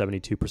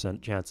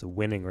 72% chance of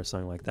winning or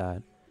something like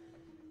that.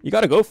 You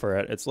got to go for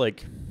it. It's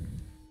like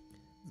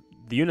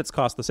the units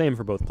cost the same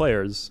for both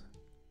players,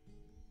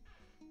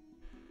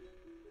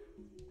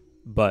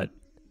 but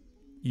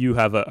you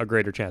have a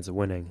greater chance of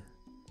winning.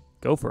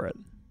 Go for it.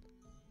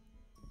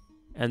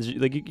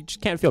 And like you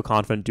just can't feel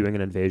confident doing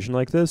an invasion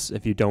like this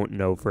if you don't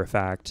know for a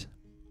fact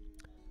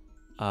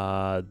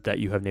that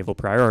you have naval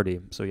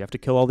priority. So you have to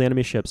kill all the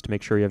enemy ships to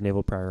make sure you have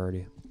naval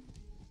priority.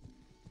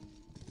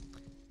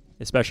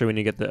 Especially when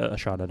you get a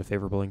shot at a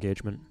favorable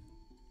engagement.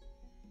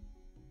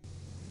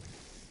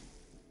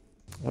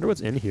 I wonder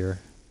what's in here.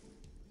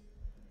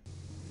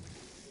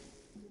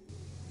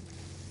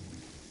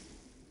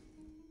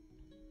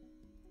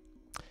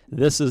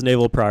 This is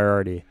naval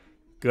priority.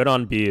 Good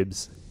on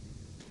Beebs.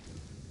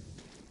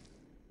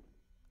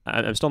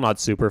 I'm still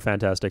not super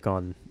fantastic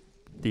on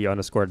the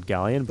unescorted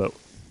galleon, but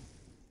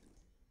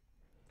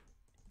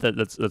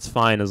that's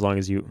fine as long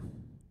as you...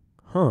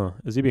 Huh,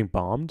 is he being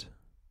bombed?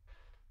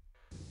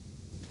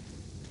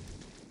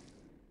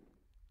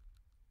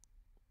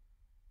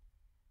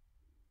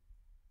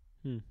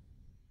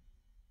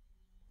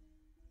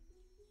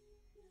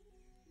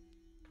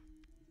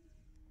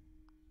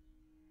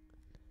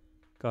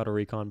 Got a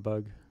recon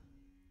bug.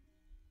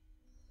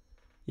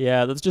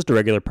 Yeah, that's just a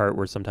regular part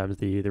where sometimes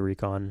the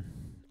recon...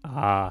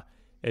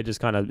 it just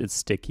kind of... It's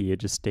sticky. It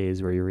just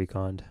stays where you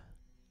reconned.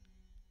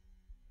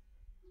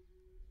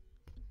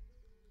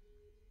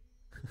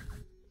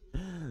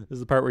 This is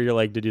the part where you're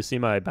like, did you see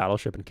my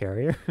battleship and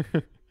carrier?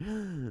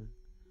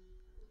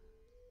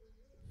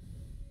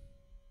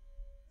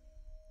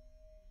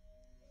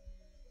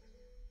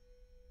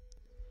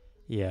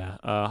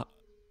 Yeah,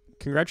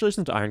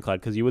 congratulations to Ironclad,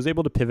 because he was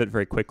able to pivot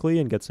very quickly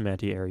and get some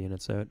anti-air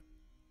units out.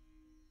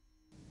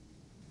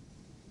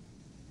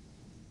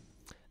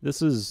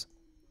 This is...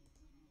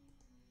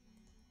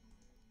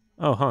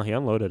 Oh, huh, he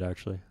unloaded,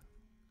 actually.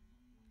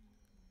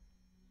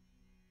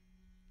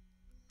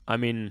 I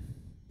mean...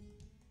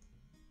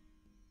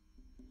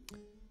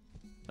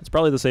 That's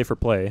probably the safer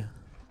play.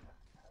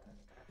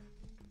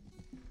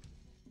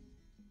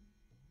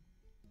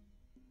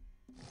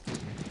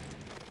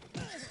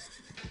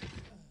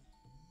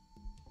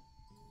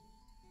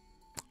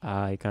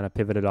 He kind of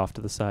pivoted off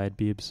to the side,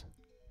 Beebs.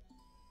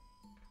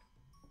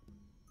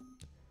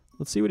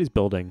 Let's see what he's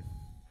building.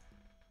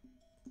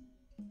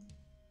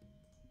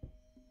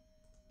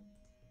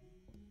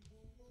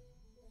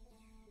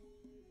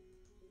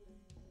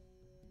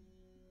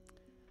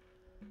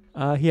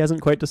 He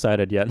hasn't quite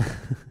decided yet.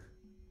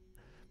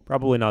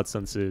 Probably not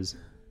Sun Tzu's.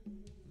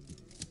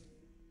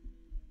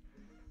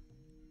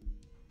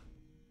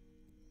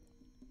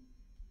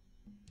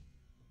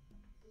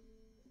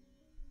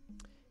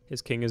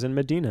 His king is in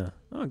Medina.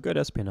 Oh, good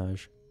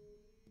espionage.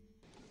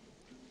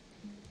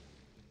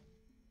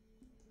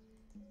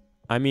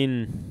 I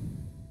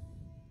mean...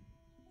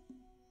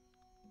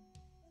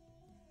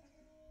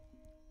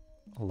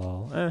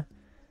 Lol.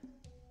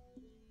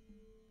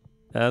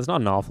 That's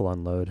not an awful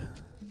unload.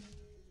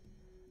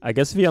 I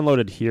guess if he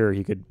unloaded here,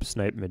 he could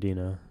snipe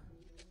Medina.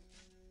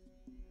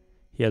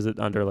 He has it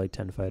under like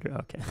 10 fighter.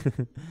 Okay.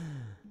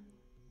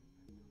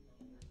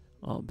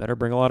 Well, better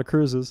bring a lot of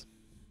cruises.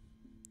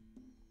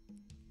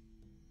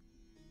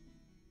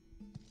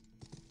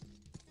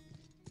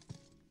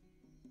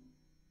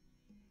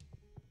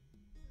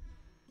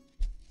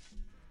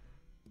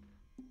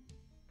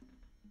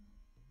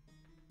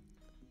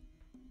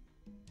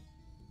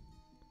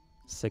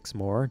 Six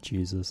more?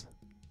 Jesus.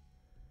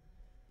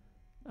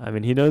 I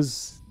mean, he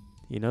knows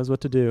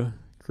what to do.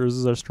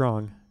 Cruises are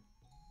strong.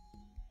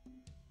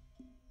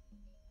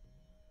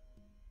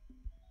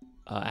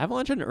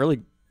 Avalanche had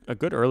a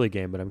good early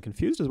game, but I'm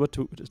confused as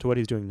to what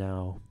he's doing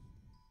now.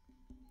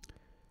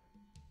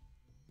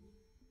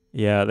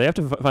 Yeah, they have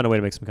to find a way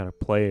to make some kind of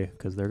play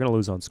because they're gonna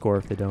lose on score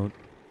if they don't.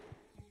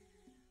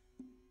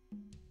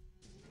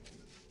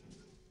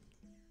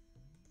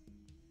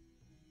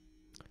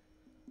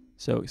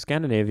 So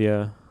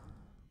Scandinavia.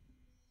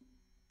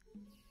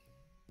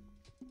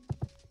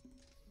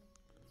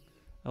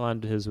 I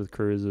landed his with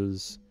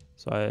cruises,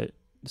 so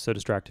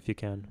distract if you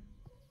can.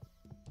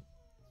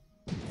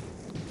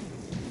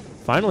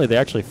 Finally, they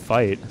actually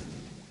fight.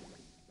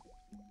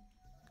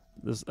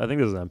 I think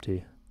this is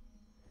empty.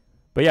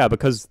 But yeah,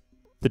 because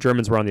the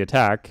Germans were on the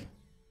attack,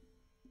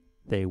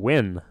 they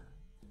win.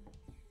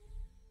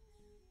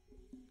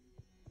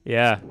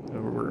 Yeah,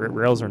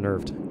 rails are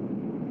nerfed.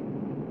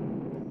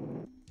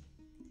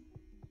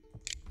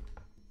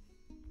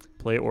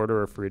 Play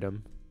Order of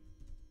Freedom.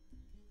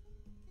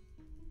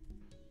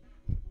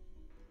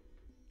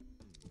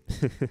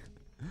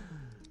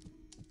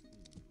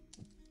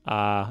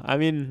 I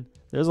mean,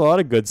 there's a lot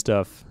of good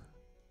stuff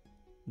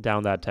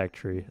down that tech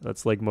tree.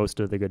 That's like most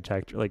of the good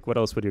tech tree. Like, what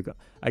else would you go?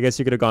 I guess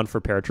you could have gone for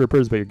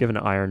paratroopers, but you're giving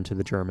iron to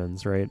the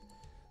Germans, right?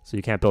 So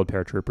you can't build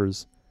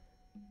paratroopers.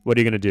 What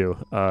are you going to do?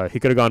 He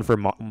could have gone for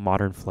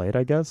modern flight,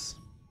 I guess.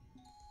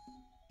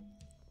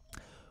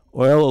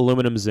 Oil,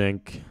 aluminum,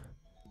 zinc,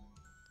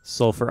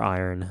 sulfur,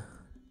 iron.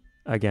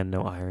 Again,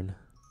 no iron.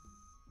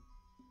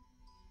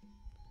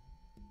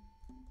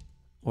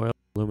 Oil,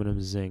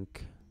 aluminum,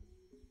 zinc.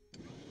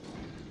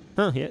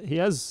 Huh, he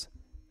has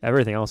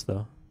everything else,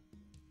 though.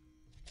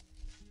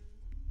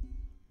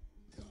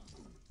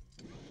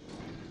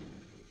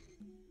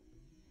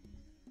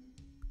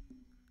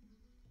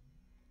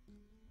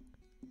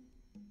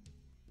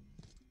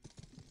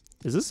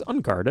 Is this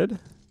unguarded?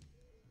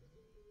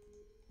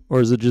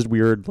 Or is it just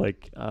weird,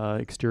 like,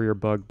 exterior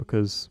bug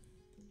because...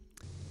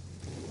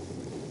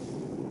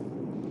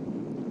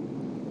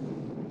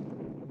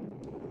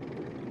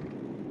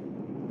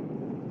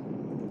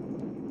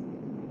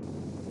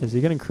 Is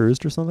he getting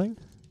cruised or something?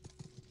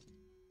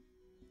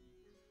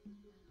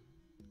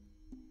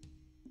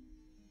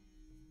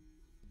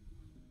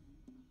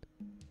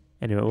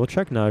 Anyway, we'll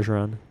check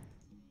Najran.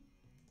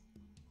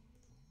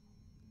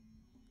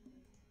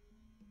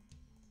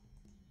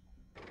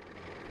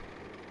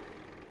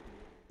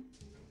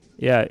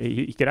 Yeah,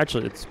 you could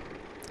actually, it's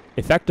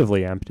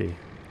effectively empty.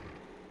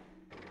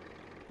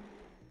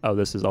 Oh,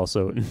 this is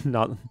also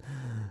not,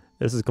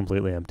 this is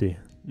completely empty.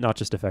 Not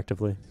just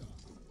effectively.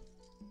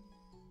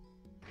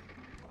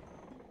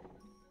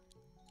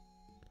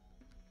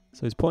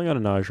 So he's pulling out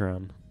a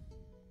Najran.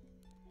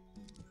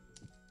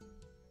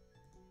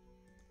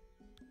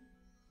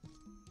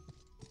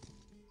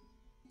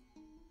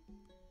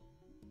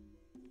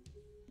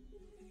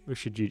 We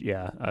should,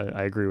 yeah,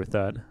 I agree with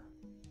that.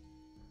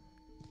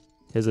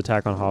 His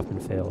attack on Hoffman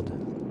failed.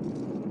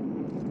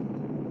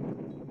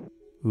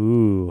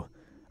 Ooh.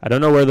 I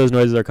don't know where those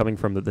noises are coming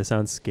from, but they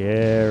sound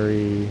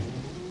scary.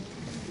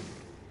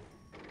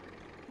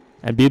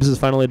 And Beebs has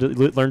finally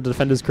learned to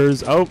defend his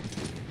cruise. Oh!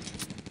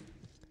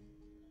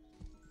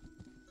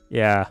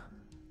 Yeah.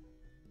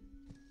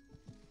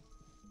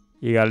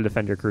 You gotta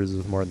defend your cruises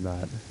with more than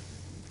that.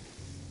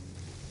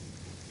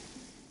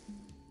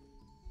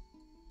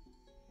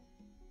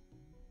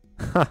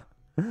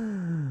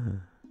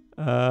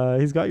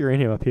 He's got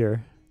uranium up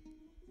here.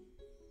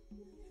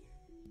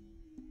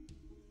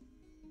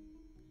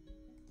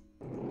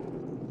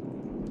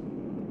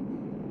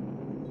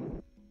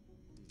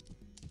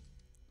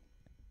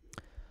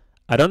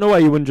 I don't know why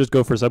you wouldn't just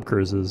go for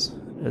sub-cruises.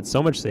 It's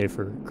so much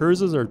safer.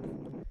 Cruises are...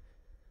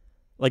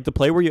 Like, the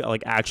play where you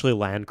like actually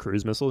land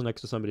cruise missiles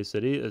next to somebody's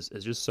city is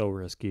just so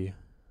risky.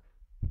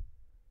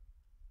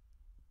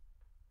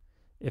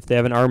 If they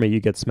have an army,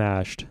 you get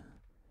smashed.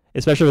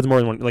 Especially if it's more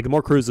than one. Like, the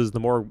more cruises, the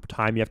more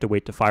time you have to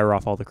wait to fire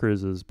off all the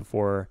cruises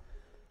before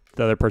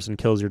the other person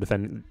kills your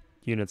defend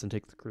units and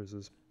takes the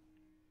cruises.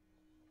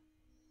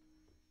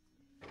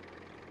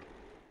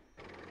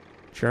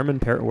 German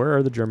where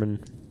are the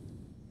German...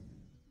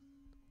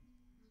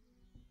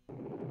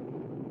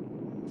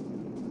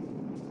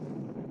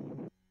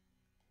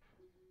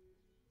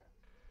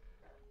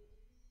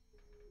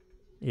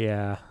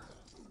 Yeah.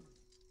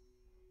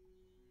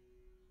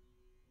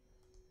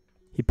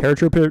 He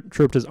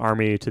paratrooped his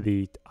army to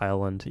the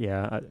island.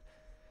 Yeah.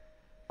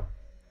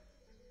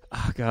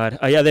 Oh, God.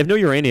 Yeah, they have no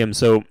uranium,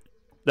 so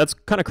that's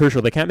kind of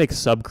crucial. They can't make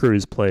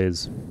sub-cruise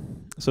plays.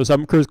 So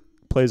sub-cruise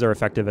plays are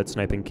effective at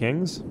sniping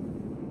kings,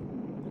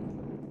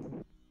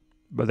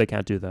 but they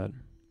can't do that.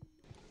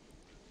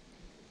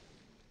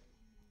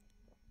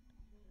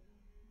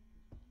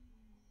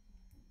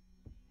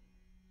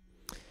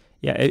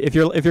 Yeah, if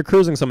you're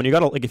cruising someone, you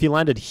gotta, like, if you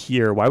landed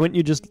here, why wouldn't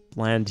you just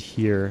land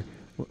here?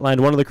 Land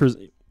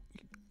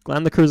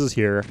the cruises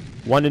here,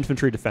 one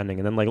infantry defending,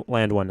 and then like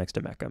land one next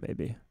to Mecca,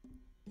 maybe.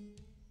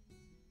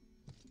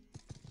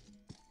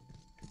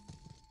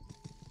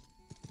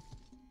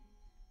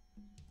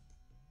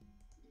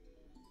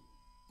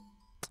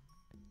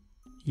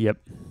 Yep.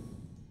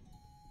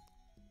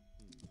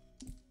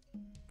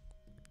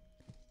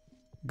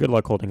 Good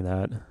luck holding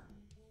that.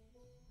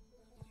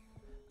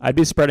 I'd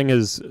be spreading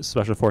his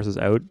special forces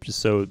out just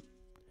so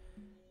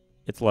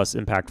It's less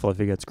impactful if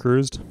he gets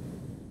cruised.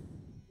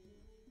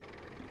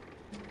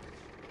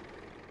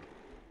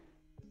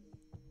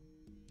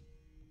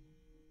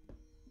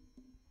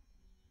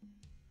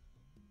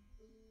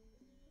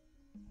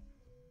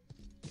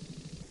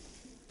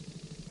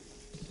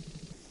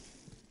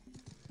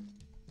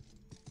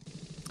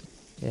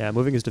 Yeah,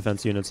 moving his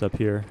defense units up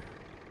here.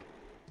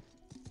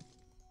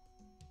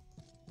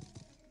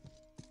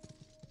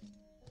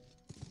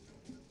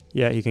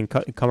 Yeah, he can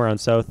come around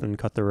south and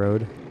cut the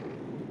road.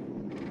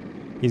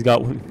 He's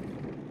got one.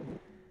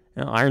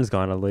 Iron's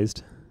gone at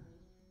least.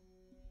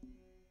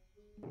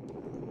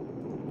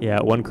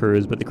 Yeah, one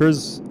cruise, but the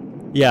cruise...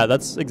 Yeah,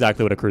 that's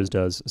exactly what a cruise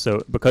does.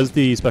 So, because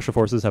the special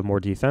forces have more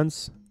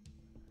defense,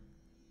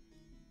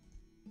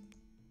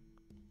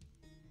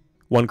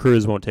 one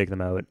cruise won't take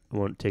them out.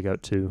 Won't take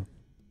out two.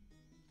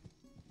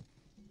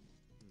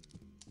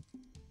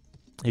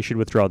 He should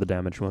withdraw the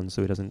damaged ones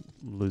so he doesn't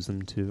lose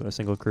them to a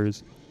single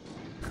cruise.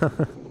 I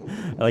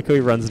like how he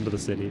runs into the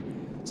city.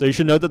 So you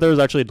should note that there's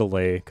actually a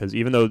delay, because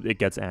even though it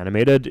gets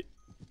animated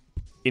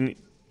in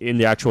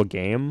the actual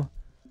game,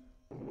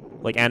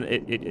 like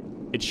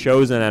it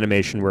shows an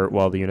animation where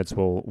while the units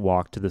will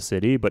walk to the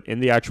city, but in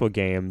the actual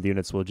game, the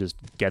units will just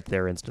get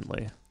there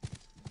instantly.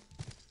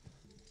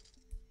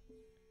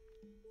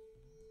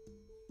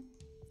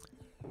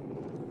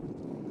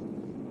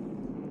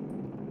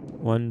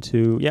 One,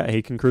 two, yeah,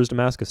 he can cruise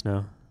Damascus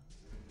now.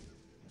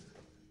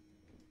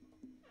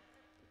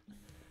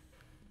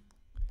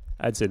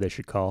 I'd say they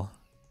should call.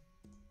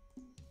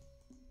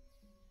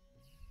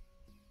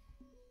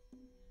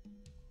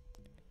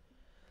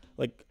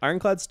 Like,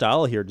 Ironclad's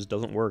style here just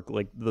doesn't work.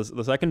 Like, the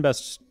second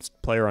best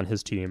player on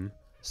his team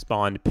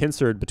spawned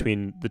pincered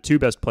between the two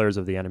best players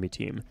of the enemy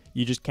team.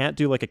 You just can't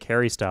do, like, a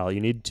carry style.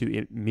 You need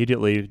to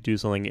immediately do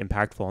something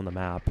impactful on the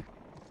map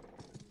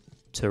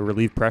to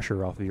relieve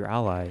pressure off of your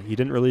ally. He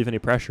didn't relieve any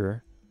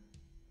pressure.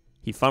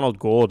 He funneled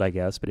gold, I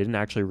guess, but he didn't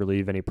actually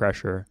relieve any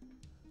pressure.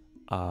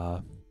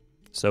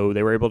 So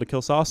they were able to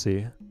kill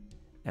Saucy.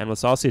 And with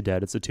Saucy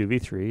dead, it's a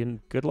 2v3, and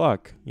good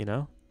luck, you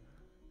know?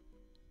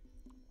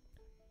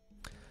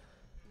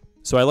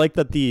 So I like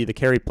that the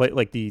carry play,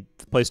 like the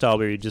play style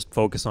where you just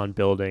focus on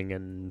building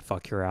and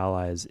fuck your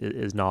allies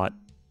is not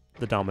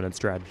the dominant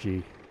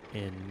strategy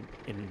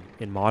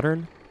in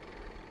Modern.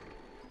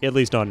 At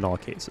least not in all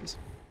cases.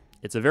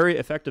 It's a very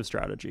effective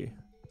strategy,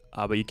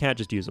 but you can't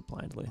just use it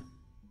blindly.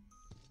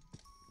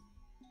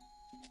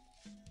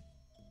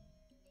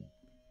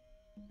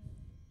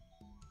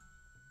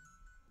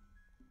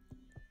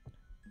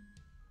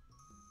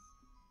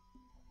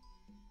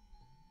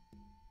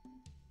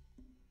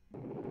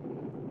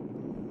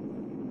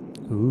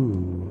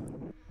 Ooh.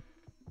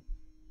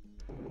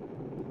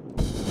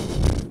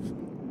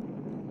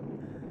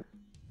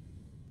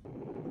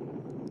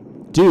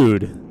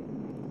 Dude.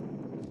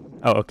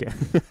 Oh, okay.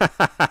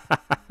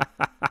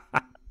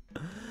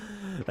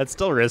 That's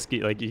still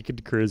risky. Like, he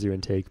could cruise you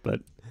and take,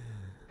 but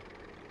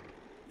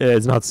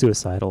it's not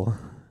suicidal.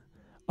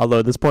 Although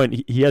at this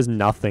point, he has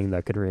nothing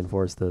that could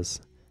reinforce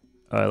this.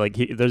 Like,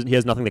 he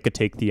has nothing that could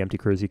take the empty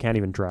cruise. He can't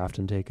even draft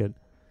and take it.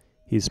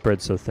 He's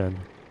spread so thin.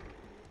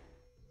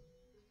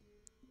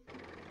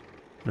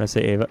 When I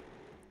say Ava,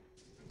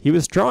 he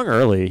was strong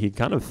early. He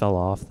kind of fell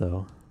off,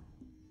 though.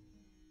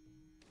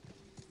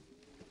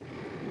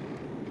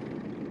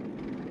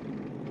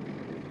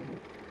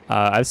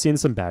 I've seen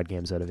some bad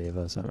games out of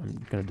Ava, so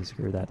I'm going to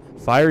disagree with that.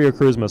 Fire your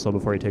cruise missile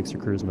before he takes your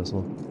cruise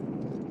missile.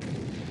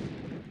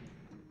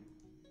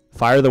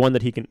 Fire the one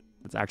that he can...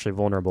 that's actually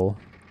vulnerable.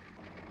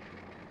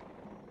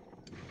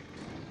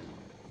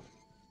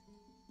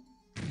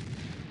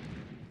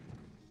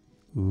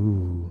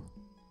 Ooh.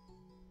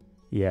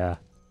 Yeah.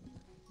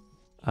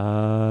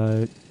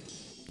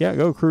 Yeah,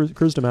 go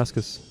cruise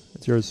Damascus.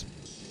 It's yours.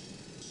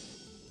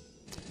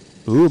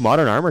 Ooh,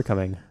 modern armor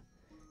coming.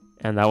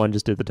 And that one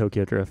just did the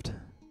Tokyo Drift.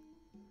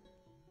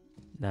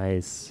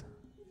 Nice.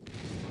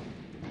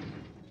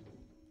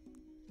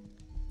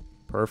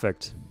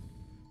 Perfect.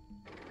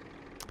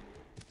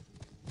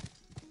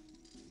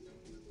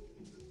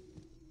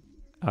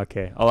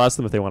 Okay, I'll ask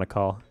them if they want to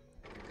call.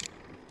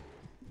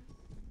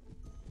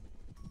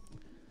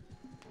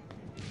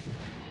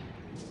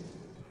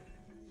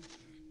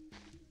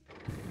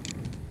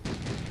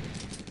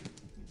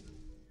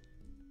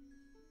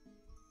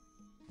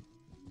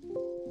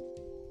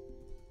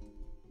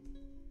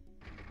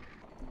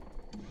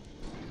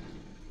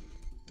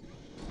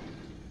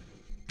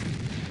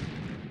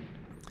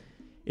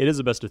 It is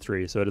a best of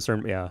 3, so at a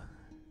certain... yeah.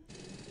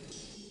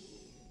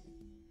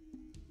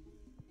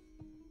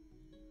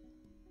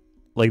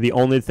 Like, the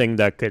only thing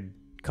that could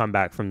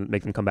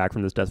make them come back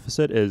from this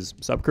deficit is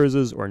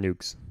sub-cruises or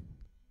nukes.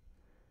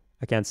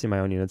 I can't see my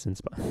own units in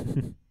spot.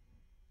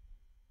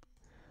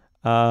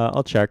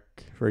 I'll check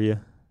for you.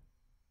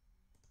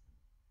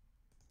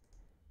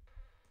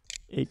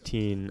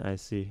 18, I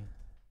see.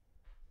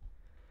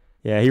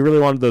 Yeah, he really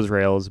wanted those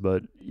rails,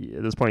 but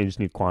at this point you just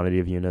need quantity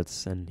of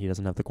units, and he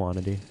doesn't have the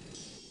quantity.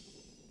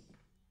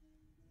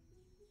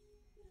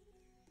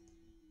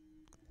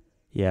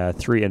 Yeah,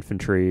 3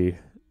 infantry,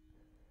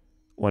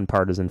 1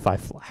 partisan,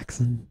 5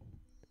 flax.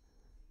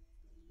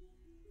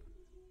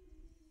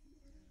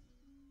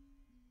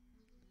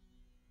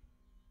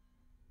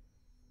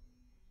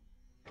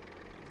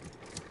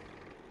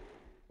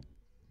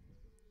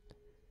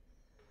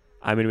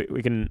 I mean,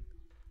 we can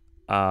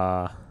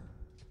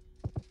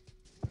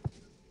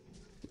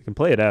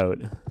play it out.